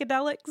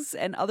psychedelics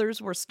and others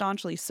were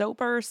staunchly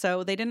sober,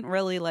 so they didn't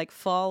really like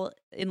fall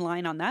in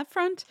line on that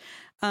front.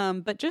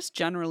 But just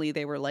generally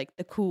they were like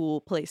the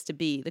cool place to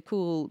be, the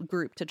cool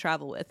group to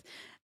travel with.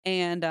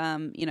 And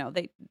you know,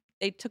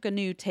 they took a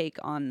new take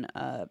on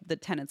the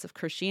tenets of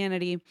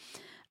Christianity.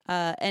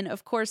 And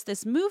of course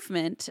this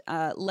movement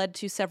led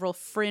to several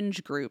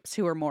fringe groups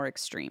who were more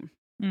extreme.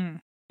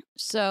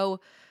 So,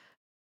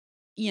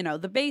 you know,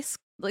 the base,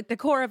 like the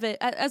core of it,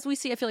 as we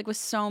see, I feel like with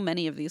so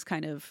many of these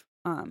kind of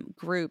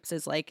groups,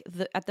 is like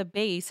at the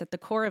base, at the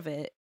core of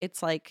it,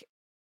 it's like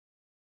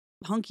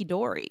hunky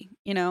dory,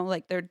 you know,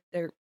 like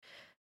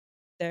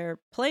they're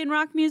playing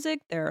rock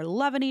music, they're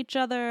loving each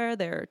other,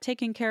 they're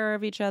taking care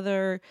of each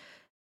other,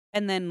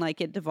 and then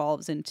like it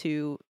devolves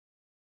into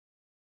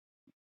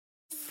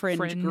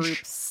fringe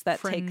groups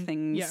that take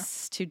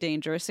things to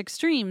dangerous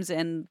extremes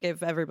and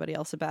give everybody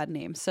else a bad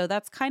name. So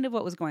that's kind of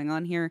what was going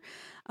on here.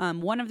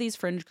 One of these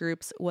fringe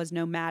groups was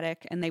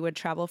nomadic, and they would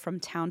travel from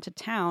town to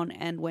town.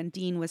 And when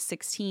Dean was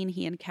 16,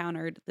 he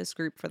encountered this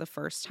group for the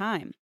first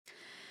time.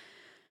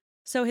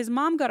 So his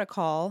mom got a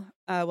call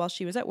while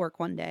she was at work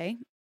one day,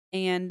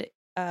 and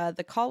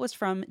the call was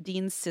from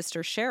Dean's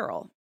sister,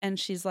 Cheryl. And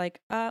she's like,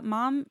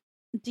 Mom,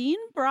 Dean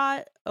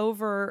brought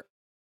over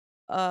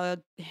a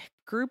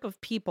group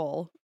of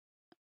people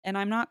and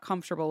I'm not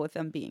comfortable with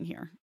them being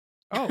here.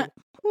 Oh,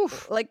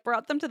 like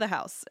brought them to the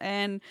house.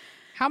 And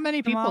how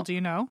many people do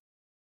you know?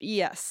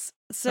 Yes.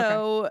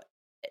 So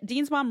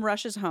Dean's mom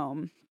rushes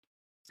home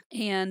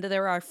and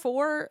there are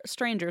 4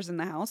 strangers in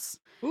the house.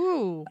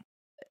 Ooh.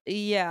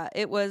 Yeah.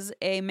 It was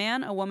a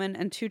man, a woman,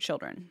 and 2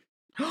 children.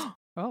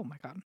 Oh my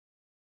God.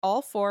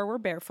 All 4 were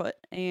barefoot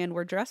and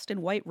were dressed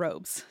in white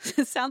robes.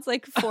 It sounds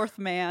like 4th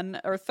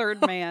man or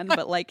 3rd man,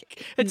 but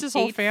like it's his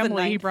whole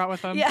family he brought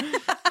with him. Yeah.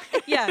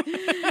 Yeah.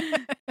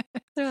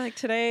 They're like,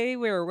 today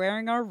we were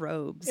wearing our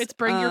robes. It's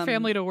bring your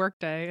family to work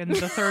day, and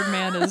the 3rd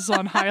man is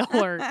on high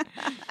alert.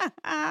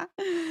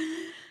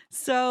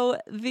 So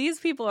these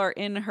people are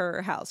in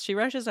her house. She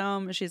rushes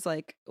home and she's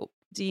like,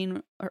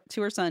 Dean,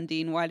 to her son,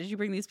 Dean, why did you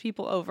bring these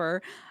people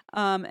over?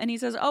 And he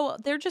says, oh,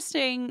 they're just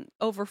staying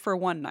over for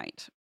one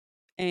night.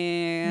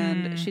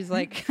 And she's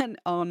like,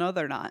 oh, no,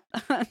 they're not.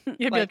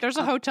 Yeah, like, there's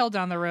a hotel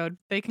down the road.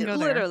 They can go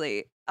there.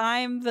 Literally,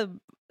 I'm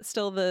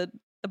still the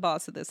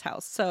boss of this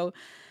house. So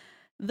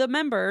the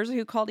members,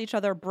 who called each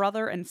other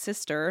brother and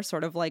sister,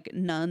 sort of like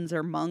nuns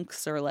or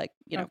monks or like,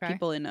 you know,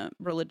 people in a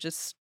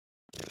religious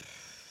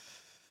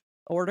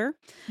order,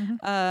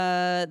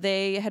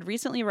 they had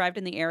recently arrived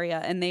in the area,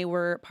 and they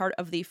were part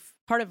of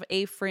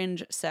a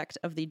fringe sect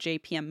of the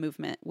JPM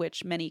movement,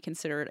 which many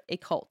considered a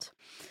cult.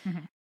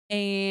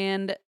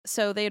 And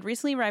so they had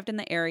recently arrived in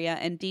the area,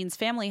 and Dean's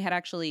family had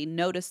actually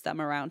noticed them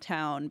around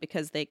town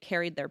because they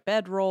carried their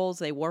bedrolls,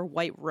 they wore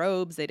white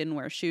robes, they didn't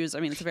wear shoes.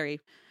 I mean, it's very...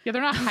 Yeah,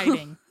 they're not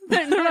hiding.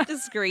 They're not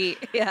discreet.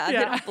 Yeah, they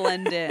don't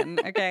blend in,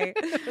 okay?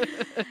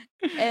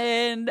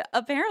 And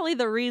apparently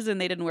the reason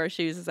they didn't wear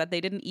shoes is that they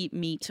didn't eat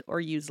meat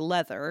or use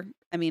leather.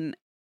 I mean,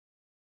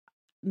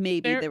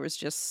 maybe there was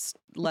just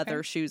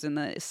leather shoes in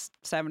the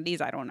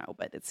 70s. I don't know,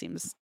 but it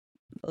seems...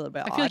 a little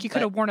bit. I feel like you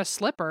could have worn a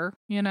slipper,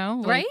 you know,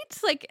 like, right?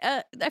 Like,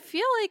 I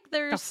feel like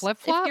there's a flip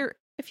flop.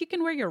 If you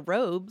can wear your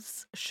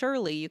robes,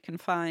 surely you can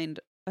find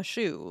a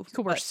shoe. You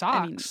could wear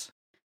socks. I mean,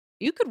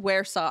 you could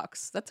wear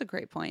socks. That's a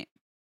great point.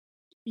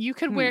 You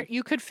could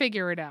you could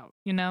figure it out,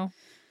 you know.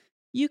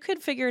 You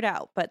could figure it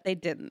out, but they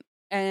didn't,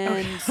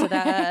 and so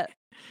that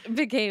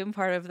became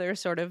part of their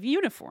sort of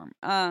uniform.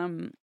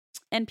 And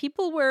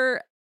people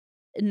were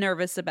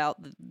nervous about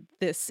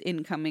this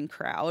incoming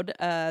crowd.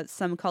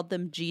 Some called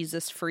them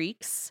Jesus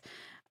freaks.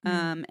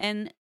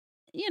 And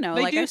you know,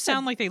 they like do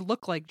sound like they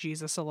look like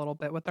Jesus a little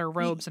bit with their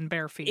robes and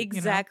bare feet.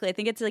 Exactly. You know? I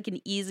think it's like an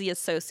easy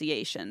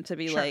association to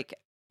be like,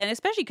 and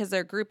especially because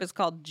their group is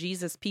called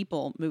Jesus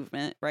People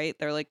Movement, right?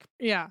 They're like,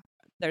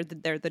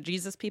 they're the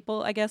Jesus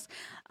people, I guess.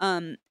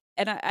 And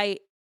I,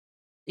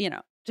 you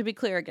know, to be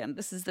clear again,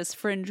 this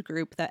fringe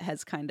group that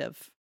has kind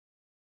of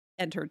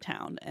entered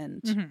town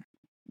and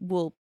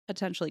will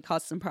potentially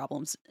cause some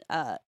problems.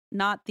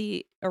 Not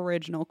the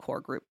original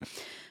core group.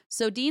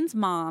 So Dean's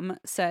mom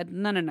said,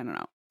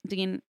 no.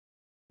 Dean,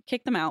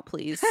 kick them out,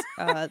 please.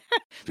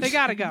 They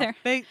gotta go.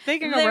 They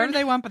can go wherever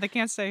they want, but they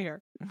can't stay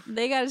here.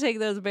 They got to take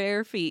those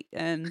bare feet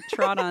and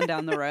trot on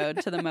down the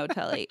road to the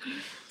Motel 8.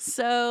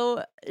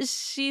 So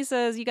she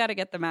says, you got to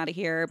get them out of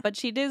here. But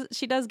she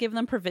does give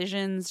them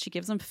provisions. She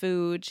gives them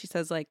food. She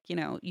says, like,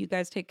 you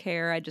guys take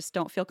care. I just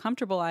don't feel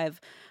comfortable. I have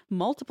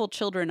multiple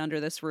children under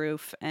this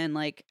roof, and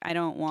like, I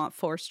don't want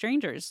 4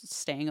 strangers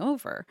staying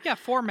over. Yeah,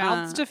 4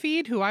 mouths to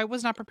feed who I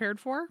was not prepared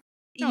for.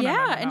 No.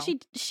 And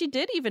she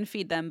did even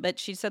feed them, but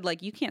she said,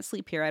 like, you can't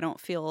sleep here. I don't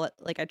feel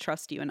like I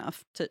trust you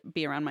enough to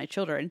be around my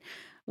children,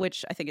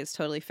 which I think is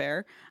totally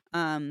fair,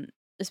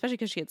 especially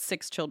because she had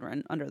 6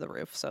 children under the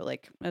roof. So,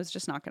 like, it was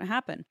just not going to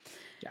happen.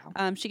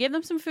 Yeah. She gave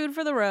them some food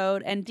for the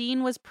road, and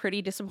Dean was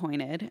pretty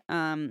disappointed.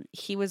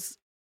 He was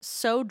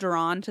so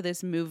drawn to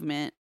this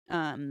movement.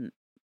 I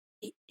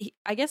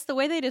guess the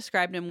way they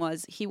described him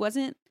was he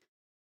wasn't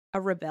a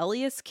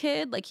rebellious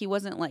kid. Like, he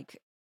wasn't, like,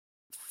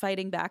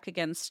 fighting back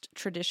against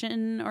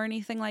tradition or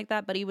anything like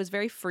that, but he was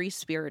very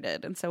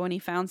free-spirited. And so when he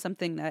found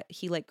something that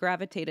he, like,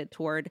 gravitated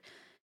toward,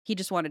 he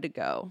just wanted to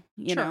go,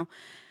 you know?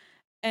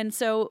 And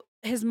so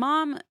his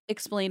mom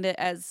explained it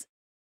as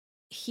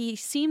he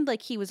seemed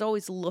like he was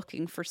always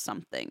looking for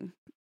something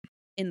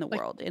in the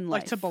world, in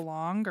life. Like to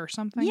belong or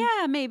something?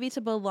 Yeah, maybe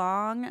to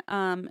belong.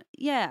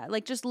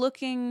 Like just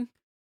looking,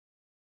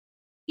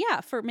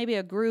 for maybe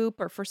a group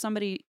or for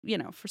somebody,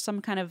 for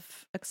some kind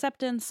of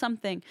acceptance,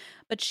 something.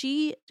 But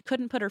she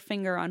couldn't put her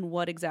finger on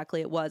what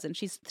exactly it was. And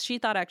she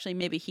thought actually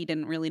maybe he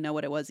didn't really know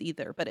what it was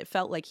either, but it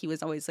felt like he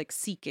was always like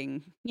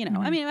seeking,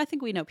 I mean, I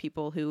think we know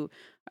people who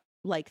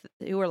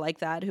are like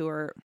that, who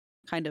are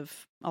kind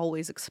of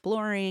always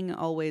exploring,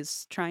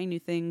 always trying new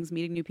things,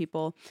 meeting new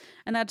people.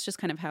 And that's just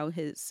kind of how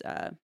his,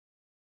 how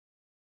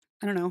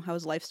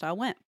his lifestyle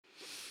went.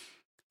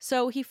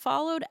 So he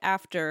followed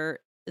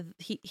after.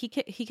 He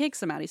kicks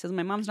them out. He says,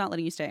 my mom's not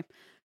letting you stay.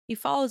 He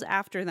follows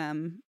after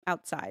them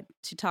outside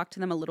to talk to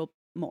them a little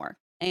more.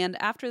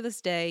 And after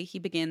this day, he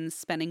begins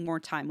spending more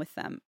time with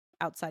them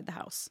outside the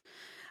house.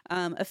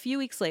 A few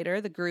weeks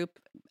later, the group,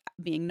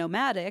 being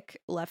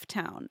nomadic, left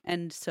town,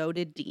 and so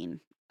did Dean.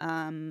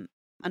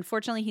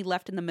 Unfortunately, he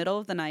left in the middle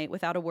of the night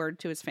without a word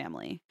to his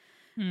family.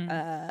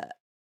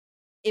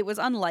 It was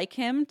unlike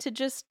him to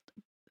just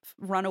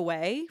run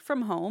away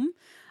from home.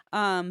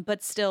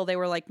 But still, they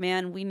were like,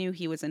 man, we knew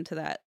he was into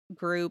that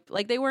group.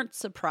 Like, they weren't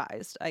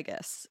surprised, I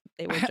guess.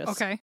 They were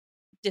just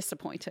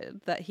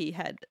disappointed that he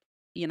had,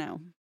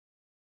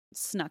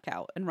 snuck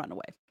out and run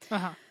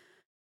away.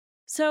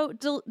 So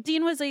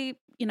Dean was a,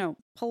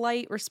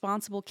 polite,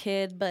 responsible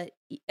kid,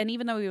 and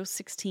even though he was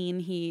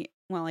 16,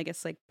 I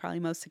guess like probably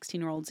most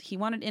 16-year-olds, he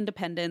wanted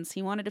independence.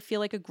 He wanted to feel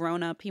like a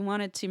grown-up. He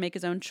wanted to make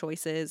his own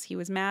choices. He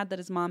was mad that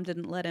his mom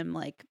didn't let him,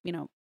 like,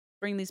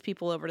 bring these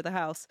people over to the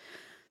house.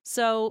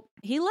 So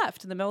he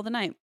left in the middle of the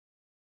night.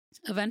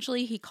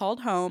 Eventually, he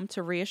called home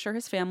to reassure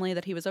his family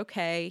that he was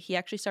okay. He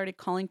actually started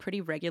calling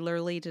pretty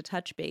regularly to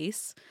touch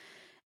base.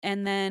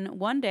 And then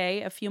one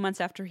day, a few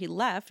months after he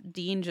left,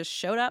 Dean just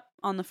showed up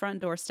on the front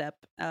doorstep.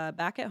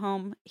 Back at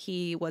home,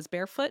 he was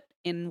barefoot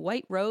in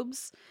white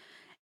robes,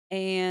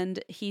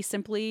 and he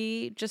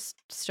simply just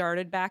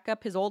started back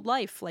up his old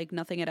life like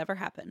nothing had ever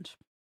happened.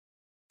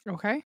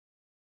 Okay.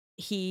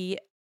 He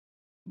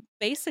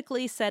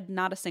basically said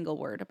not a single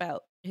word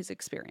about his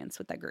experience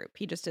with that group.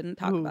 He just didn't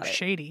talk about it.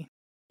 Shady.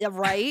 Yeah,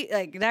 right?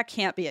 Like, that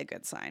can't be a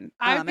good sign.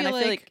 I feel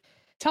like,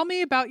 tell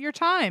me about your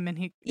time. And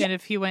and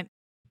if he went,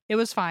 it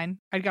was fine,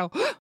 I'd go,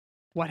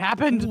 what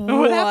happened?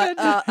 What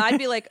happened? I'd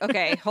be like,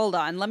 okay, hold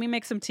on. Let me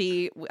make some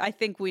tea. I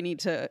think we need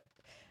to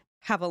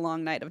have a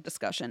long night of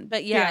discussion.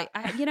 But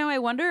I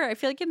wonder, I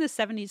feel like in the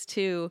 70s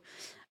too,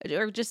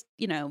 or just,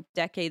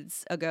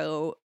 decades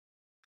ago,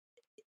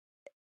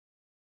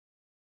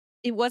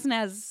 it wasn't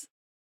as,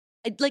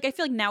 like, I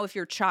feel like now if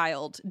your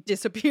child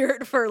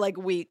disappeared for like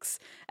weeks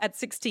at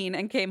 16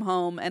 and came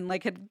home and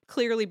like had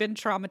clearly been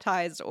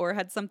traumatized or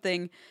had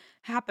something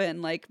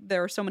happen, like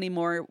there are so many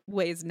more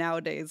ways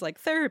nowadays, like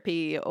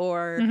therapy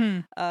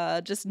or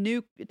just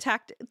new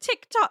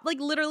TikTok, like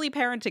literally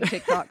parenting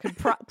TikTok. Could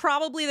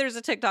probably there's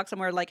a TikTok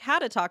somewhere like how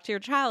to talk to your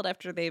child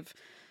after they've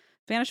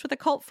vanished with a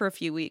cult for a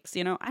few weeks.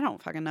 I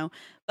don't fucking know.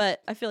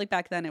 But I feel like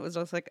back then it was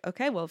just like,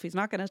 okay, well, if he's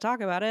not going to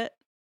talk about it,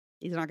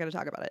 he's not going to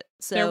talk about it.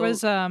 So there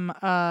was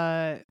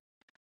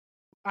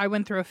I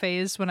went through a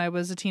phase when I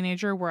was a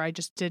teenager where I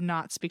just did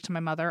not speak to my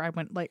mother. I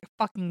went like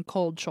fucking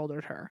cold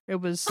shouldered her. It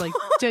was like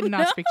did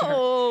not speak to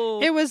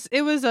her. It was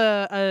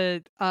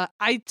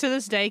I to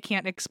this day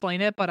can't explain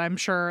it, but I'm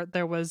sure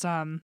there was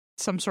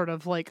some sort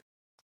of like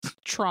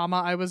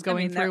trauma I was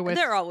going through with.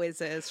 There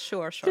always is.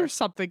 Sure. There's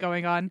something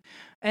going on.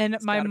 And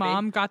my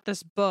mom got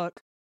this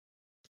book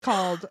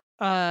called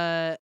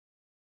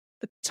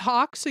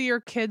talk so your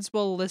kids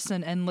will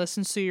listen and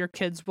listen so your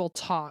kids will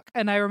talk.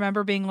 And I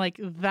remember being like,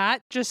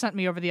 that just sent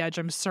me over the edge.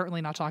 I'm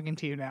certainly not talking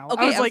to you now.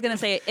 Okay, I was going to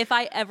say, if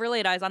I ever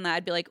laid eyes on that,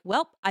 I'd be like,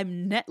 well,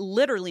 I'm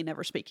literally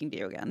never speaking to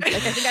you again. Like, I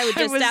think I would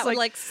just, would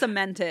like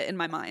cement it in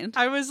my mind.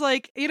 I was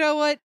like, you know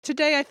what?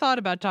 Today I thought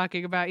about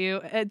talking to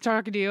you,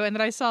 and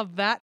then I saw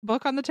that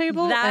book on the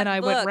table, and I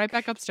went right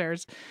back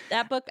upstairs.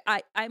 That book,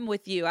 I'm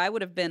with you. I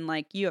would have been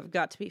like, you have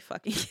got to be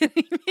fucking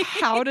kidding me.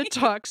 How to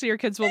talk so your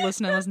kids will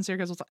listen and listen so your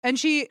kids will talk. And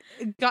she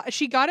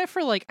got it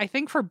for like, I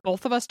think for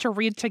both of us to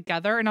read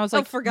together. And I was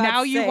like, for God's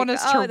now sake. you want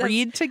us to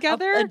read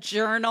together? A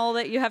journal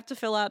that you have to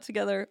fill out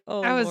together.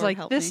 Oh, I was Lord,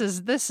 like, this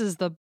is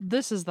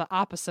the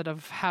opposite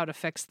of how to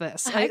fix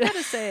this. I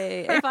gotta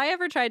say, if I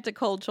ever tried to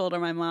cold shoulder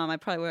my mom, I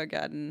probably would have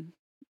gotten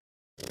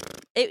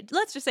it.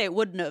 Let's just say it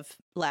wouldn't have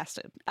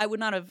lasted. It would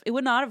not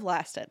have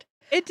lasted.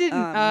 It didn't.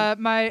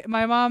 My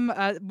mom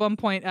at one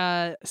point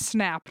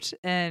snapped,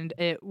 and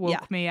it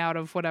woke me out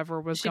of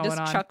whatever was going on. She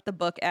just chucked the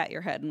book at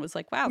your head and was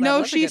like, "Wow."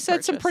 No, she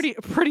said some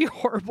pretty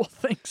horrible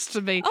things to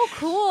me. Oh,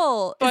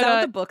 cool. Is that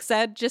what the book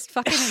said? Just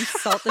fucking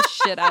insult the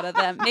shit out of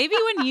them. Maybe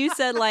when you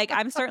said like,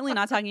 "I'm certainly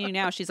not talking to you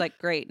now," she's like,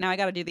 "Great, now I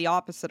got to do the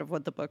opposit of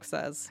what the book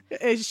says."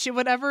 She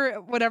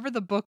whatever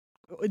the book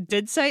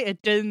did say,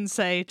 it didn't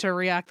say to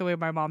react the way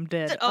my mom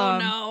did. Oh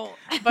no!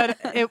 But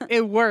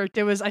it worked.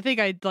 It was. I think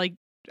I like.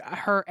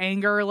 Her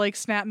anger like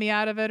snapped me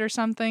out of it or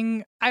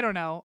something. I don't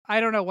know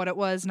what it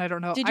was, and I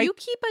don't know. Did you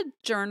keep a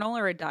journal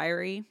or a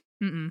diary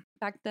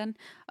back then?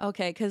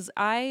 Okay, because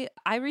I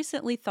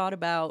recently thought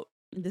about,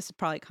 this is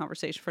probably a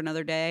conversation for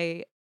another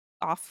day.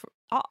 Off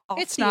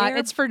it's not.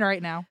 It's for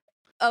right now.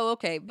 Oh,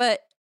 okay, but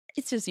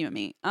it's just you and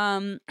me.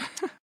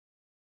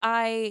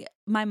 My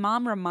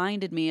mom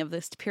reminded me of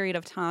this period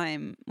of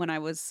time when I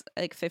was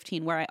like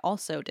 15 where I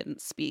also didn't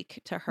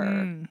speak to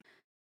her.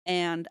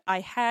 And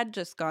I had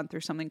just gone through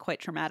something quite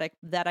traumatic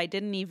that I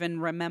didn't even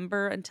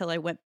remember until I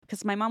went,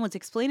 because my mom was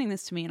explaining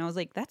this to me and I was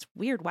like, that's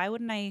weird. Why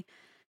wouldn't I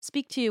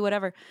speak to you?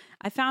 Whatever.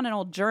 I found an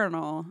old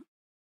journal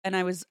and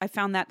I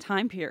found that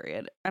time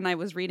period and I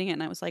was reading it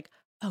and I was like,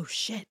 oh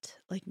shit.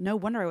 Like, no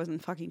wonder I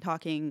wasn't fucking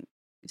talking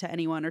to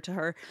anyone or to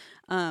her.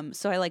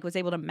 So I like was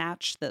able to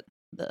match the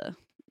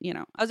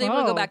I was able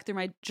to go back through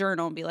my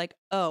journal and be like,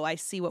 oh, I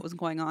see what was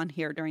going on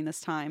here during this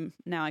time.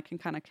 Now I can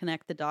kind of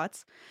connect the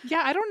dots.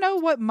 Yeah, I don't know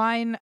what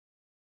mine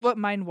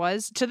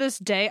was. To this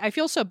day, I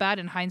feel so bad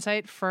in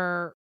hindsight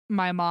for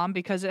my mom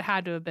because it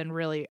had to have been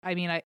really, I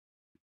mean,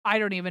 I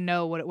don't even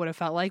know what it would have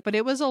felt like, but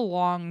it was a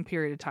long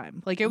period of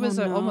time. Like it was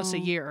almost a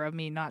year of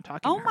me not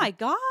talking to her. Oh my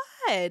God.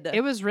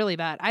 It was really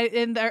bad.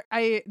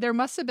 There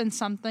must have been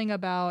something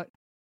about,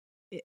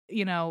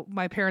 you know,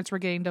 my parents were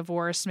getting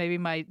divorced. Maybe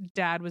my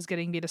dad was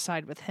getting me to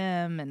side with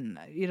him, and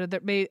you know,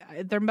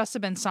 there must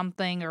have been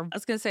something. Or I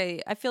was gonna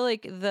say, I feel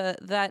like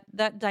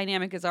that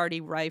dynamic is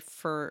already rife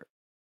for,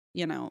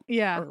 you know.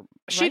 Yeah,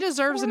 she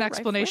deserves an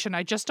explanation.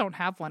 I just don't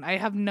have one. I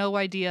have no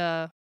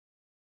idea.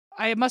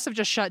 I must have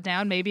just shut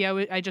down. Maybe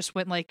I just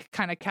went like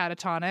kind of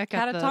catatonic.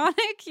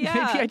 Yeah.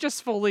 Maybe I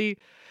just fully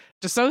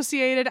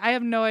dissociated. I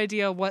have no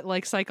idea what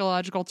like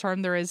psychological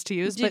term there is to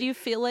use. Did you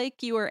feel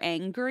like you were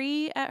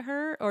angry at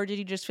her, or did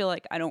you just feel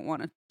like I don't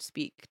want to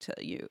speak to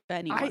you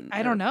anyone?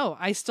 I don't know.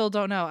 I still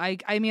don't know.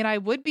 I mean, I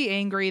would be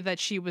angry that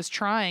she was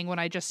trying when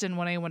I just didn't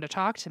want anyone to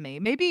talk to me.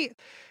 Maybe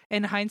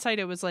in hindsight,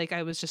 it was like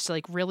I was just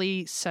like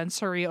really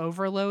sensory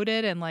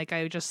overloaded and like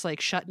I just like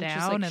shut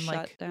down and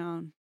like shut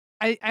down.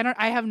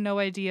 I have no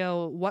idea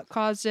what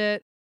caused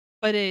it,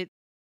 but it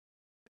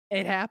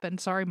happened.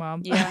 Sorry,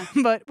 Mom. Yeah.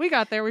 But we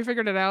got there. We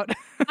figured it out.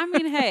 I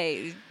mean,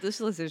 hey,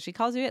 listen, she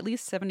calls you at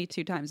least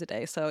 72 times a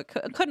day, so it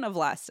couldn't have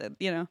lasted,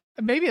 you know?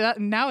 Maybe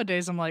that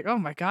nowadays I'm like, oh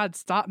my God,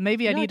 stop.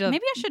 Maybe I need to.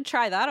 Maybe I should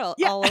try that all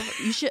over.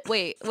 You should.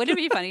 Wait, wouldn't it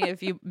be funny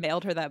if you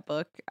mailed her that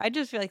book? I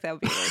just feel like that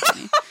would be really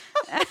funny.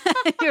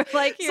 You're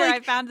like, here,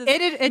 I found this.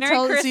 It Merry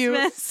tells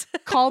Christmas. you,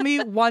 call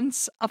me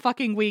once a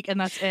fucking week and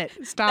that's it.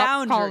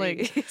 Stop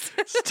calling.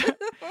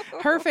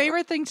 Her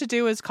favorite thing to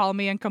do is call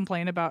me and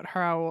complain about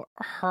how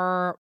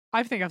her.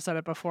 I think I've said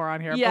it before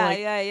on here. Yeah, but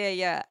like,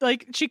 yeah.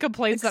 Like she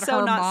complains that so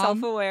her not mom.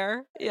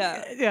 self-aware.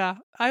 Yeah. Yeah.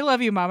 I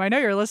love you, Mom. I know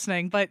you're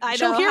listening, but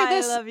she'll hear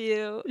this. I love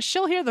you.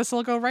 She'll hear this.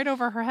 It'll go right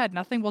over her head.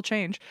 Nothing will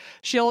change.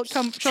 She'll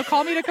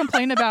call me to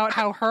complain about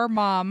how her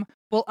mom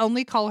will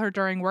only call her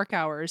during work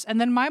hours. And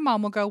then my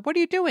mom will go, what are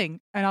you doing?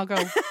 And I'll go,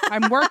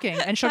 I'm working.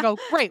 And she'll go,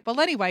 great. Well,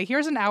 anyway,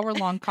 here's an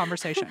hour-long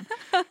conversation.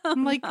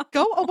 I'm like,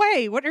 go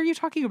away. What are you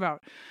talking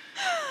about?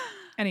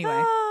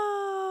 Anyway.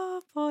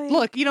 Boy.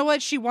 Look, you know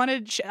what? She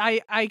wanted.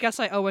 I guess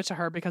I owe it to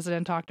her because I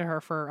didn't talk to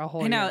her for a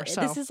whole year. So.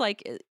 This is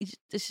like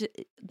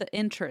the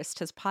interest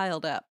has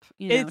piled up.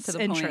 You know, it's to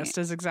the interest point.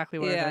 Is exactly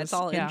what it is. Yeah, it's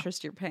all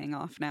interest you're paying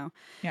off now.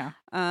 Yeah.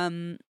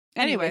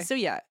 Anyway, so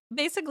yeah,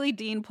 basically,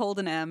 Dean pulled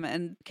an M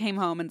and came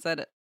home and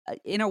said,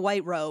 in a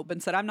white robe,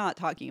 and said, I'm not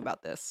talking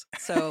about this.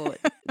 So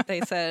they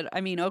said, I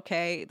mean,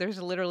 okay,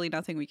 there's literally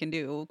nothing we can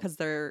do because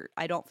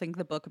I don't think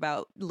the book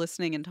about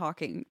listening and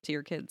talking to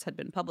your kids had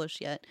been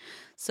published yet.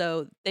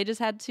 So they just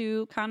had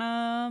to kind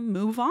of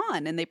move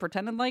on and they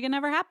pretended like it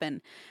never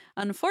happened.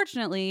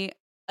 Unfortunately,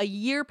 a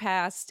year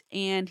passed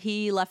and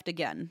he left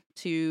again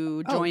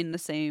to join the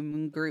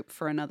same group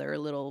for another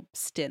little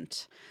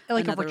stint.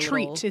 Like a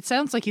retreat. It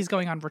sounds like he's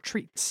going on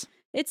retreats.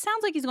 It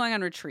sounds like he's going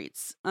on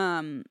retreats.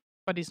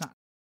 But he's not.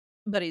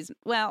 But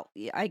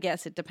I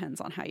guess it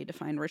depends on how you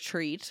define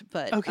retreat.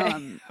 But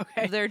okay.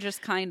 They're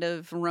just kind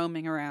of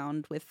roaming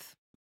around with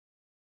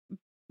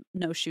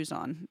no shoes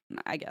on,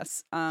 I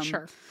guess.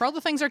 Sure. For all the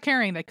things they're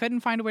carrying, they couldn't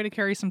find a way to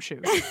carry some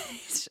shoes.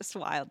 It's just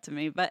wild to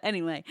me. But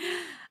anyway,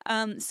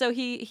 so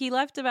he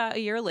left about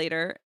a year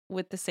later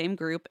with the same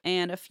group.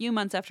 And a few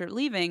months after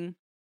leaving,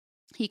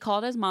 he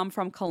called his mom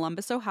from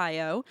Columbus,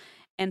 Ohio,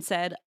 and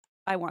said,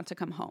 "I want to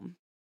come home."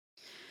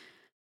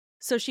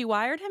 So she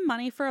wired him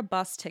money for a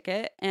bus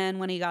ticket, and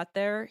when he got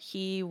there,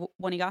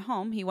 when he got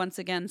home, he once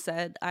again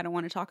said, "I don't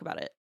want to talk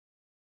about it,"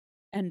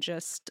 and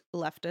just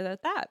left it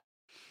at that.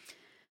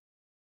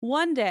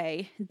 One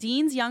day,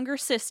 Dean's younger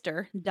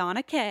sister,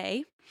 Donna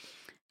Kay,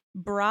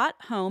 brought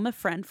home a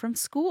friend from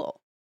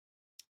school.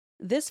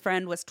 This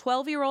friend was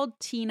 12-year-old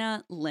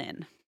Tina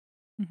Lynn.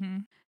 Mm-hmm.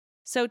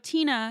 So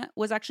Tina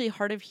was actually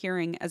hard of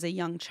hearing as a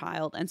young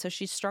child, and so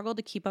she struggled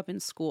to keep up in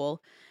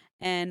school.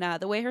 And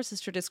the way her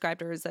sister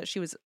described her is that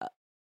she was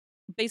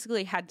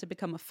basically had to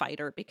become a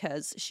fighter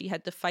because she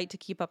had to fight to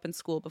keep up in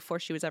school before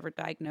she was ever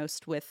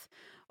diagnosed with,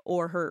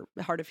 or her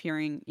hard of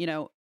hearing,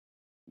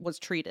 was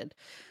treated.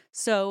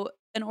 So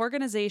an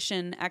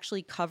organization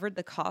actually covered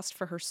the cost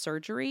for her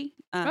surgery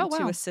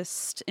to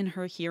assist in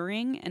her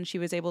hearing, and she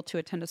was able to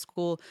attend a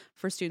school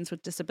for students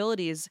with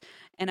disabilities.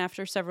 And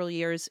after several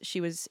years,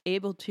 she was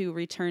able to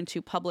return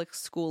to public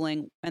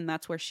schooling, and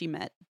that's where she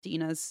met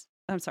Dean's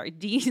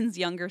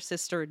younger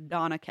sister,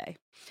 Donna Kay.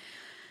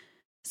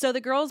 So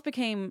the girls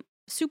became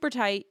super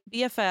tight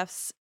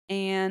BFFs,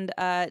 and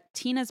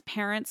Tina's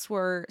parents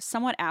were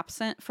somewhat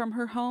absent from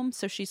her home,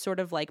 so she sort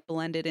of like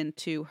blended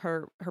into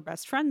her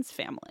best friend's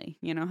family.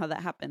 You know how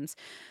that happens.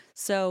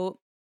 So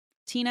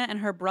Tina and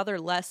her brother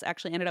Les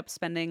actually ended up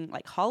spending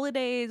like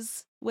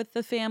holidays with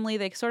the family.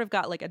 They sort of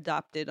got like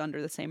adopted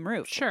under the same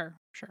roof. Sure.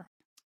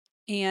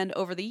 And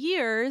over the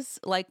years,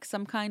 like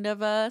some kind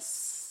of a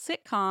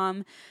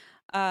sitcom,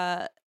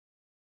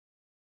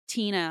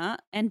 Tina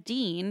and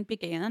Dean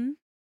began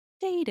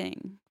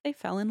dating. They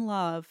fell in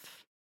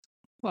love.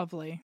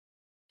 Lovely.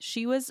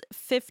 She was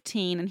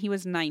 15 and he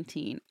was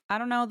 19. I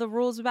don't know the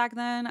rules back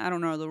then. I don't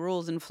know the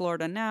rules in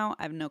Florida now.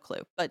 I have no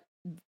clue. But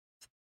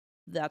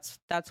that's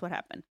what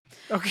happened.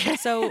 Okay.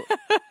 So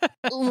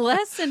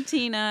Les and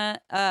Tina,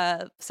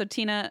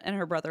 Tina and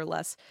her brother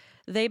Les,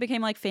 they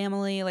became like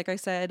family, like I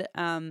said.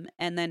 And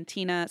then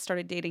Tina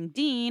started dating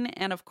Dean.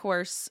 And of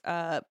course,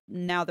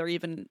 now they're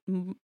even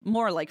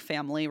more like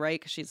family,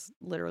 right? Because she's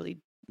literally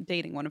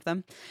dating one of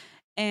them.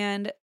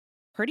 And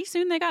pretty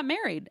soon they got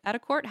married at a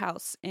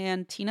courthouse.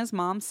 And Tina's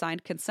mom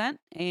signed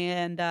consent.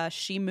 And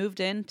she moved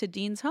into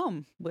Dean's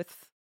home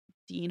with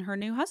Dean, her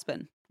new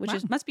husband, which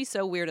must be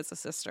so weird as a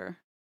sister.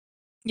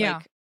 Yeah.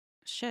 Like,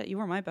 shit, you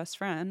were my best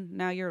friend.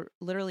 Now you're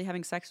literally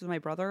having sex with my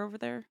brother over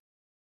there?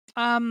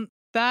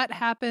 That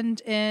happened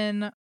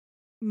in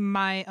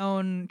my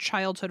own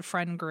childhood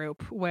friend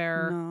group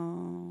where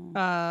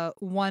a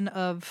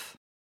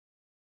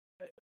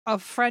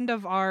friend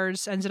of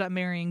ours ended up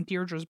marrying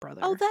Deirdre's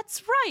brother. Oh,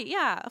 that's right.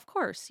 Yeah, of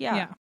course.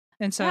 Yeah.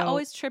 And so that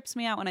always trips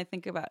me out when I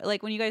think about it.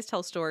 Like when you guys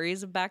tell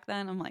stories of back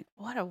then, I'm like,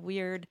 what a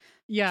weird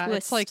twist.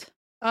 It's like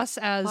us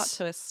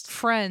as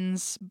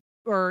friends,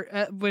 or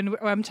when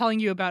I'm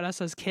telling you about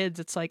us as kids,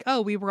 it's like,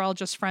 oh, we were all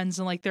just friends,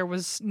 and like there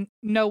was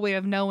no way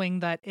of knowing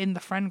that in the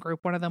friend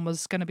group one of them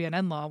was going to be an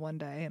in-law one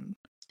day. And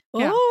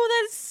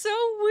oh, that's so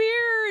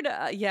weird.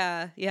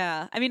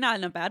 Yeah. I mean, not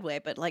in a bad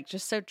way, but like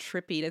just so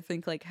trippy to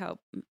think like how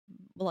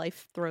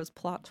life throws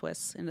plot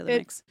twists into the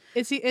mix.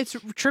 It's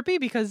trippy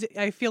because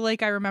I feel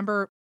like I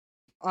remember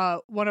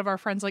one of our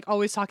friends like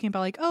always talking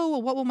about like, oh,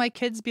 well, what will my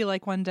kids be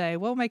like one day?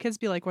 What will my kids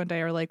be like one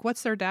day? Or like,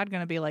 what's their dad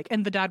going to be like?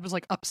 And the dad was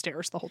like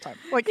upstairs the whole time.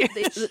 Like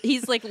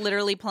he's like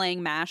literally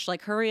playing MASH,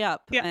 like hurry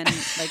up and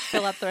like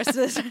fill up the rest of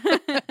this.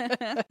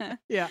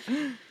 Yeah.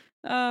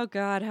 Oh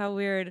God, how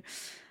weird.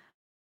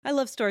 I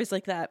love stories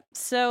like that.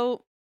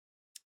 So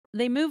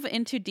they move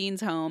into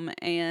Dean's home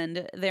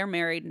and they're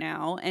married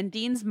now. And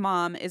Dean's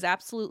mom is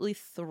absolutely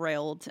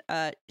thrilled.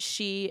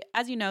 She,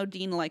 as you know,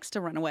 Dean likes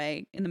to run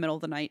away in the middle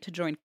of the night to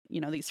join,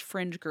 these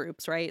fringe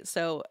groups, right?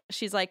 So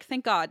she's like,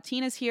 thank God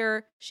Tina's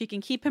here. She can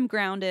keep him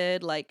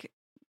grounded. Like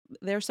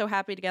they're so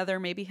happy together.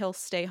 Maybe he'll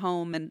stay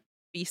home and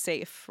be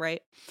safe,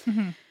 right?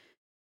 Mm-hmm.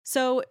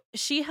 So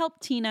she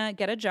helped Tina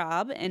get a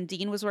job, and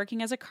Dean was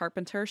working as a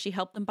carpenter. She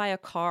helped them buy a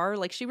car.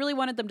 Like she really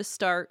wanted them to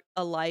start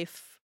a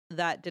life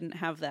that didn't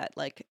have that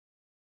like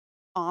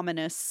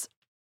ominous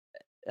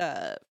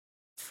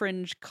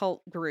fringe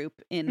cult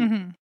group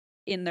in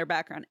their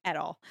background at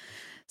all.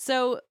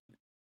 So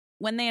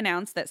when they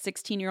announced that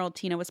 16-year-old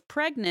Tina was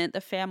pregnant, the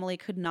family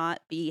could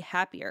not be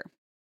happier,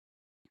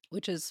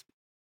 which is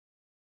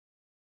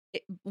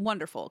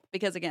wonderful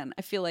because again,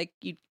 I feel like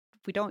you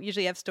we don't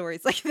usually have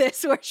stories like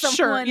this where someone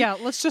sure, yeah,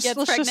 let's just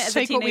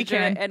take what we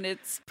can, and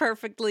it's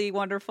perfectly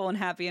wonderful and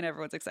happy and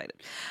everyone's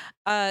excited.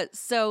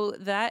 So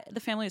that the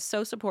family is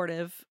so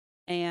supportive,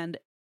 and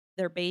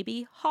their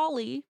baby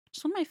Holly, which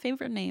is one of my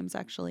favorite names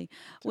actually,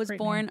 was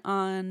born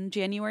on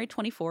January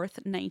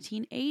 24th,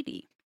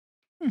 1980.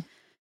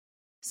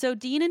 So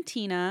Dean and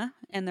Tina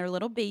and their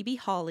little baby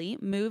Holly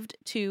moved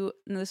to,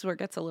 and this is where it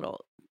gets a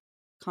little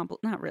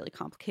not really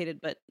complicated,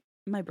 but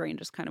my brain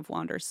just kind of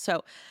wanders.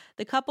 So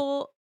the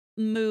couple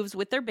moves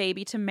with their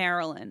baby to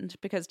Maryland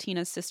because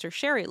Tina's sister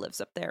Sherry lives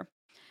up there.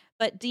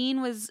 But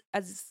Dean was,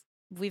 as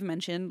we've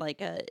mentioned,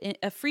 like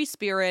a free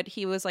spirit.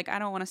 He was like, I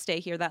don't want to stay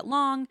here that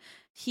long.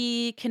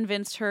 He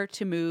convinced her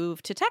to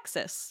move to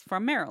Texas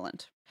from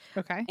Maryland.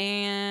 Okay.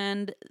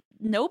 And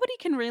nobody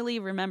can really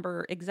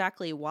remember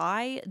exactly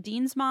why.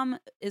 Dean's mom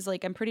is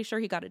like, I'm pretty sure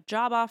he got a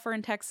job offer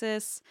in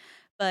Texas.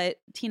 But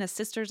Tina's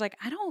sister's like,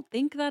 I don't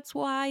think that's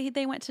why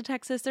they went to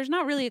Texas. There's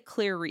not really a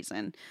clear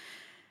reason.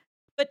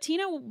 But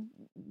Tina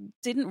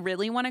didn't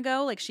really want to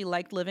go. Like, she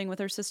liked living with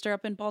her sister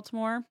up in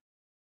Baltimore.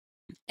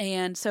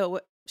 And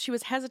so she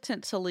was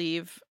hesitant to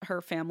leave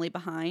her family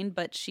behind,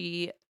 but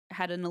she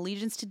had an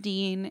allegiance to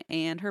Dean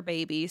and her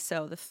baby.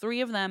 So the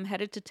three of them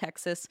headed to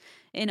Texas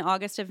in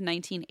August of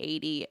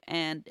 1980,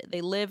 and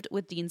they lived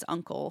with Dean's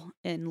uncle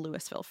in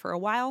Louisville for a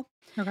while.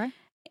 Okay.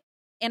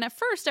 And at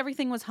first,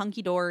 everything was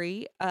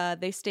hunky-dory.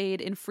 They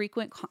stayed in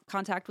frequent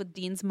contact with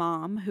Dean's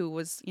mom, who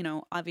was,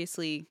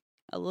 obviously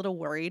a little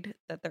worried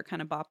that they're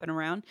kind of bopping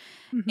around.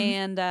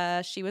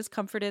 And she was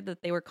comforted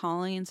that they were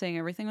calling and saying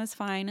everything was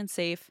fine and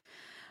safe.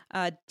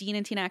 Dean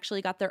and Tina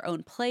actually got their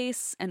own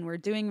place and were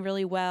doing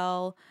really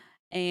well.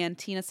 And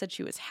Tina said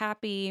she was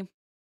happy.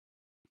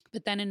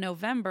 But then in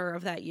November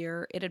of that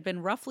year, it had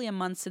been roughly a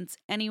month since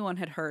anyone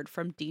had heard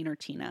from Dean or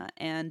Tina,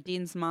 and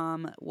Dean's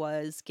mom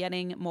was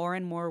getting more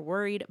and more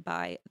worried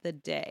by the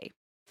day.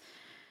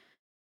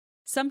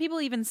 Some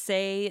people even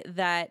say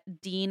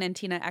that Dean and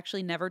Tina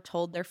actually never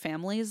told their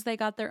families they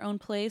got their own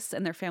place,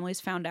 and their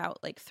families found out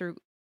like through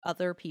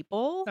other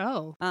people.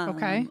 Oh,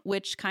 okay.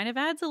 Which kind of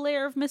adds a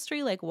layer of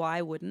mystery. Like,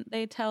 why wouldn't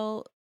they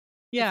tell?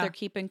 Yeah. If they're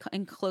keeping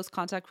in close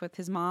contact with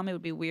his mom, it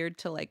would be weird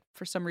to, like,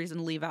 for some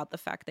reason leave out the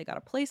fact they got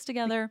a place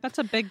together. That's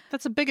a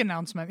big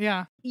announcement.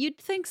 Yeah. You'd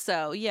think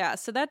so. Yeah.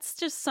 So that's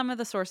just some of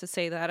the sources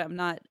say that. I'm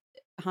not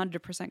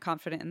 100%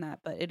 confident in that,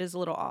 but it is a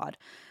little odd.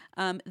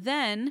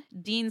 Then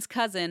Dean's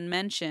cousin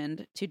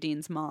mentioned to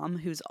Dean's mom,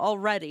 who's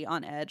already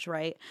on edge,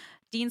 right?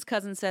 Dean's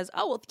cousin says,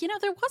 oh, well,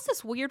 there was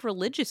this weird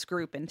religious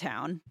group in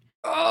town.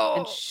 Oh.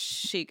 And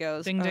she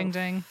goes, ding, ding,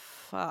 ding.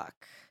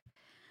 Fuck.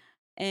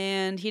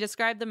 And he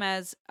described them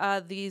as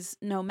these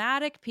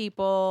nomadic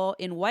people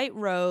in white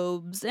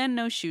robes and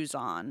no shoes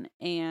on.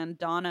 And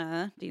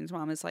Donna, Dean's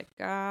mom, is like,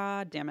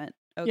 God damn it.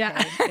 Okay,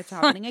 yeah. It's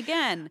happening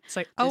again. It's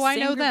like, oh, I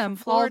know them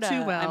Florida, all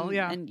too well.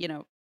 Yeah. And,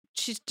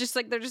 she's just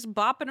like, they're just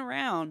bopping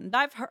around.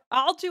 I've heard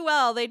all too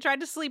well. They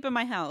tried to sleep in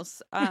my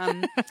house.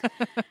 And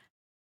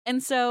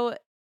so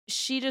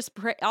she just,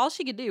 all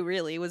she could do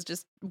really was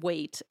just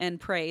wait and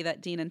pray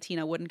that Dean and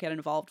Tina wouldn't get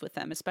involved with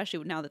them,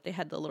 especially now that they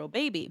had the little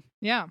baby.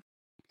 Yeah.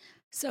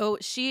 So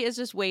she is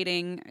just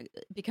waiting,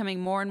 becoming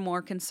more and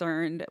more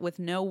concerned with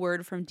no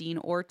word from Dean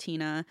or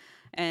Tina,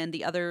 and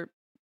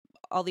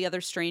all the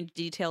other strange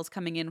details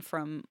coming in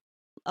from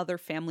other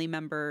family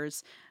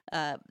members.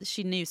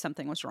 She knew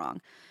something was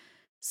wrong.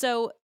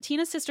 So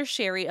Tina's sister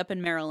Sherry up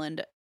in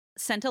Maryland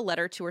sent a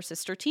letter to her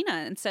sister Tina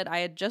and said, I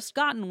had just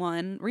gotten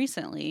one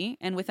recently,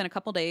 and within a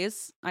couple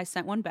days I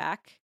sent one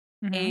back,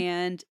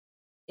 and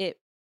it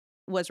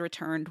was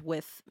returned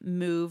with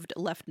moved,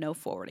 left no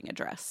forwarding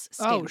address.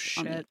 Oh,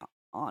 shit. On the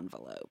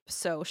envelope.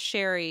 So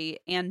Sherry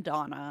and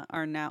Donna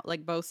are now,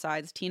 like, both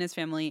sides, Tina's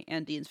family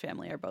and Dean's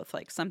family are both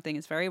like, something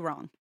is very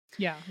wrong.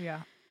 Yeah,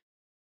 yeah.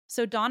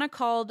 So Donna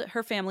called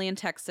her family in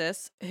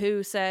Texas,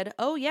 who said,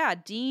 oh yeah,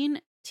 Dean,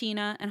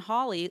 Tina, and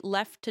Holly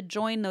left to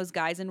join those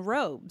guys in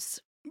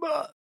robes.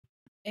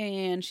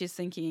 And she's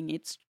thinking,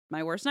 it's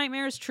my worst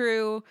nightmare is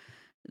true.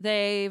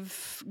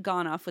 They've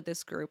gone off with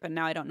this group, and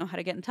now I don't know how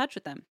to get in touch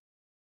with them.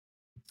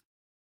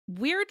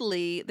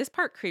 Weirdly, this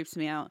part creeps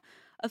me out.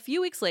 A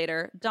few weeks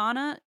later,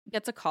 Donna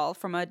gets a call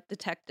from a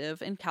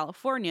detective in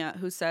California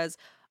who says,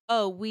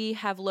 oh, we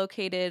have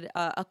located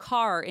a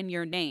car in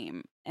your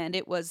name. And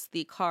it was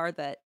the car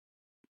that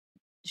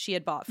she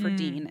had bought for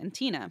Dean and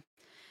Tina.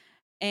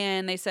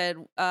 And they said,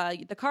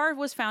 the car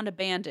was found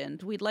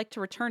abandoned. We'd like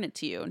to return it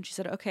to you. And she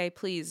said, okay,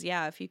 please,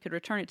 yeah, if you could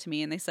return it to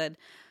me. And they said,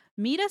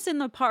 meet us in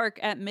the park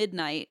at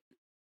midnight.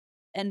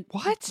 And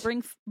what?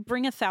 Bring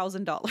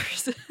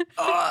 $1,000.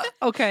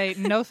 Okay,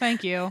 no,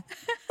 thank you.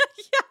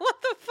 Yeah, what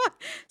the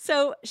fuck?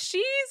 So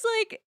she's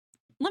like,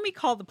 let me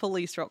call the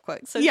police real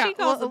quick. So she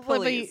calls the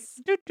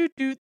police.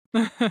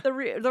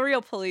 The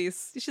real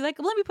police. She's like,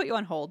 let me put you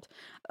on hold.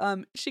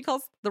 She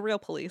calls the real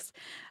police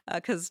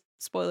because,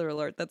 spoiler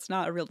alert, that's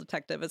not a real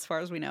detective as far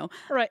as we know.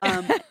 Right.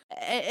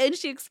 And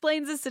she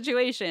explains the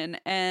situation,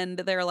 and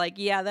they're like,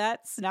 yeah,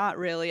 that's not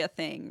really a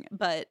thing.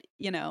 But,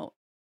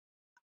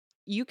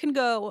 you can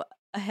go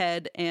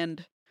ahead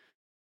and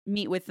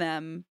meet with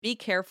them. Be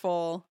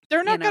careful.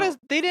 They're not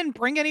they didn't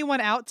bring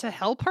anyone out to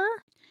help her?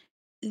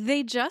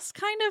 They just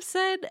kind of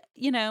said,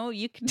 you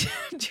can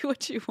do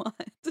what you want.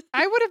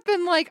 I would have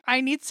been like, I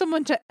need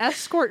someone to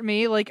escort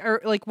me. Like,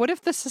 or like, what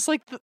if this is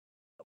like,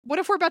 what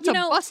if we're about to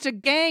bust a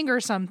gang or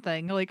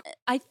something? Like,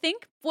 I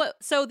think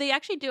so they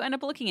actually do end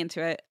up looking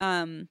into it.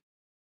 I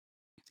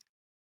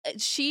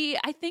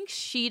think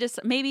she just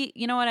maybe,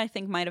 what I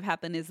think might have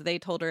happened is they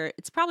told her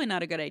it's probably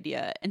not a good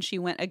idea, and she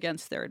went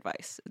against their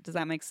advice. Does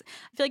that make sense?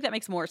 I feel like that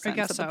makes more sense. I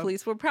guess so. The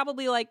police were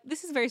probably like,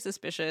 this is very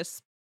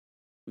suspicious.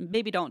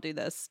 Maybe don't do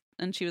this.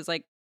 And she was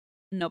like,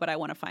 no, but I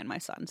want to find my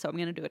son, so I'm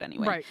going to do it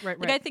anyway. Right.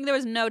 Like, I think there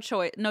was no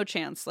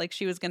chance. Like,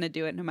 she was going to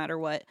do it no matter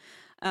what.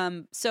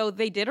 So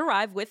they did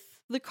arrive with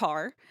the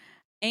car,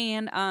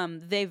 and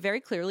they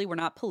very clearly were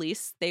not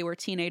police. They were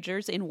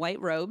teenagers in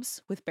white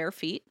robes with bare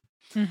feet.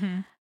 Mm-hmm.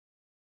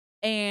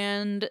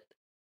 And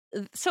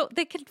so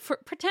they can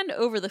pretend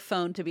over the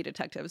phone to be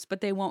detectives,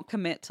 but they won't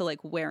commit to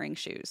like wearing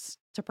shoes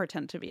to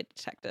pretend to be a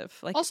detective.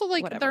 Like, also,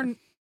 like, whatever. they're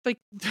like,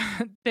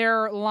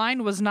 their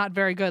line was not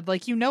very good.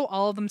 Like,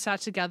 all of them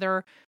sat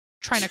together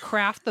trying to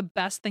craft the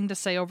best thing to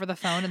say over the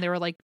phone, and they were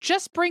like,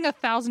 just bring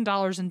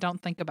 $1,000 and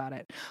don't think about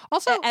it.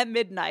 Also, at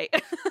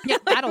midnight. Yeah,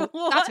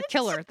 that's a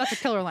killer. That's a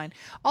killer line.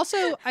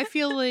 Also, I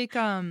feel like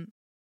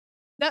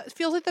that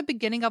feels like the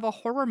beginning of a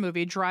horror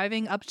movie,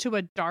 driving up to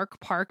a dark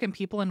park and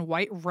people in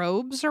white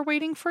robes are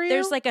waiting for you.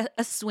 There's like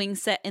a swing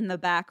set in the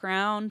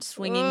background,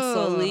 swinging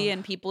slowly,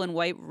 and people in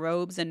white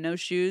robes and no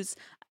shoes.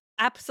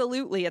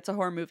 Absolutely, it's a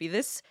horror movie.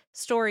 This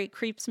story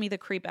creeps me the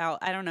creep out.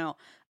 I don't know.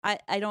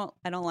 I don't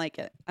like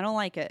it. I don't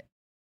like it.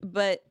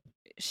 But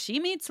she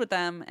meets with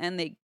them, and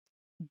they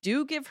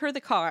do give her the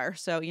car.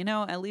 So,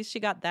 at least she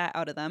got that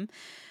out of them.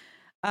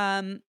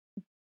 Then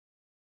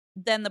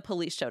the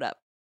police showed up.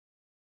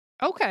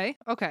 Okay.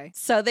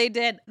 So they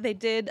did.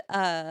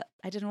 I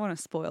didn't want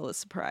to spoil the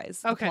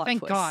surprise. Okay,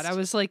 thank God. I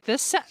was like,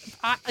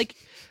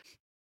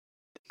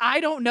 I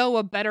don't know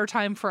a better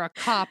time for a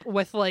cop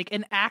with like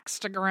an axe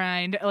to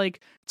grind, like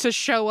to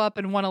show up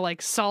and want to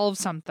like solve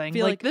something.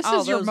 Feel like this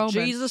is your moment.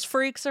 Jesus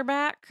freaks are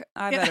back.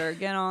 I better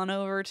get on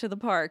over to the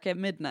park at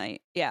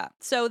midnight. Yeah.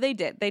 So they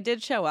did. They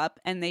did show up,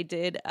 and they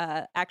did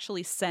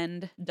actually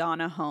send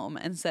Donna home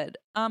and said,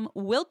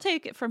 we'll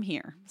take it from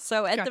here.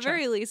 So at the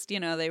very least,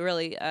 they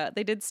really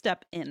they did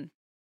step in.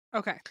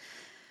 Okay.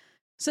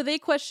 So they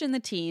questioned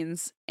the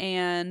teens,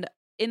 and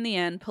in the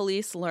end,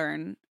 police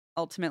learn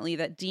ultimately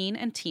that Dean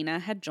and Tina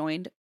had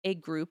joined a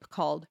group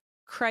called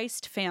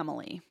Christ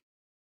Family.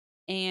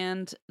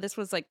 And this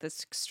was like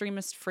this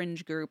extremist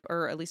fringe group,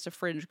 or at least a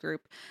fringe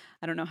group.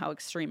 I don't know how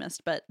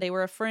extremist, but they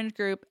were a fringe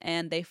group,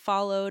 and they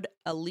followed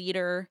a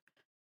leader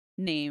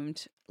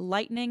named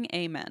Lightning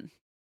Amen.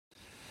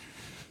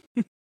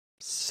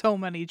 So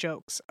many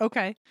jokes.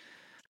 Okay.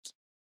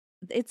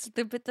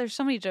 But there's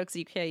so many jokes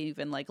you can't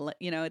even like,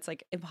 it's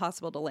like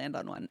impossible to land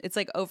on one. It's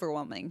like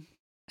overwhelming.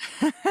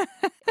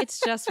 It's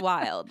just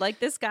wild. Like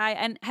this guy,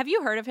 and have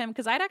you heard of him?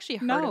 Because I'd actually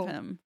heard of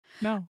him.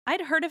 No.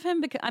 I'd heard of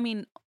him because,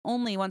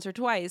 only once or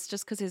twice,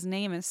 just because his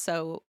name is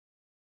so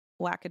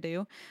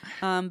wackadoo.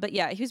 But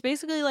yeah, he was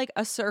basically like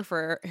a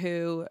surfer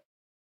who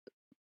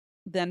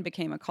then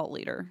became a cult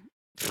leader.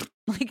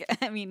 Like,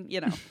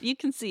 you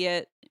can see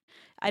it.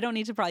 I don't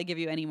need to probably give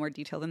you any more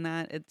detail than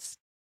that.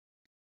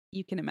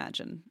 You can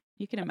imagine.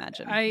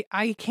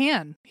 I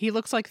can. He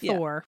looks like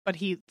Thor, but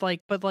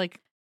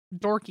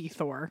dorky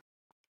Thor.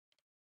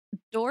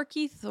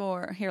 Dorky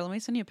Thor. Here, let me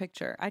send you a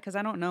picture. Because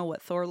I don't know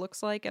what Thor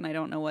looks like, and I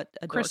don't know what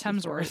a Chris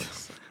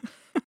Hemsworth.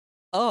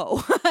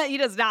 Oh, he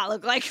does not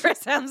look like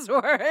Chris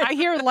Hemsworth. I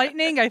hear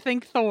lightning. I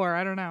think Thor.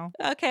 I don't know.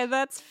 Okay,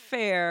 that's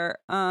fair.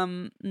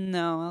 No,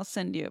 I'll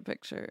send you a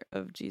picture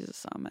of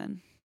Jesus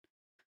Amen.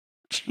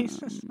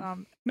 Jesus.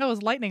 No,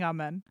 it's Lightning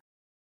Amen.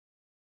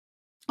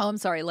 Oh, I'm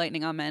sorry.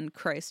 Lightning Amen.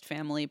 Christ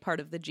Family, part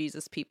of the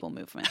Jesus People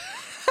movement.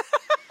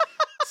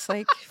 It's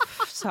like,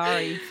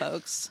 sorry,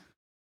 folks.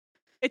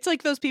 It's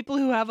like those people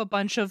who have a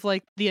bunch of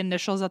like the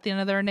initials at the end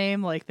of their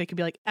name. Like they could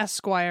be like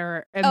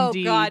Esquire, MD,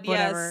 oh God,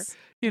 whatever.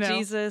 Yes.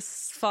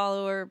 Jesus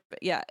follower.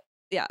 Yeah.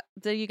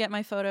 Did you get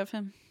my photo of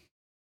him?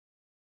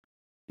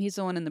 He's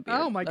the one in the beard.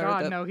 Oh my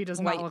God, no, he does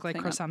not look like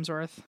Chris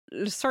Hemsworth.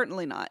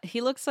 Certainly not.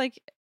 He looks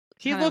like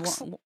he looks.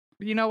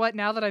 You know what?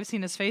 Now that I've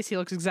seen his face, he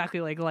looks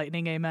exactly like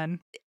Lightning Amen.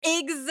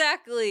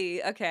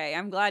 Exactly. Okay,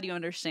 I'm glad you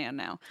understand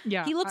now.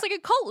 Yeah, he looks like a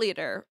cult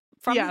leader.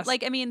 Yes.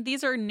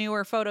 These are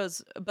newer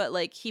photos, but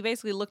like he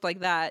basically looked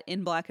like that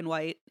in black and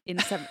white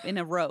in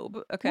a robe.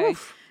 Okay.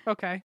 Oof.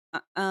 Okay.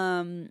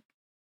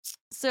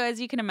 So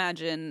as you can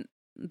imagine,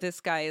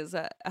 this guy is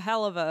a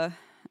hell of a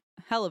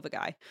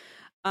guy.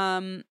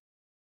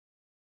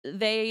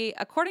 They,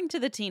 according to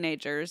the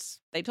teenagers,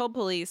 they told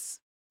police,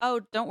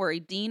 "Oh, don't worry,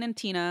 Dean and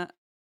Tina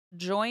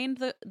joined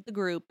the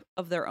group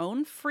of their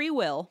own free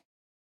will."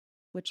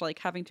 Which, like,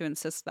 having to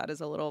insist that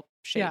is a little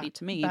shady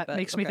to me. That but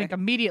makes me think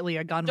immediately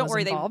a gun was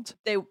involved.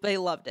 They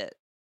loved it.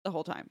 the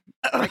whole time.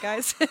 Right,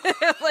 guys?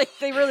 Like,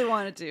 they really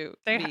wanted to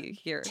be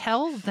here.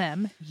 Tell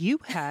them you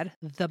had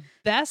the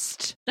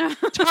best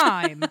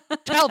time.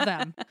 Tell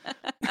them.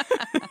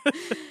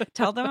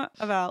 Tell them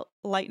about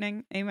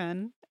Lightning,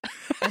 amen,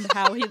 and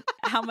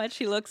how much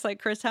he looks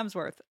like Chris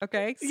Hemsworth,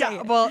 okay? Say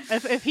it. Well,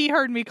 if he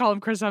heard me call him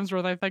Chris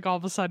Hemsworth, I think all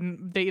of a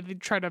sudden they'd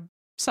try to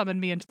summon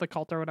me into the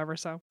cult or whatever,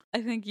 so.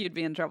 I think you'd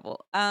be in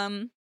trouble.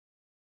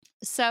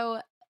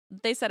 So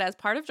they said as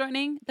part of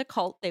joining the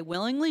cult, they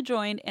willingly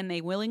joined and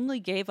they willingly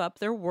gave up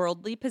their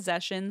worldly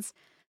possessions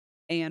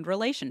and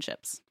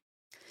relationships.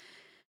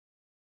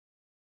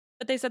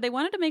 But they said they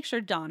wanted to make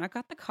sure Donna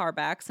got the car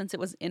back since it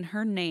was in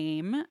her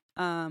name,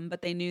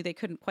 but they knew they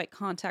couldn't quite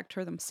contact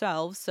her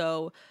themselves,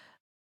 so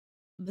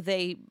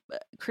they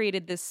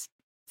created this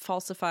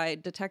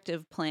falsified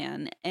detective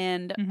plan.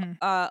 And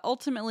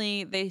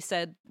ultimately, they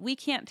said, we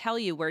can't tell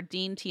you where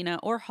Dean, Tina,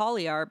 or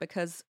Holly are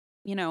because,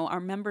 you know, our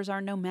members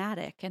are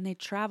nomadic and they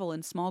travel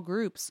in small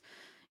groups.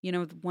 You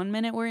know, 1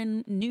 minute we're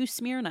in New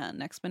Smyrna,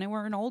 next minute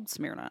we're in Old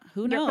Smyrna.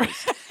 Who knows?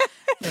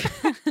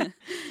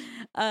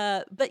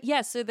 But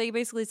yeah, so they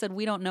basically said,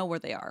 we don't know where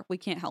they are. We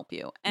can't help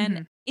you.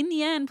 And in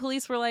the end,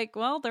 police were like,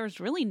 well, there's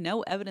really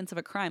no evidence of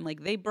a crime.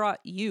 Like, they brought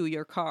you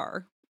your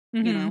car,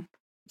 you know?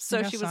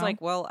 So she was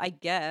like, well, I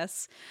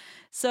guess.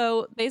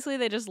 So basically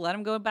they just let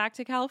him go back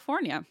to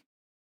California.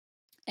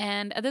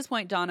 And at this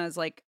point, Donna is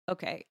like,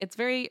 okay, it's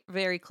very,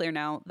 very clear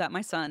now that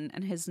my son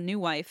and his new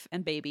wife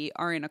and baby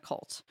are in a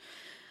cult.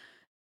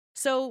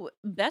 So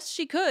best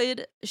she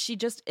could, she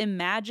just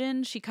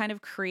imagined, she kind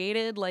of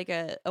created like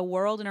a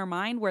world in her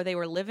mind where they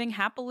were living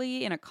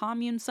happily in a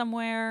commune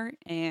somewhere.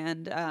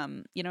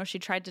 And, you know, she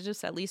tried to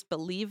just at least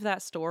believe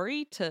that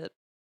story to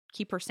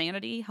keep her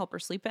sanity, help her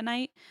sleep at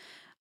night.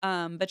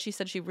 But she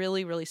said she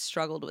really, really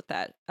struggled with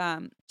that.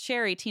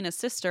 Sherry, Tina's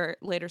sister,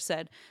 later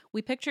said,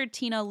 we pictured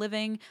Tina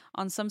living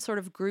on some sort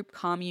of group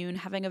commune,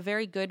 having a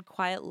very good,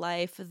 quiet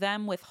life,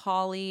 them with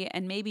Holly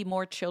and maybe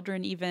more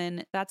children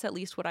even. That's at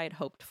least what I had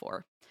hoped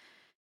for.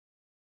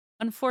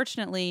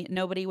 Unfortunately,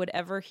 nobody would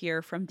ever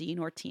hear from Dean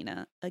or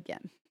Tina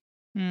again.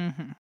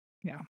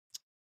 Yeah.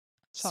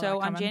 So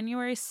on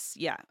January,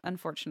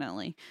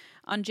 unfortunately.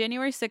 On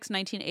January 6,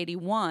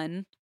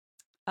 1981,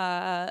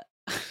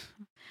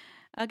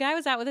 a guy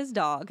was out with his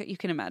dog. You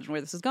can imagine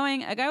where this is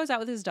going. A guy was out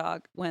with his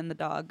dog when the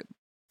dog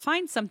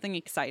finds something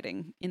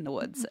exciting in the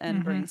woods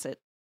and brings it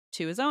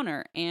to his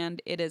owner.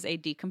 And it is a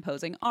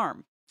decomposing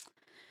arm.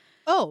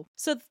 Oh.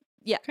 So,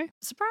 okay.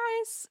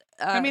 Surprise.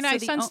 I mean, I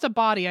sensed a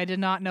body. I did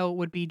not know it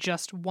would be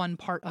just one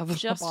part of the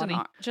body.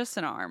 Just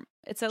an arm.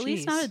 It's at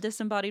least not a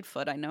disembodied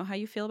foot. I know how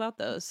you feel about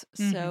those.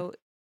 So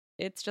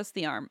it's just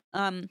the arm.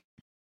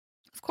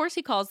 Of course,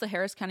 he calls the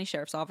Harris County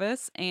Sheriff's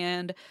Office,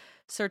 and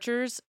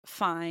searchers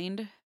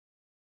find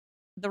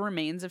the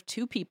remains of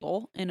 2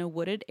 people in a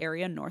wooded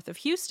area north of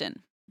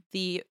Houston.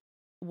 The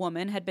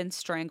woman had been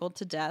strangled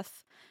to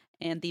death,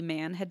 and the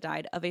man had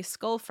died of a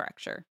skull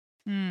fracture.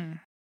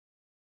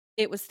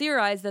 It was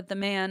theorized that the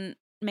man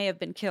may have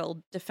been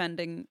killed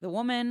defending the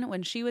woman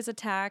when she was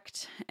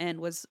attacked and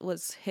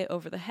was hit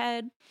over the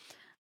head.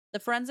 The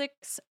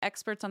forensics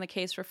experts on the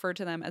case referred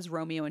to them as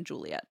Romeo and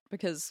Juliet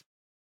because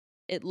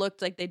it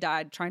looked like they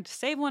died trying to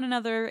save one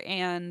another,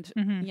 and,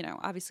 you know,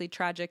 obviously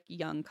tragic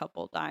young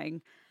couple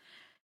dying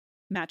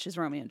matches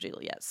Romeo and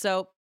Juliet.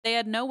 So they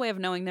had no way of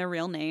knowing their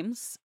real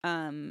names.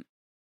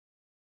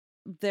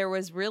 There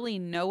was really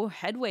no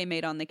headway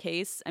made on the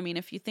case. I mean,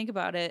 if you think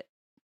about it,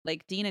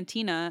 like Dean and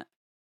Tina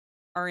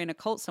are in a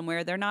cult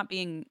somewhere. They're not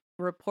being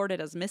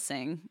reported as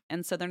missing,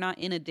 and so they're not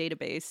in a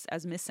database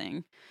as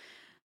missing.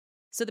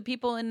 So the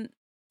people in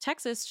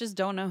Texas just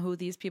don't know who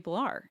these people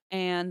are.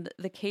 And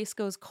the case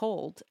goes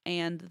cold,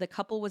 and the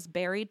couple was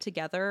buried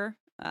together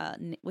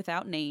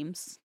without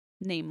names,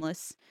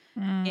 nameless,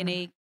 in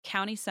a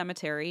county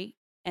cemetery,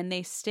 and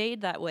they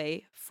stayed that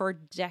way for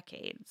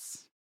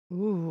decades.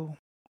 Ooh.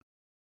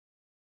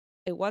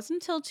 It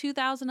wasn't until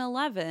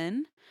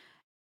 2011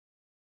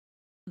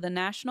 the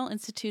National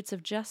Institutes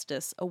of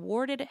Justice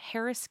awarded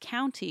Harris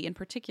County in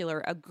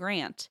particular a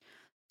grant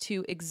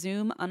to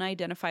exhume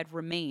unidentified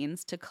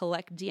remains to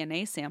collect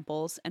DNA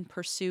samples and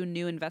pursue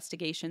new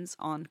investigations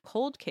on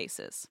cold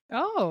cases.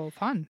 Oh,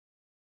 fun.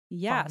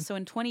 Yeah, fun. So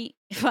in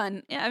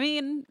fun. I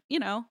mean, you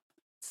know,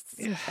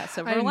 that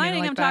silver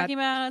lining I'm talking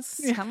about,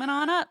 it's coming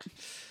on up.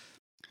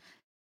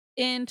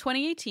 In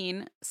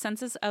 2018,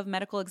 Census of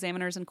Medical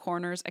Examiners and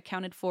Coroners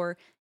accounted for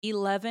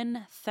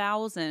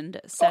 11,000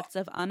 sets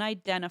of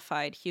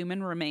unidentified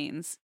human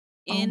remains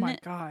in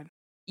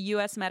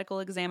U.S.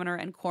 medical examiner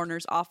and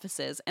coroner's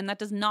offices. And that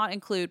does not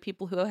include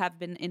people who have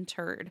been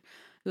interred,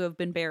 who have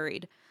been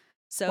buried.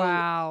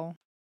 So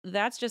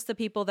that's just the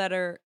people that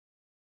are,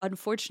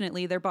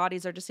 unfortunately, their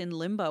bodies are just in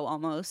limbo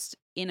almost,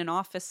 in an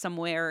office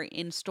somewhere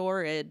in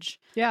storage.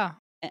 Yeah.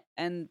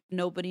 And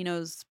nobody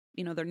knows,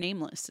 you know, they're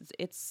nameless.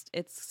 It's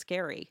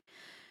scary.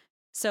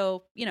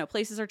 So, you know,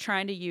 places are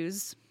trying to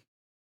use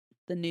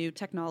the new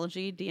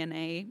technology,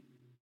 DNA,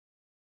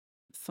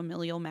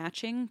 familial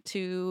matching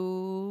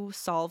to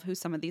solve who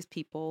some of these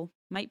people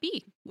might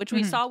be, which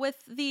we saw with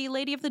the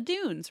Lady of the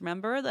Dunes.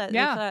 Remember that? They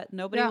thought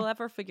nobody will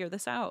ever figure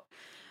this out.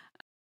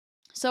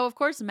 So, of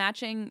course,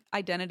 matching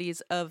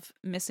identities of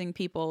missing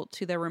people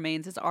to their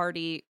remains is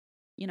already,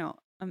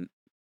 what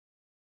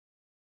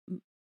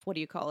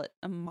do you call it?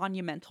 A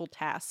monumental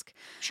task.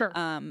 Sure.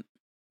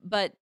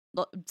 But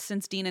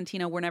since Dean and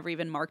Tina were never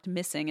even marked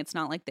missing, it's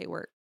not like they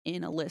were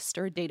in a list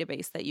or a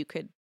database that you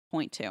could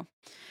point to.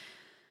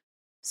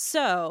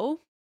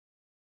 So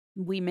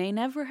we may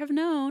never have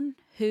known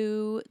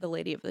who the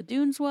Lady of the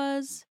Dunes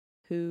was,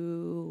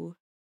 who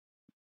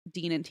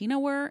Dean and Tina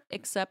were,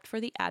 except for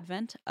the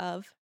advent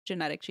of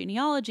genetic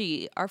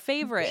genealogy, our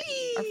favorite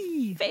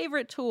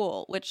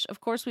tool, which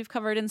of course we've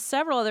covered in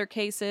several other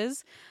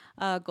cases.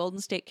 Golden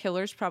State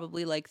Killer's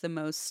probably like the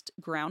most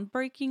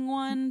groundbreaking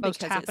one most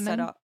because happening.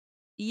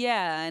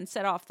 It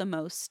set off the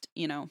most,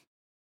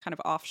 kind of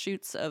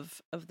offshoots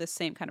of the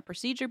same kind of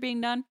procedure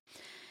being done.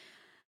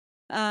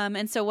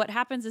 And so what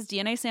happens is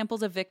DNA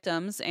samples of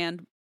victims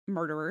and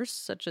murderers,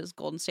 such as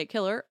Golden State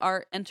Killer,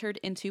 are entered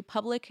into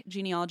public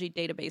genealogy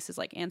databases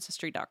like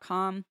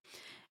Ancestry.com,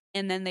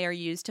 and then they are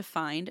used to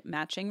find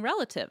matching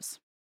relatives.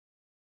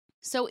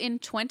 So in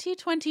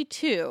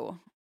 2022,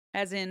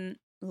 as in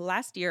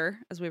last year,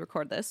 as we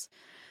record this,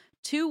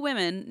 2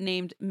 women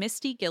named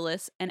Misty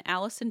Gillis and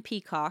Allison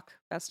Peacock,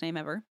 best name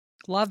ever.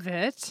 Love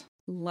it.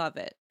 Love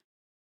it.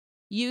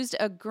 Used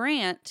a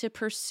grant to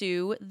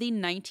pursue the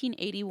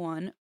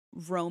 1981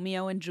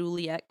 Romeo and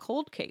Juliet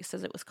cold case,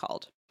 as it was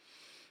called.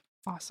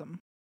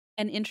 Awesome.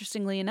 And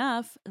interestingly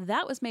enough,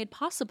 that was made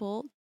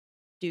possible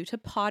due to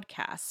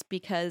podcasts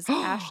because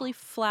Ashley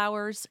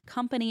Flowers'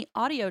 company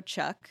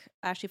AudioChuck,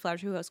 Ashley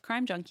Flowers, who hosts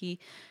Crime Junkie,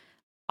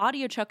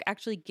 AudioChuck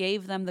actually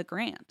gave them the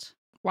grant.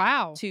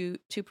 Wow. To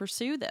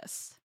pursue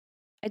this.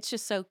 It's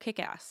just so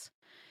kick-ass.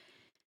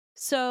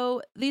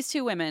 So these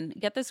 2 women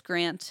get this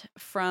grant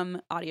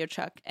from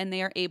AudioChuck, and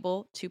they are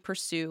able to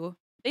pursue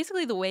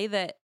basically the way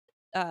that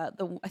I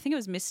think it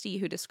was Misty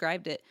who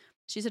described it.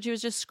 She said she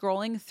was just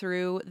scrolling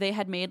through. They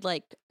had made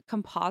like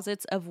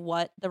composites of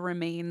what the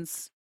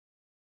remains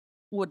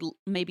would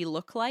maybe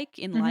look like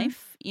in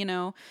life,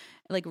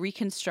 like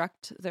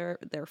reconstruct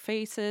their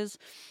faces.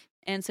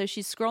 And so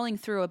she's scrolling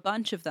through a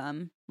bunch of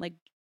them, like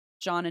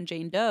John and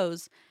Jane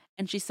Doe's,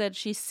 and she said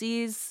she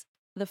sees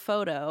the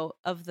photo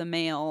of the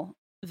male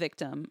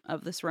victim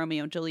of this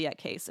Romeo and Juliet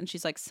case, and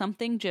she's like,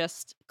 something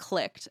just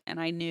clicked, and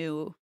I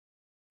knew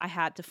I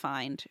had to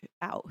find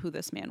out who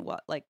this man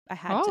was. Like, I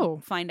had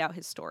to find out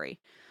his story.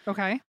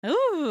 Okay.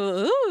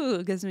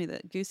 Ooh, gives me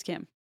the goose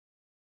cam.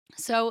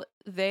 So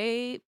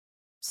they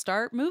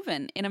start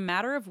moving. In a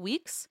matter of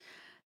weeks,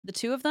 the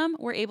 2 of them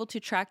were able to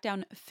track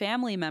down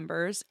family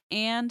members,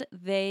 and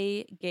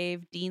they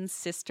gave Dean's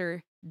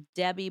sister,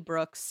 Debbie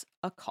Brooks,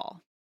 a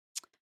call,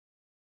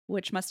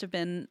 which must have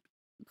been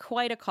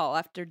quite a call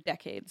after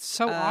decades.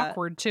 So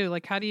awkward, too.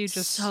 Like, how do you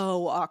just...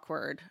 So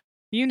awkward.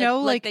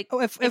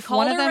 If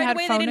one of them had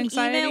phone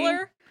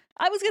anxiety...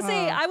 I was going to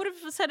say, I would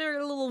have sent her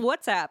a little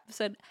WhatsApp,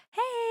 said,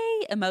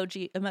 hey,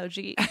 emoji. It's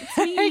me.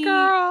 Hey,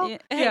 girl.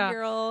 Hey,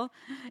 girl.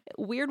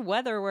 Weird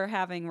weather we're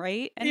having,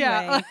 right?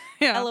 Anyway,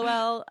 yeah.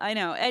 LOL. I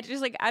know. It's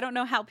just like, I don't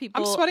know how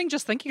people... I'm sweating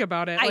just thinking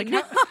about it. I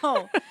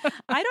know.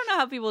 I don't know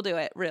how people do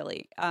it,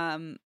 really.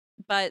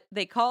 But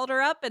they called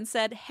her up and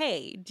said,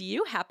 hey, do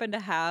you happen to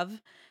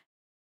have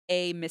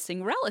a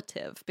missing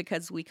relative?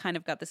 Because we kind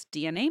of got this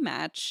DNA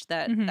match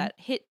that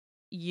hit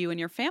you and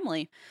your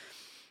family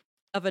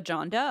of a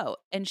John Doe.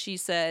 And she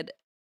said,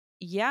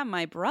 yeah,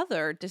 my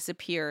brother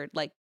disappeared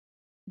like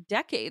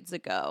decades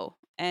ago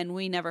and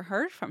we never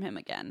heard from him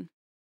again.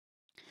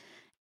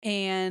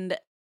 And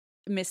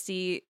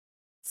Misty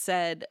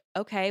said,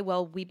 okay,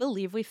 well, we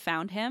believe we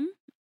found him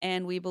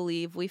and we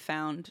believe we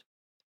found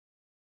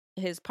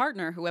his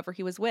partner, whoever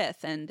he was with.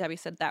 And Debbie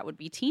said, that would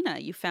be Tina.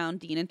 You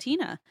found Dean and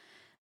Tina.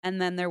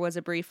 And then there was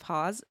a brief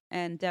pause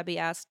and Debbie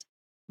asked,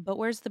 but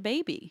where's the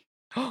baby?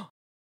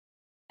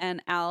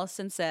 And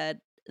Allison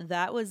said,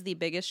 that was the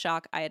biggest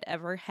shock I had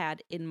ever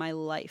had in my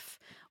life.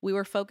 We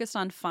were focused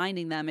on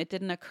finding them. It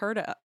didn't occur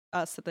to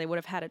us that they would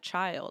have had a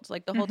child.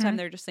 Like the whole time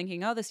they're just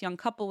thinking, oh, this young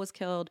couple was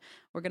killed.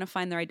 We're going to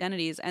find their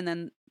identities. And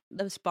then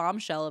this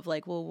bombshell of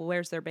like, well,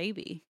 where's their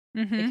baby?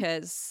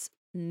 Because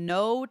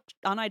no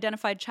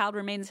unidentified child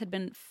remains had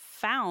been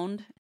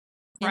found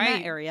in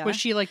that area. Was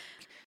she like,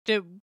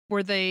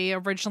 were they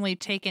originally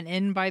taken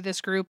in by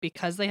this group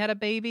because they had a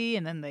baby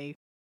and then they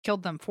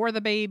killed them for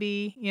the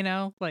baby,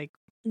 like...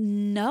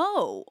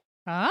 No.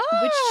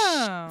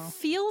 Oh. Which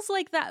feels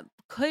like that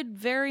could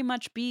very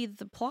much be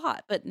the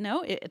plot, but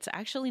no, it's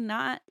actually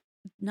not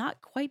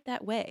quite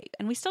that way.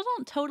 And we still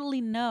don't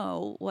totally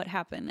know what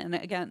happened. And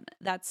again,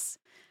 that's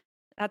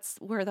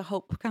where the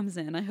hope comes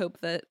in. I hope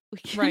that we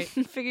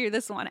can figure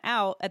this one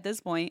out at this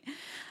point.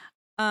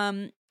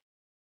 Not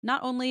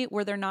only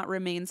were there not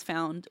remains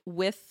found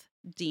with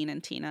Dean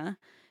and Tina,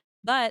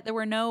 but there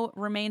were no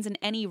remains in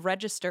any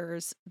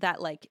registers that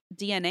like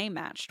DNA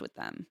matched with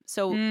them.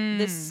 So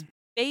this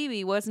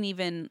baby wasn't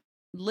even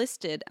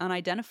listed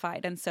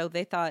unidentified. And so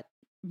they thought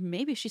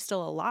maybe she's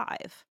still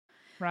alive.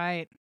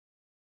 Right.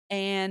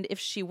 And if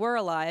she were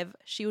alive,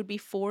 she would be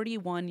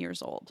 41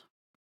 years old.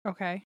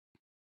 Okay.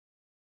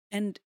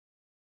 And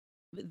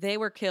they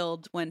were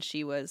killed when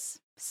she was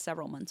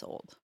several months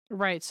old.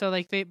 Right. So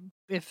like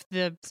if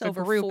the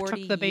group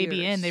took the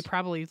baby in, they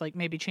probably like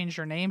maybe changed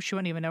her name. She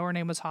wouldn't even know her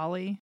name was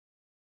Holly.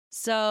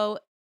 So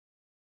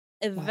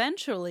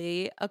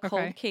eventually a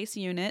cold case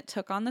unit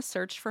took on the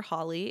search for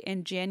Holly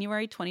in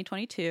January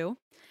 2022.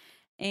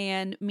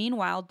 And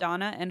meanwhile,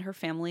 Donna and her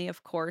family,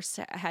 of course,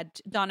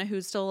 Donna,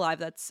 who's still alive,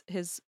 that's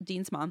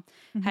Dean's mom,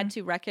 had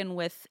to reckon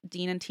with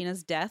Dean and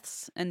Tina's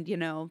deaths and,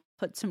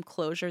 put some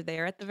closure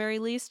there at the very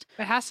least.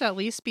 It has to at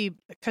least be,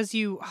 because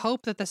you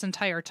hope that this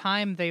entire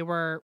time they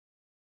were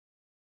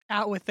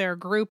out with their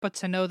group, but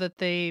to know that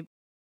they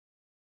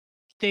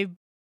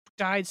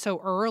died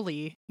so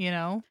early,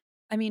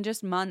 I mean,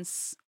 just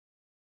months.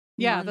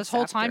 Yeah, this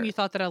whole time you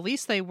thought that at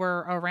least they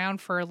were around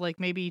for like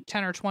maybe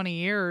 10 or 20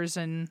 years.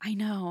 And I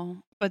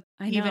know. But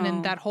even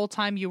in that whole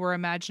time, you were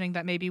imagining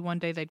that maybe one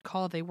day they'd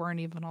call, they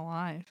weren't even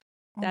alive.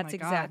 That's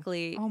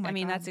exactly,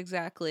 that's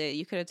exactly it.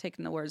 You could have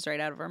taken the words right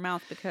out of her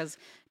mouth, because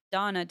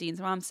Donna,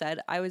 Dean's mom, said,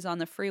 I was on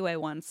the freeway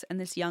once and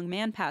this young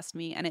man passed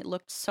me and it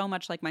looked so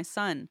much like my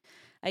son.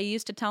 I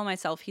used to tell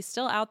myself he's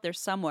still out there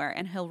somewhere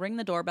and he'll ring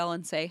the doorbell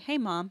and say, hey,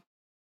 Mom.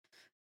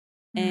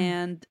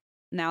 And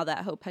now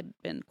that hope had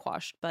been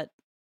quashed. But,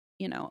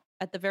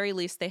 at the very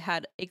least, they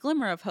had a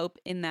glimmer of hope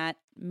in that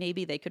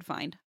maybe they could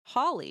find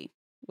Holly,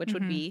 which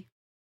would be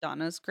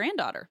Donna's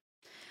granddaughter.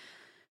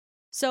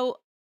 So,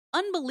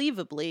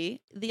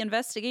 unbelievably, the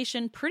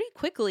investigation pretty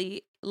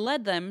quickly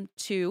led them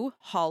to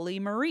Holly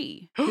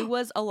Marie, who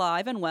was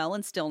alive and well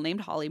and still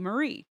named Holly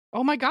Marie.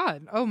 Oh my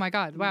God.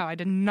 Wow, I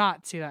did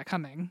not see that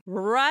coming.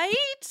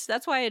 Right?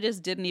 That's why I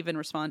just didn't even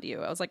respond to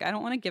you. I was like, I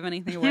don't want to give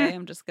anything away.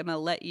 I'm just going to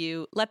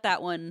let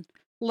that one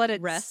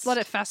rest. Let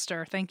it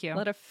fester. Thank you.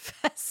 Let it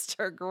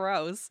fester.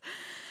 Gross.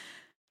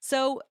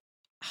 So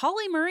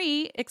Holly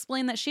Marie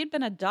explained that she had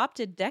been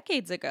adopted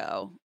decades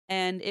ago,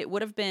 and it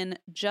would have been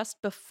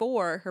just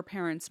before her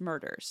parents'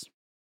 murders.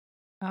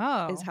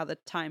 Oh. Is how the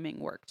timing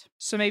worked.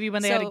 So maybe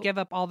when they had to give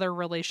up all their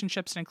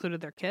relationships and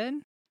included their kid?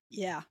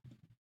 Yeah.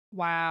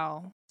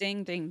 Wow.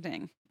 Ding, ding,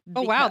 ding.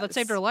 Oh, wow. That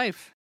saved her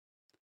life.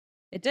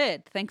 It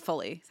did,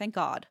 thankfully. Thank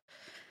God.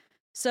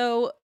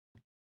 So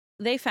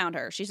they found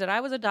her. She said, I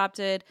was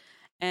adopted,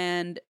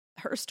 and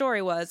her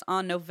story was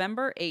on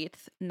November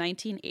 8th,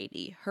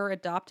 1980. Her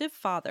adoptive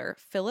father,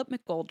 Philip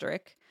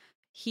McGoldrick,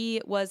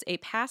 he was a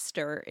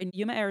pastor in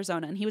Yuma,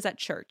 Arizona, and he was at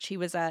church. He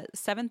was at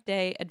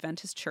Seventh-day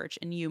Adventist Church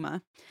in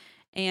Yuma,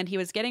 and he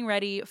was getting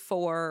ready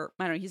for,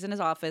 I don't know, he's in his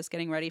office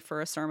getting ready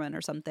for a sermon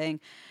or something.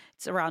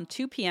 It's around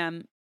 2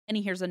 p.m., and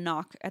he hears a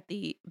knock at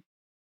the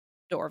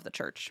door of the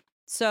church.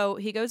 So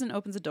he goes and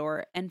opens the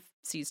door and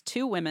sees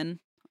two women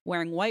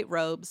wearing white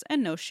robes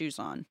and no shoes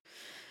on.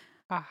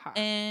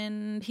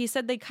 And he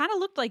said they kind of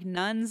looked like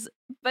nuns,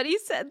 but he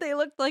said they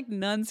looked like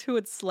nuns who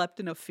had slept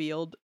in a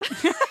field.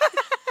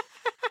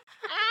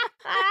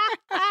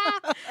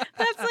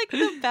 That's like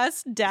the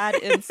best dad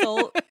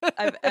insult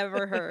I've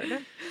ever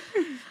heard.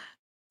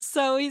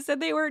 So he said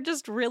they were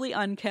just really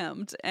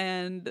unkempt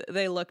and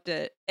they looked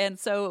it. And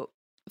so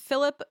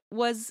Philip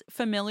was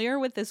familiar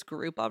with this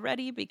group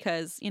already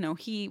because,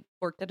 he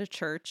worked at a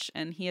church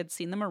and he had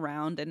seen them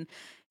around and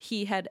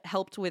he had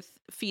helped with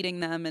feeding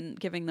them and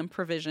giving them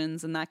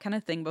provisions and that kind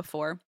of thing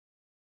before.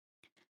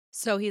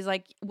 So he's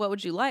like, what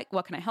would you like?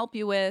 What can I help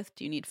you with?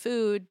 Do you need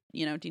food? Do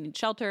you need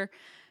shelter?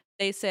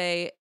 They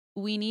say,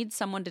 we need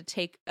someone to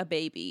take a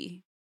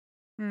baby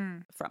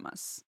from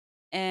us.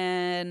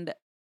 And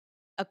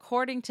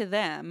according to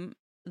them,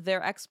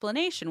 their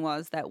explanation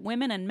was that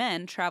women and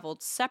men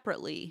traveled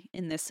separately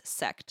in this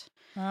sect.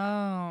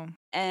 Oh.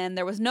 And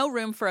there was no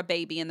room for a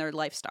baby in their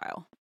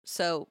lifestyle.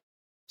 So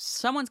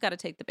someone's got to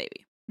take the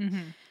baby.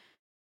 Mm-hmm.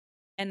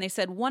 And they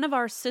said one of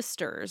our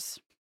sisters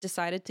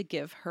decided to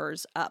give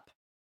hers up.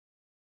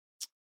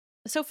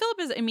 So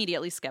Philip is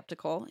immediately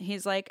skeptical.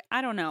 He's like,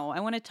 I don't know. I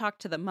want to talk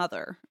to the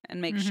mother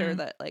and make sure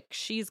that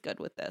she's good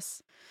with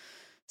this.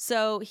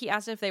 So he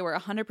asked if they were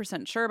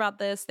 100% sure about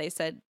this. They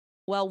said,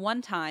 well,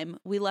 one time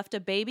we left a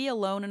baby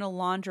alone in a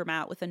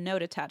laundromat with a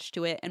note attached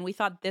to it, and we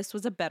thought this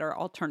was a better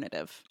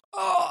alternative.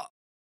 Oh,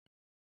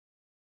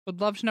 would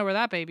love to know where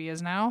that baby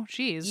is now.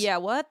 Jeez. Yeah,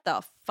 what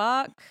the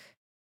fuck?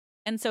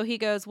 And so he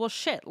goes, well,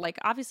 shit,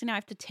 obviously now I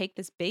have to take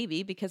this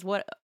baby because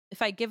what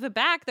if I give it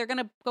back, they're going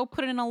to go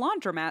put it in a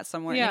laundromat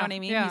somewhere. Yeah, you know what I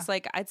mean? Yeah. He's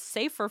like, it's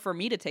safer for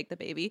me to take the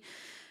baby.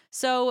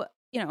 So,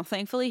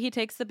 thankfully he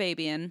takes the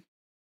baby in.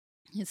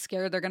 He's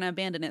scared they're going to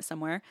abandon it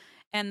somewhere.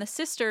 And the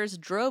sisters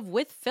drove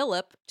with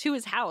Philip to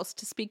his house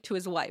to speak to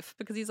his wife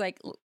because he's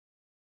like,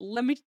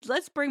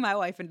 let's bring my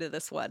wife into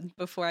this one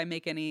before I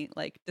make any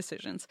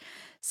decisions.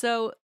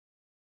 So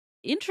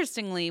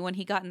interestingly, when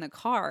he got in the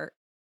car,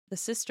 the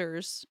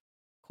sisters,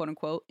 quote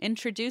unquote,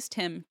 introduced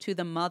him to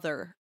the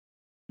mother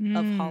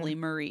of Holly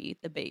Marie,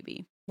 the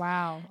baby.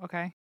 Wow.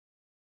 Okay.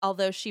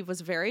 Although she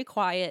was very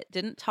quiet,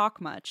 didn't talk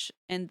much,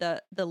 and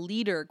the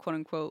leader, quote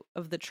unquote,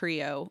 of the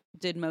trio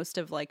did most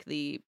of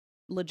the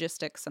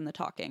logistics and the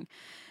talking.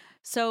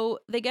 So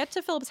they get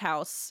to Philip's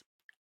house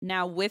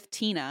now with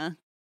Tina,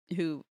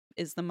 who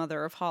is the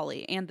mother of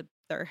Holly, and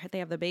they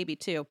have the baby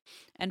too.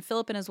 And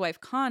Philip and his wife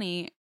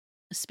Connie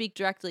speak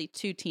directly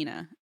to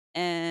Tina,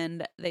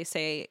 and they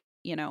say,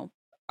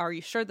 are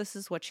you sure this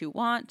is what you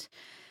want?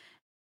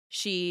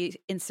 She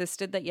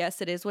insisted that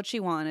yes, it is what she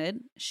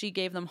wanted. She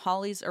gave them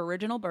Holly's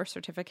original birth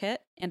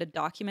certificate and a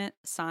document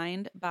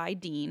signed by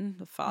Dean,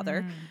 the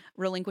father,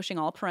 relinquishing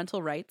all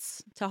parental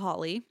rights to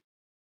Holly.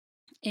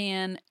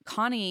 And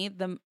Connie,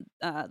 the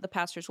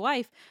pastor's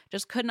wife,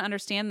 just couldn't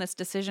understand this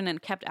decision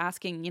and kept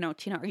asking,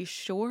 Tina, are you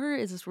sure?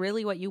 Is this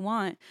really what you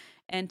want?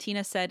 And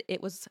Tina said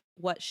it was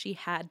what she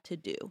had to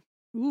do.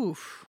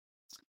 Oof.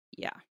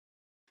 Yeah.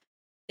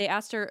 They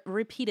asked her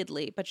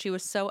repeatedly, but she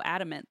was so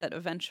adamant that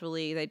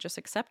eventually they just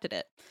accepted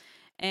it.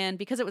 And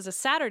because it was a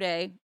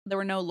Saturday, there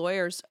were no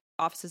lawyers'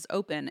 offices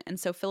open. And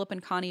so Philip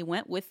and Connie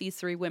went with these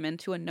 3 women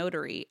to a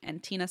notary,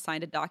 and Tina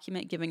signed a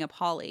document giving up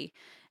Holly.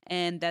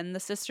 And then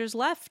the sisters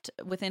left.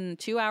 Within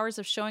 2 hours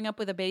of showing up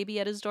with a baby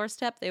at his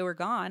doorstep, they were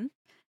gone.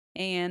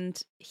 And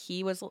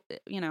he was,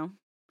 he and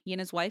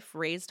his wife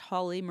raised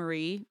Holly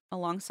Marie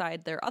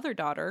alongside their other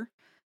daughter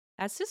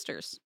as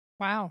sisters.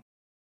 Wow.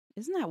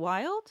 Isn't that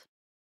wild?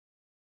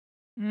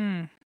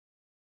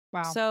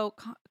 Wow. So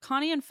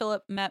Connie and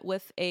Philip met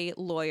with a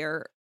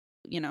lawyer,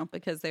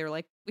 because they were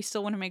like, we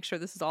still want to make sure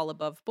this is all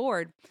above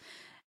board.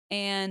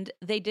 And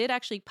they did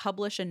actually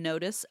publish a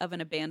notice of an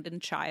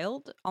abandoned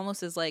child,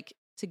 almost as like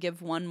to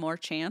give one more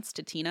chance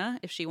to Tina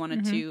if she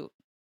wanted to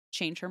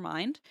change her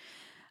mind.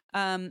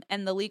 And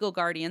the legal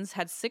guardians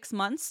had 6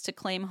 months to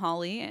claim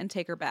Holly and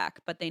take her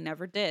back, but they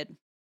never did.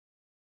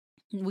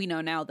 We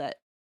know now that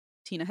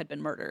Tina had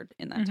been murdered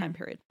in that time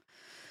period.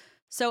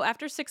 So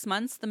after 6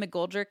 months, the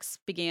McGoldricks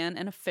began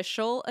an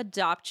official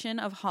adoption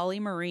of Holly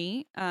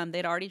Marie.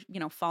 They'd already,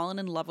 fallen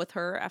in love with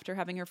her after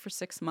having her for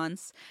 6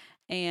 months.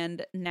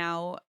 And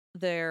now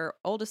their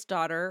oldest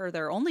daughter, or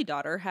their only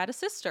daughter, had a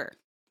sister.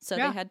 So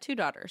they had 2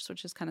 daughters,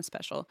 which is kind of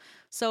special.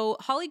 So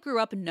Holly grew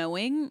up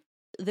knowing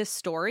this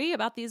story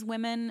about these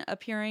women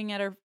appearing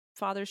at her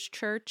father's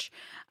church.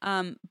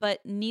 But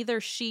neither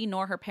she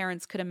nor her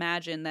parents could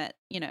imagine that,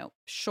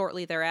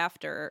 shortly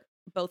thereafter,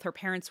 both her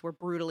parents were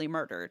brutally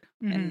murdered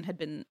and had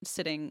been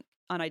sitting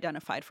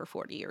unidentified for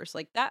 40 years.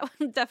 Like, that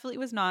definitely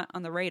was not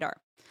on the radar.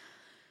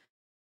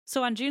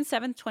 So on June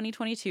 7th,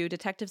 2022,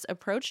 detectives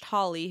approached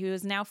Holly, who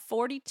is now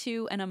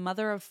 42 and a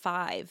mother of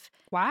 5.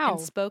 Wow.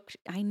 And spoke,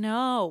 I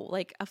know,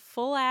 like a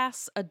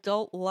full-ass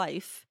adult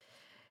life,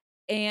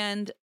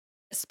 and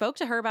spoke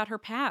to her about her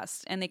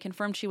past. And they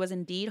confirmed she was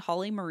indeed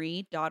Holly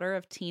Marie, daughter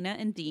of Tina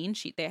and Dean.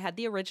 They had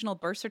the original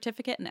birth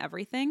certificate and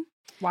everything.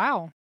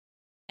 Wow.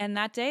 And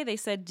that day they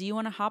said, do you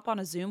want to hop on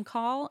a Zoom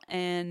call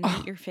and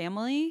meet your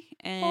family?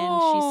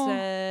 And she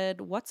said,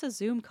 what's a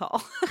Zoom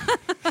call?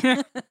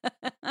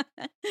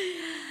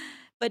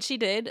 But she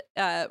did.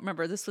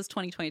 Remember, this was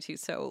 2022.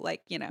 So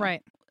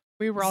right.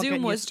 We were all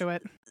getting used to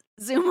it.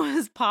 Zoom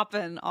was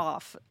popping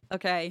off.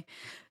 Okay.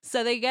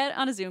 So they get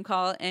on a Zoom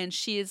call and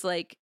she is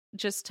like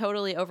just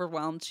totally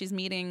overwhelmed. She's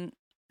meeting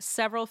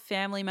several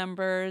family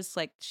members.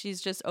 Like,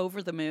 she's just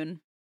over the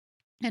moon.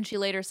 And she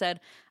later said,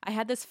 I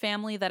had this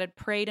family that had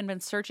prayed and been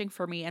searching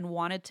for me and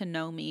wanted to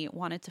know me,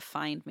 wanted to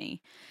find me.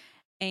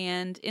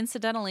 And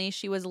incidentally,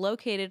 she was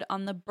located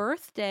on the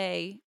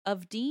birthday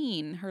of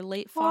Dean, her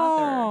late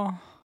father. Oh.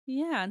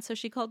 Yeah, and so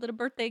she called it a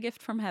birthday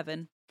gift from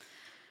heaven.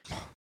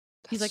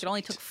 He's like, it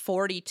only took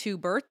 42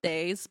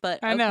 birthdays, but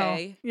I okay.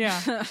 know.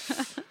 Yeah.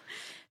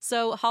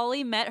 So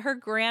Holly met her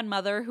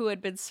grandmother, who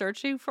had been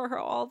searching for her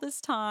all this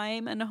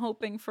time and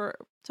hoping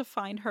to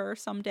find her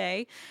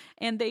someday.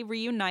 And they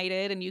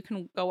reunited, and you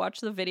can go watch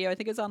the video. I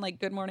think it's on like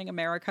Good Morning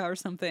America or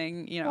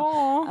something,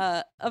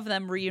 of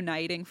them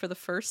reuniting for the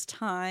first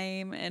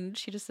time. And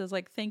she just says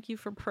like, thank you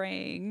for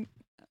praying.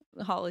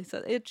 Holly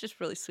said, it's just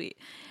really sweet.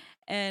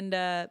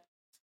 And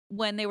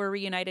when they were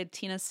reunited,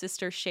 Tina's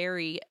sister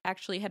Sherry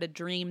actually had a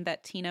dream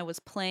that Tina was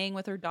playing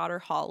with her daughter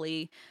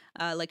Holly,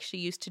 like she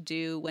used to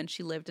do when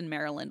she lived in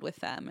Maryland with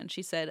them. And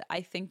she said,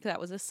 I think that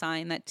was a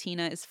sign that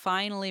Tina is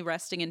finally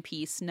resting in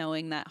peace,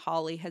 knowing that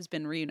Holly has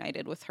been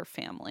reunited with her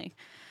family.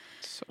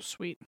 So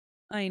sweet.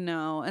 I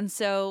know. And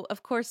so,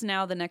 of course,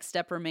 now the next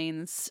step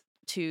remains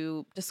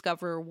to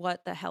discover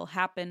what the hell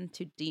happened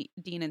to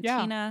Dean and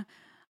Tina.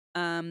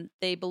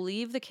 They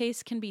believe the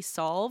case can be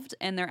solved,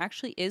 and there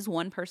actually is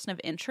one person of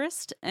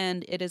interest,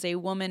 and it is a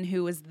woman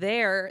who was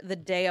there the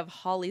day of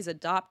Holly's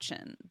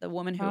adoption, the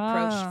woman who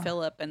approached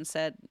Philip and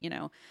said,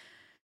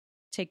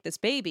 take this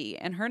baby.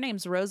 And her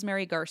name's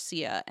Rosemary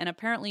Garcia, and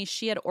apparently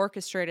she had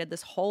orchestrated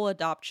this whole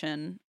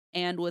adoption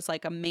and was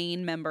like a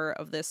main member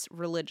of this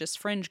religious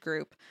fringe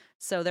group.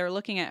 So they're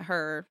looking at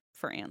her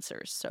for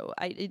answers. So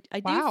I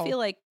do feel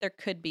like there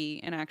could be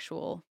an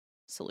actual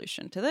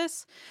solution to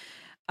this.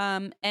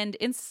 And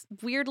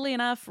weirdly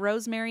enough,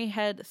 Rosemary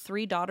had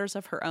 3 daughters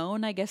of her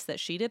own, I guess, that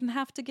she didn't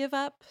have to give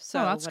up. So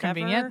that's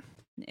convenient,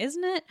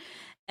 isn't it?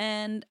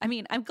 And I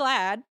mean, I'm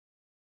glad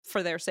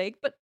for their sake,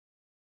 but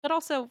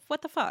also,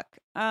 what the fuck?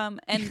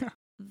 And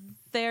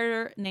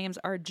their names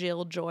are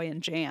Jill, Joy,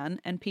 and Jan,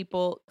 and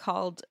people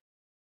called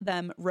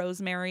them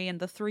Rosemary and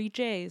the 3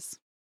 J's.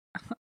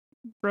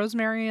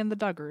 Rosemary and the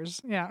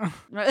Duggars. Yeah.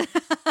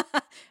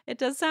 It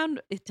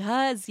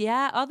does.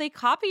 Yeah. Oh, they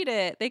copied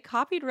it. They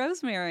copied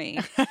Rosemary.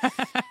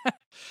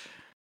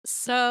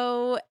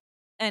 So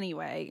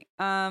anyway,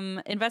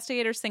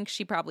 investigators think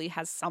she probably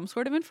has some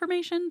sort of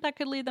information that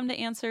could lead them to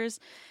answers.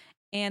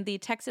 And the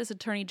Texas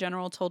Attorney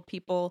General told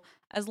people,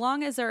 as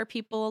long as there are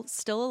people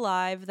still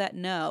alive that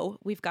know,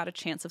 we've got a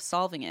chance of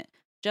solving it.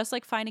 Just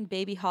like finding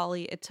baby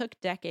Holly, it took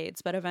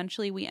decades, but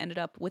eventually we ended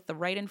up with the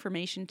right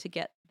information to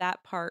get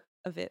that part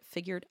of it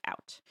figured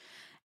out.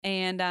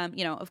 And,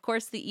 of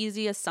course, the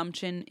easy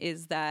assumption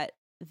is that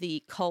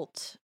the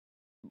cult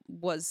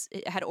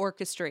had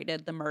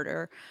orchestrated the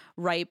murder,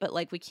 right? But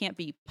we can't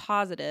be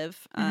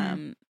positive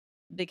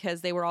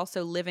because they were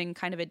also living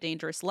kind of a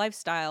dangerous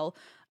lifestyle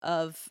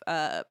of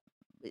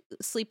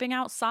sleeping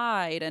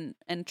outside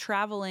and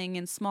traveling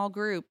in small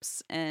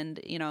groups, and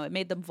it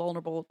made them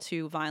vulnerable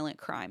to violent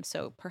crime.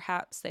 So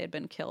perhaps they had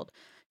been killed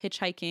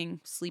hitchhiking,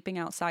 sleeping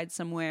outside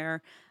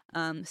somewhere,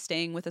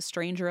 staying with a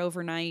stranger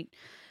overnight.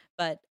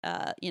 But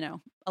a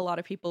lot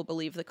of people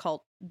believe the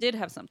cult did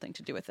have something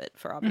to do with it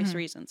for obvious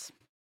reasons.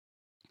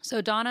 So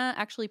Donna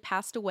actually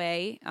passed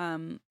away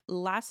 2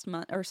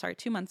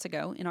 months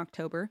ago in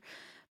October.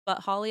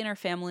 But Holly and her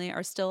family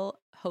are still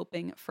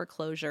hoping for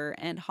closure,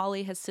 and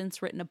Holly has since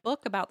written a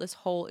book about this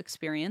whole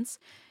experience.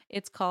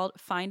 It's called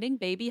Finding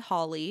Baby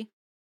Holly,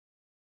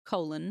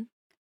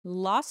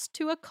 Lost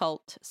to a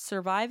Cult,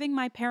 Surviving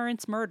My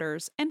Parents'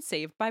 Murders, and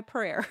Saved by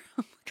Prayer.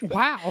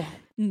 Wow.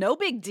 No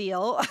big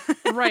deal.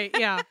 Right,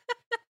 yeah.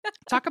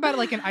 Talk about it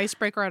like an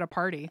icebreaker at a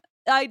party.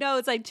 I know,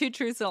 it's like 2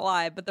 truths and a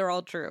lie, but they're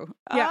all true.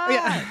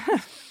 Yeah.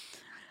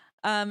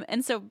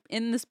 And so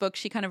in this book,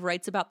 she kind of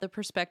writes about the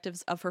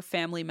perspectives of her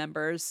family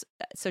members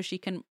so she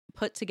can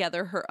put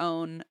together her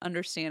own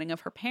understanding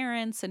of her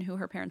parents and who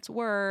her parents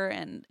were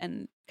and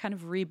kind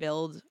of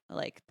rebuild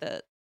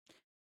the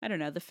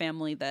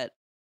family that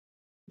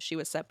she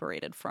was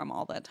separated from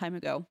all that time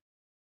ago.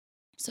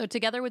 So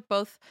together with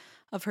both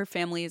of her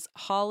families,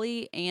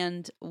 Holly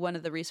and one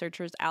of the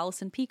researchers,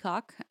 Allison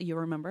Peacock, you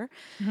remember,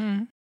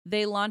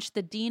 they launched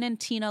the Dean and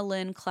Tina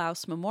Lynn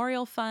Klaus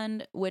Memorial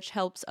Fund, which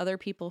helps other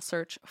people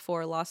search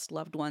for lost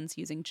loved ones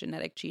using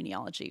genetic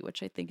genealogy,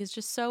 which I think is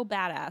just so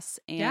badass.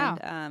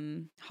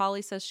 And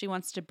Holly says she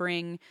wants to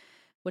bring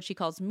what she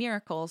calls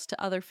miracles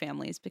to other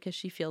families because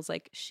she feels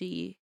like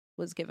she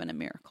was given a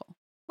miracle.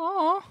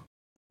 Oh,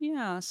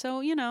 yeah.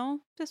 So,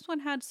 this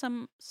one had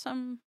some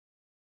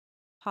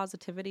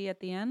positivity at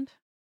the end.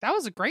 That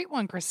was a great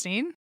one,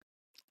 Christine.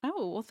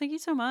 Oh, well, thank you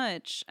so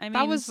much. I mean,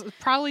 that was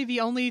probably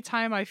the only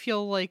time I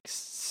feel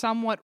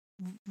somewhat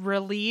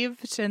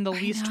relieved in the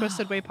least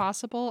twisted way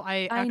possible.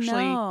 I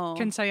actually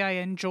can say I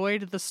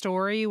enjoyed the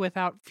story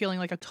without feeling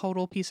like a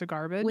total piece of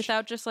garbage.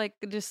 Without just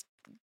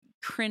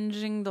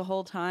cringing the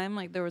whole time.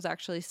 There was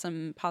actually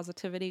some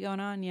positivity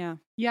going on. Yeah.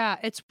 Yeah.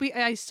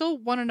 I still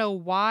want to know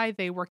why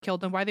they were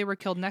killed and why they were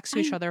killed next to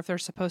each other if they're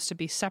supposed to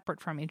be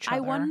separate from each other. I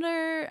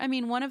wonder,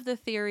 one of the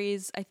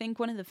theories, I think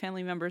one of the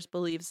family members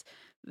believes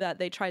that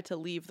they tried to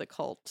leave the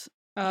cult.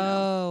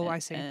 I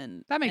see.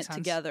 And that makes sense.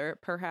 Together,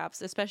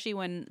 perhaps, especially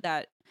when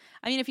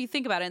if you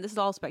think about it, and this is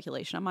all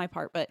speculation on my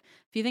part, but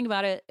if you think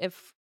about it,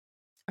 if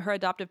her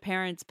adoptive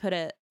parents put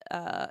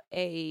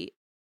a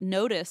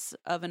notice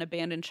of an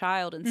abandoned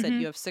child and said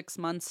you have 6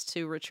 months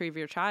to retrieve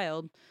your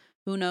child,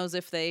 who knows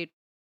if they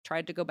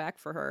tried to go back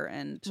for her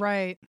and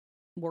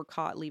were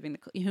caught leaving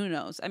who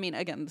knows?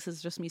 Again, this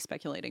is just me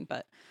speculating,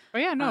 but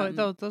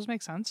those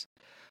make sense.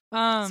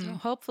 So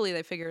hopefully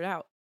they figure it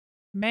out.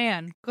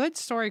 Man, good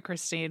story,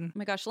 Christine. Oh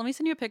my gosh, let me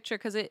send you a picture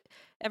because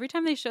every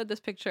time they showed this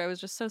picture, I was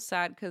just so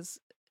sad because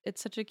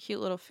it's such a cute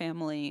little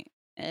family,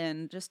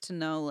 and just to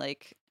know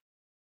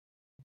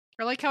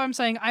Or like how I'm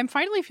saying, I'm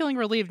finally feeling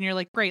relieved, and you're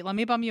like, great, let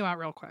me bum you out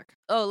real quick.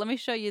 Oh, let me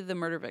show you the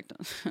murder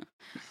victim.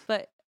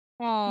 But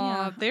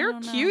they're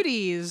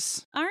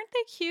cuties. Aren't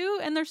they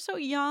cute? And they're so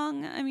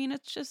young.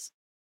 It's just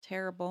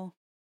terrible.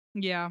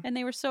 Yeah. And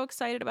they were so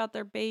excited about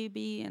their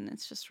baby, and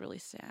it's just really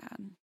sad.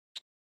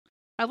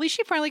 At least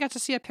she finally got to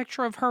see a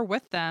picture of her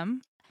with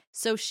them.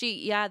 So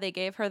they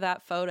gave her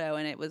that photo,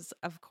 and it was,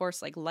 of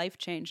course,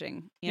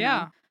 life-changing, you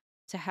know,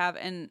 to have,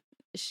 and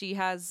she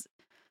has,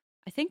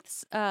 I think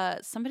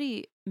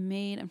somebody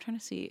made, I'm trying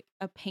to see,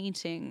 a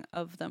painting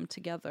of them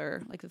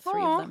together, the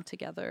 3 of them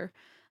together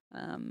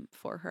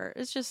for her.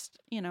 It's just,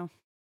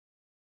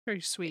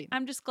 very sweet.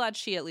 I'm just glad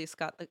she at least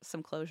got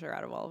some closure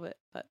out of all of it.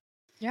 But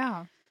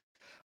yeah.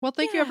 Well,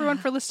 thank you everyone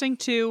for listening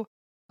to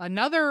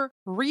another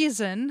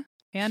reason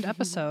and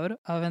episode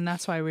of And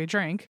That's Why We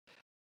Drink.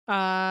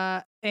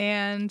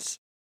 And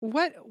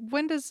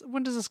when does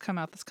this come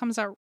out? This comes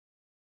out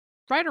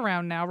right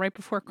around now, right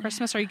before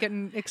Christmas. Are you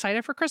getting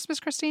excited for Christmas,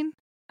 Christine?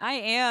 I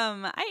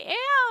am.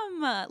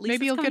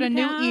 Maybe you'll get a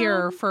new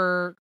ear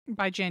for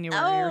by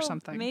January or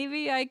something.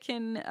 Maybe I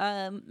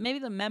can, maybe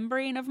the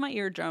membrane of my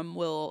eardrum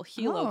will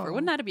heal over.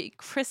 Wouldn't that be a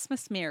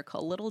Christmas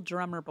miracle? Little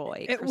drummer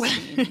boy,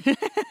 Christine.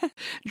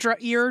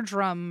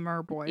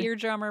 Eardrummer boy.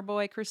 Eardrummer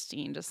boy,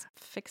 Christine, just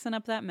fixing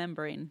up that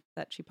membrane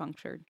that she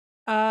punctured.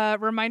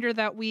 Reminder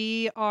that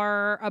we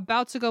are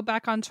about to go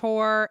back on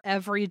tour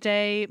every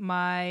day.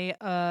 My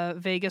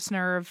vagus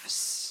nerve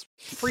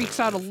freaks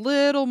out a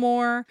little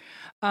more.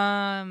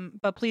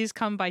 But please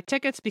come buy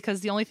tickets,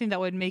 because the only thing that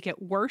would make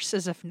it worse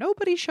is if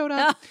nobody showed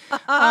up.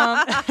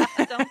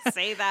 Don't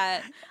say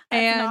that.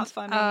 That's not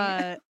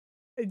funny.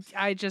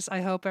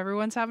 I hope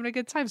everyone's having a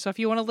good time. So if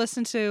you want to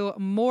listen to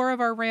more of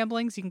our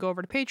ramblings, you can go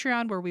over to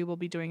Patreon, where we will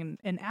be doing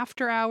an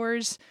after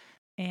hours,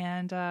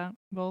 and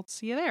we'll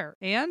see you there.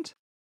 And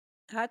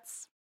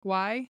that's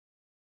why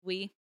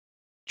we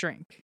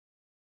drink.